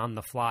manipulate it on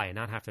the fly and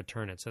not have to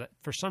turn it. So that,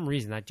 for some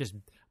reason, that just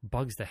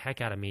bugs the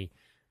heck out of me,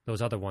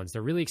 those other ones.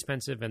 They're really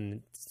expensive,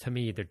 and to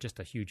me, they're just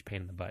a huge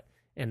pain in the butt.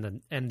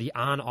 And the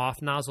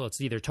on-off nozzle,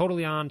 it's either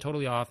totally on,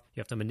 totally off.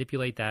 You have to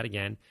manipulate that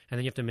again, and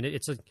then you have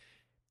to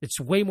it's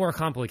way more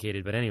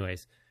complicated. But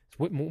anyways,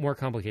 it's more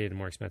complicated and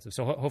more expensive.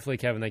 So hopefully,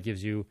 Kevin, that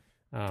gives you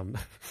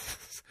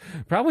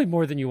probably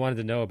more than you wanted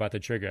to know about the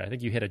trigger. I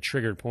think you hit a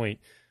triggered point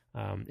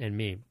in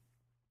me,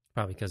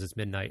 probably because it's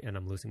midnight and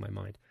I'm losing my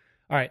mind.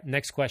 All right,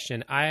 next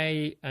question.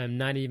 I am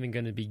not even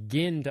going to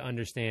begin to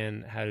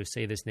understand how to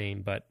say this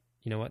name, but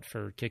you know what?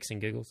 For kicks and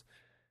giggles,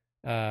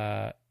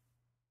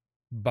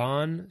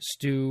 Bon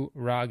Stu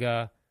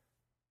Raga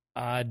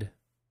Adwairust.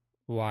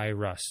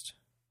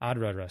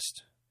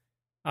 Adwairust.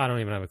 I don't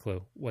even have a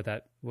clue what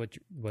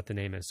the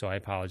name is, so I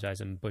apologize.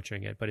 I'm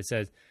butchering it, but it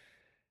says,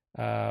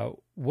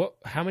 what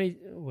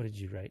did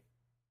you write?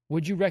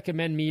 Would you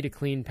recommend me to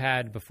clean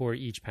pad before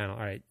each panel?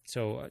 All right.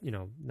 So,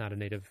 not a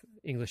native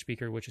English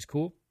speaker, which is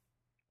cool.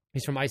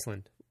 He's from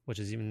Iceland, which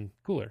is even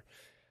cooler.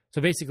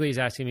 So basically he's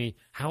asking me,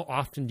 how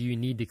often do you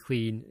need to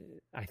clean?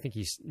 I think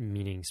he's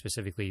meaning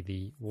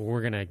specifically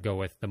we're going to go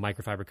with the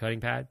microfiber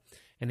cutting pad.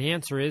 And the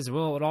answer is,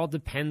 well, it all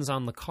depends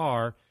on the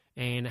car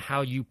and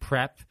how you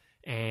prep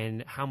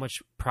and how much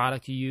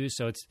product you use.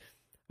 So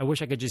I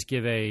wish I could just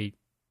give a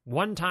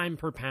one time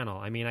per panel.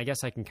 I mean, I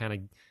guess I can kind of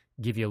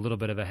give you a little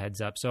bit of a heads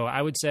up. So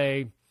I would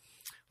say,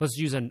 let's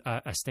use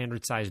a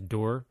standard size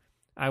door.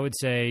 I would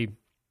say,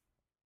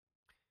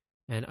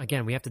 and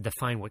again, we have to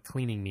define what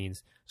cleaning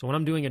means. So when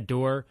I'm doing a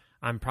door,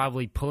 I'm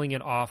probably pulling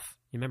it off.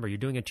 Remember, you're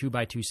doing a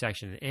 2x2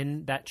 section.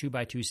 In that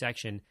 2x2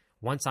 section,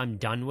 once I'm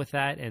done with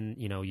that and,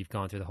 you've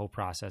gone through the whole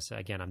process,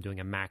 again, I'm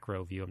doing a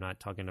macro view. I'm not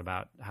talking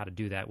about how to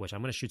do that, which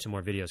I'm going to shoot some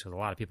more videos because a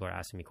lot of people are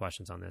asking me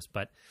questions on this.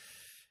 But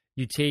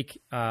you take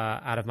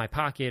out of my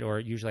pocket, or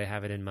usually I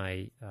have it in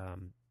my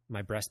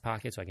my breast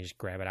pocket so I can just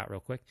grab it out real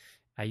quick.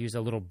 I use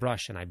a little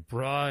brush and I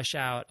brush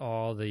out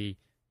all the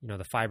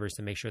the fibers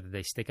to make sure that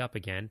they stick up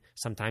again.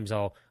 Sometimes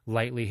I'll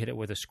lightly hit it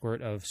with a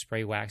squirt of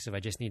spray wax if I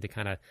just need to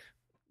kind of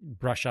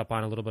brush up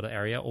on a little bit of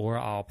area, or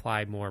I'll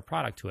apply more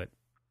product to it.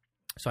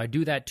 So I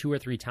do that 2 or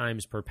 3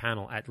 times per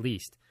panel at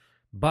least.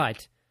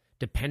 But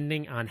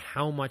depending on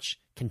how much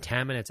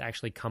contaminants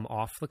actually come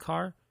off the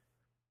car,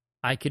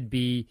 I could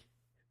be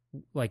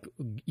like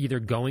either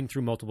going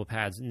through multiple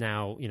pads.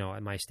 Now,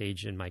 at my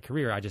stage in my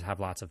career, I just have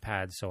lots of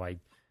pads. So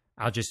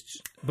I'll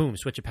just, boom,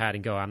 switch a pad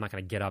and go. I'm not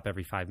going to get up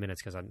every 5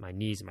 minutes because my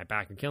knees and my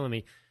back are killing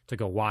me to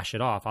go wash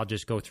it off. I'll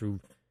just go through,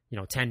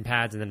 10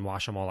 pads and then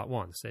wash them all at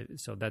once.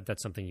 So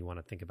that's something you want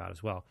to think about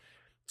as well.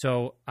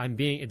 So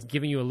it's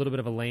giving you a little bit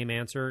of a lame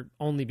answer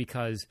only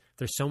because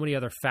there's so many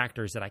other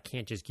factors that I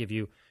can't just give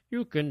you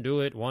can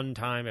do it 1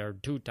 time or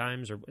 2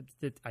 times, or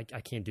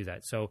I can't do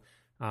that. So,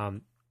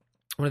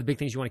 one of the big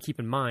things you want to keep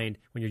in mind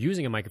when you're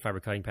using a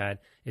microfiber cutting pad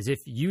is if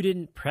you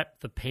didn't prep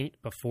the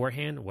paint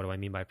beforehand. What do I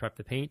mean by prep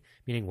the paint?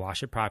 Meaning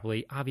wash it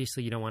properly.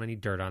 Obviously, you don't want any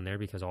dirt on there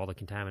because all the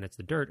contaminants,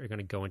 the dirt, are going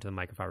to go into the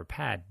microfiber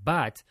pad.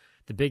 But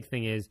the big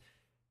thing is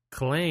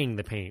claying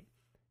the paint.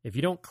 If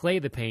you don't clay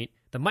the paint,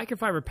 the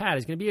microfiber pad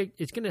is going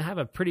to have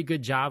a pretty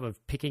good job of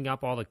picking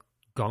up all the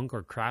gunk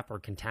or crap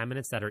or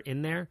contaminants that are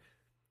in there.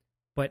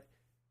 But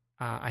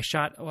I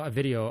shot a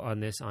video on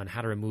this on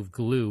how to remove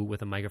glue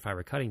with a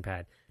microfiber cutting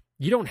pad.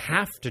 You don't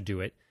have to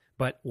do it,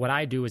 but what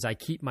I do is I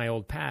keep my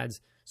old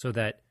pads so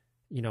that,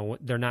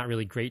 they're not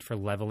really great for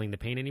leveling the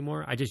paint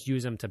anymore. I just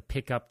use them to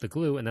pick up the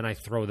glue and then I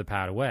throw the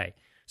pad away.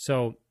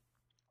 So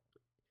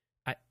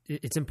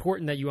it's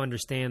important that you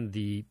understand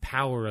the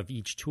power of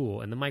each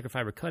tool, and the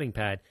microfiber cutting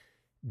pad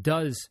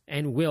does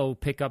and will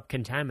pick up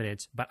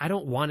contaminants, but I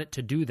don't want it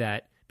to do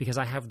that because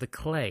I have the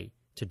clay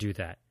to do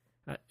that.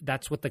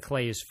 That's what the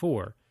clay is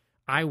for.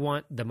 I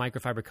want the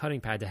microfiber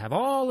cutting pad to have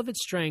all of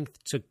its strength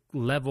to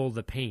level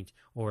the paint,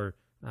 or,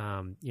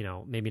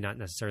 maybe not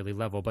necessarily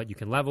level, but you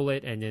can level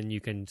it and then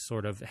you can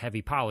sort of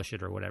heavy polish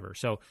it or whatever.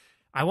 So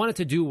I want it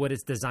to do what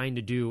it's designed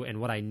to do and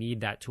what I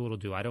need that tool to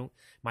do.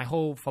 My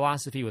whole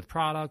philosophy with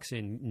products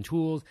and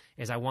tools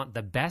is I want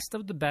the best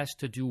of the best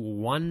to do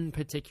one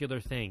particular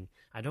thing.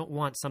 I don't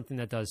want something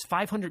that does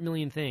 500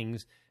 million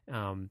things,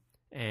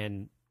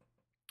 and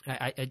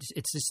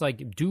it's just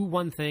like do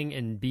one thing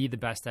and be the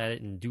best at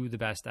it and do the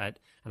best at,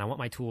 and I want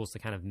my tools to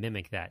kind of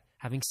mimic that.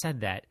 Having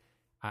said that,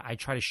 I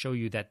try to show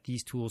you that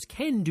these tools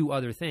can do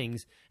other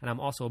ththings, and I'm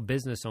also a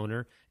business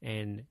owner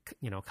and,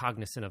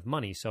 cognizant of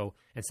money. So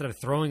instead of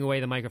throwing away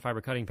the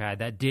microfiber cutting pad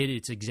that did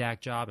its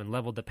exact job and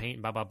leveled the paint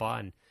and blah, blah, blah,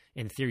 and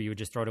in theory you would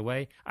just throw it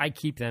away, I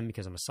keep them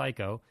because I'm a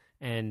psycho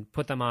and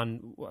put them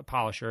on a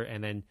polisher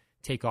and then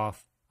take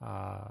off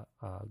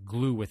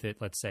glue with it,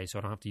 let's say, so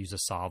I don't have to use a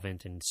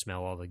solvent and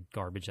smell all the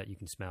garbage that you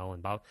can smell.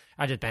 And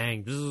I just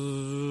bang,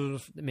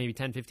 maybe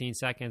 10, 15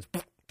 seconds,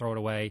 throw it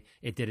away.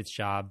 It did its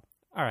job.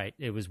 All right,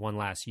 it was one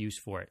last use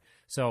for it.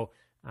 So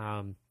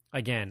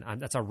again,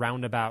 that's a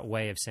roundabout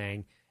way of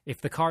saying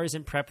if the car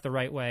isn't prepped the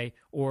right way,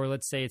 or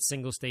let's say it's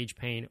single stage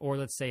paint, or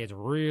let's say it's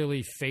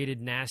really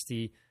faded,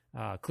 nasty,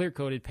 clear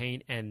coated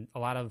paint, and a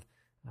lot of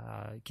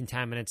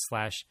contaminants /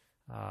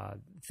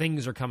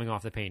 things are coming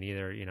off the paint,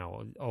 either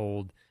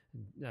old,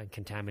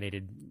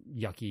 contaminated,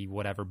 yucky,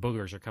 whatever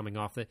boogers are coming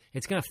off it.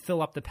 It's going to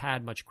fill up the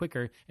pad much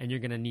quicker, and you're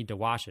going to need to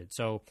wash it.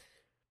 So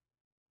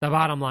the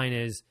bottom line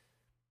is,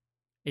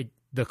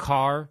 the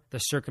car, the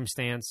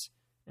circumstance,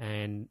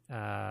 and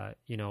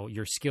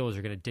your skills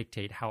are going to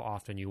dictate how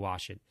often you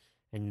wash it.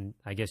 And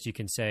I guess you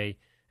can say,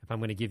 if I'm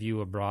going to give you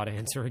a broad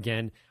answer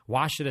again,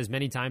 wash it as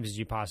many times as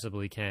you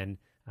possibly can,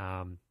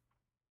 and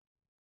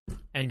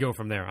go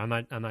from there. I'm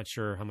not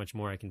sure how much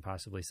more I can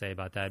possibly say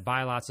about that.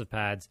 Buy lots of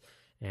pads,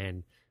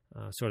 and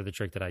sort of the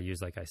trick that I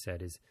use, like I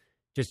said, is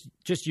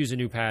just use a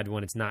new pad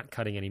when it's not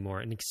cutting anymore.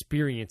 And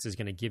experience is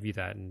going to give you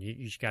that. And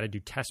you got to do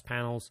test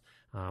panels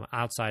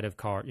outside of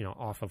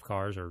off of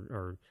cars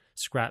or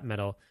scrap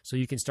metal, so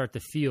you can start to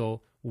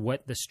feel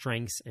what the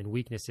strengths and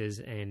weaknesses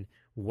and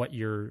what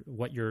your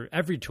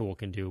every tool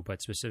can do,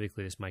 but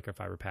specifically this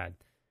microfiber pad.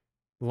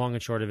 The long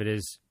and short of it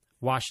is,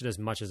 wash it as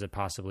much as it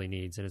possibly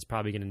needs, and it's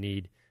probably going to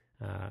need.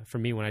 For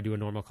me, when I do a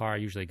normal car, I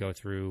usually go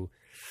through,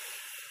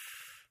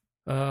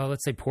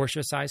 let's say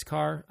Porsche size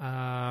car,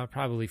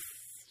 probably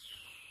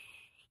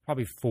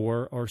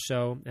 4 or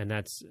so. And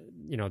that's,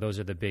 those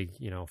are the big,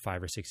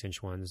 5 or 6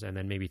 inch ones. And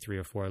then maybe 3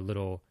 or 4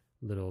 little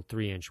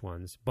 3-inch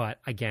ones. But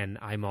again,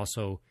 I'm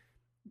also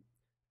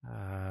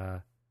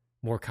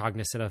more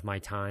cognizant of my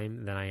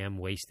time than I am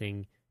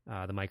wasting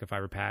the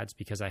microfiber pads,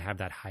 because I have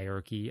that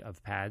hierarchy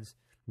of pads,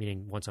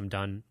 meaning once I'm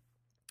done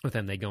with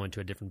them, they go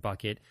into a different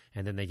bucket,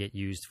 and then they get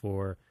used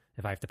for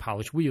if I have to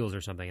polish wheels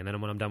or something. And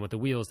then when I'm done with the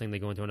wheels thing, they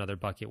go into another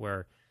bucket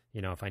where,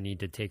 if I need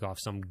to take off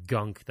some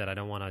gunk that I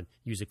don't want to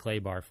use a clay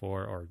bar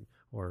for,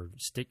 or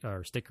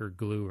sticker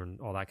glue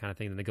and all that kind of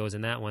thing, then it goes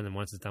in that one. And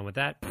once it's done with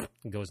that,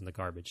 it goes in the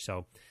garbage.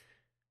 So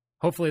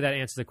hopefully that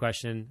answers the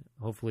question.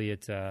 Hopefully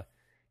it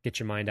gets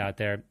your mind out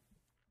there.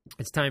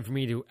 It's time for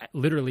me to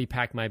literally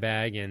pack my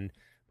bag and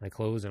my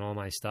clothes and all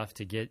my stuff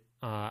to get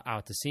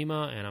out to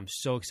SEMA, and I'm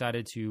so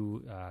excited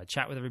to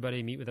chat with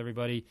everybody, meet with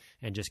everybody,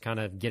 and just kind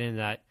of get into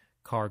that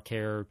car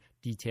care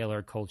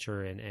detailer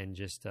culture and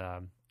just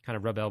kind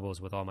of rub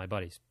elbows with all my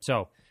buddies.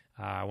 So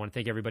I want to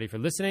thank everybody for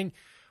listening.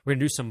 We're going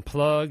to do some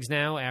plugs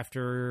now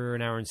after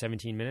an hour and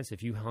 17 minutes.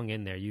 If you hung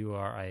in there, you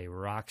are a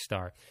rock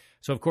star.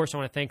 So, of course, I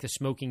want to thank the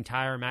Smoking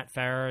Tire, Matt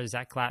Farah,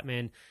 Zach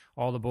Clapman,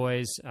 all the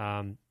boys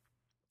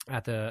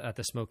at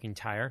the Smoking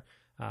Tire.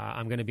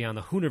 I'm going to be on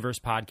the Hooniverse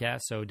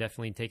podcast, so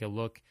definitely take a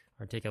look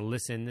or take a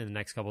listen in the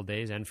next couple of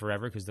days and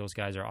forever, because those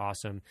guys are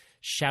awesome.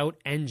 Shout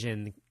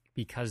Engine,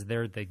 because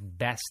they're the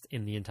best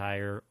in the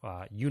entire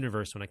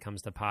universe when it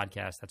comes to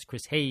podcasts. That's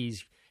Chris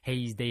Hayes.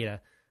 Hayes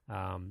Data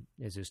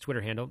is his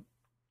Twitter handle.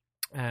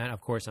 And,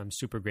 of course, I'm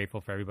super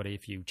grateful for everybody.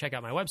 If you check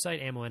out my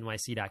website,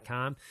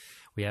 ammonyc.com,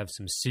 we have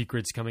some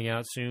secrets coming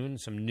out soon,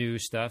 some new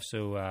stuff.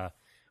 So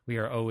we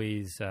are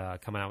always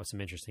coming out with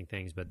some interesting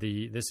things. But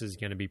this is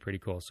going to be pretty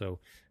cool. So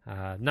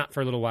not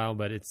for a little while,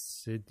 but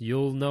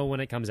you'll know when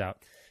it comes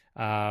out.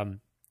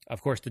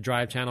 Of course, the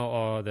Drive Channel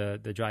or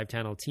the Drive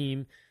Channel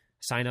team,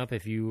 sign up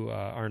if you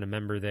aren't a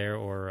member there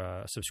or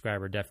a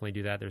subscriber. Definitely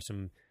do that. There's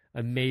some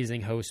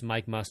amazing hosts.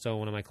 Mike Musto,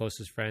 one of my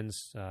closest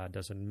friends,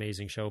 does an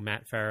amazing show.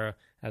 Matt Farah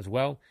as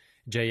well.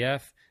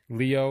 JF,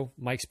 Leo,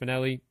 Mike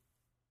Spinelli,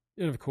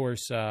 and of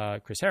course,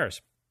 Chris Harris.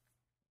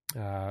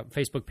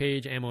 Facebook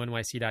page,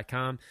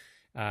 ammonyc.com.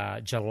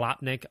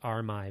 Jalopnik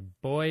are my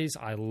boys.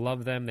 I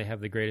love them. They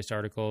have the greatest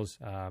articles.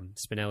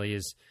 Spinelli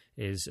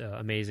is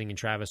amazing, and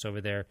Travis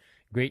over there,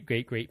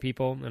 great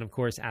people. And of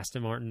course,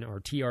 Aston Martin, or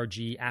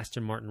TRG,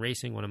 Aston Martin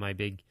Racing, one of my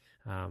big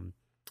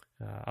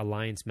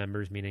alliance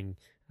members, meaning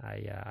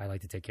I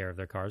like to take care of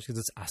their cars because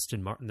it's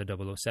Aston Martin,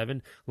 the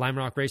 007. Lime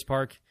Rock Race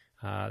Park,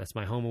 that's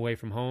my home away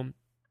from home,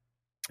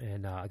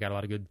 and I got a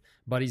lot of good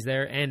buddies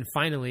there. And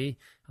finally,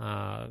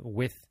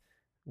 with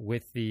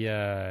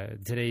the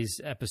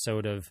today's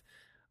episode of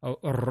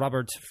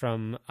Robert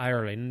from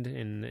Ireland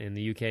in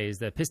the UK is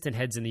the Piston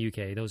Heads in the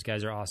UK. Those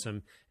guys are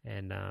awesome,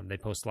 and they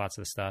post lots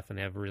of stuff, and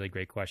they have really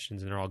great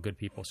questions, and they're all good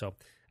people. So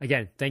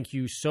again, thank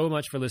you so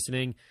much for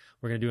listening.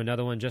 We're going to do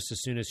another one just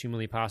as soon as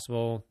humanly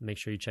possible. Make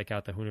sure you check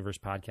out the Hooniverse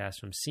podcast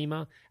from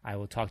SEMA. I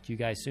will talk to you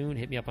guys soon.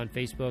 Hit me up on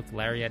Facebook,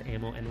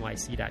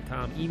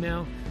 Larry@ammonyc.com,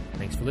 email.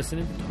 Thanks for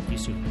listening. Talk to you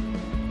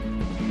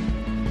soon.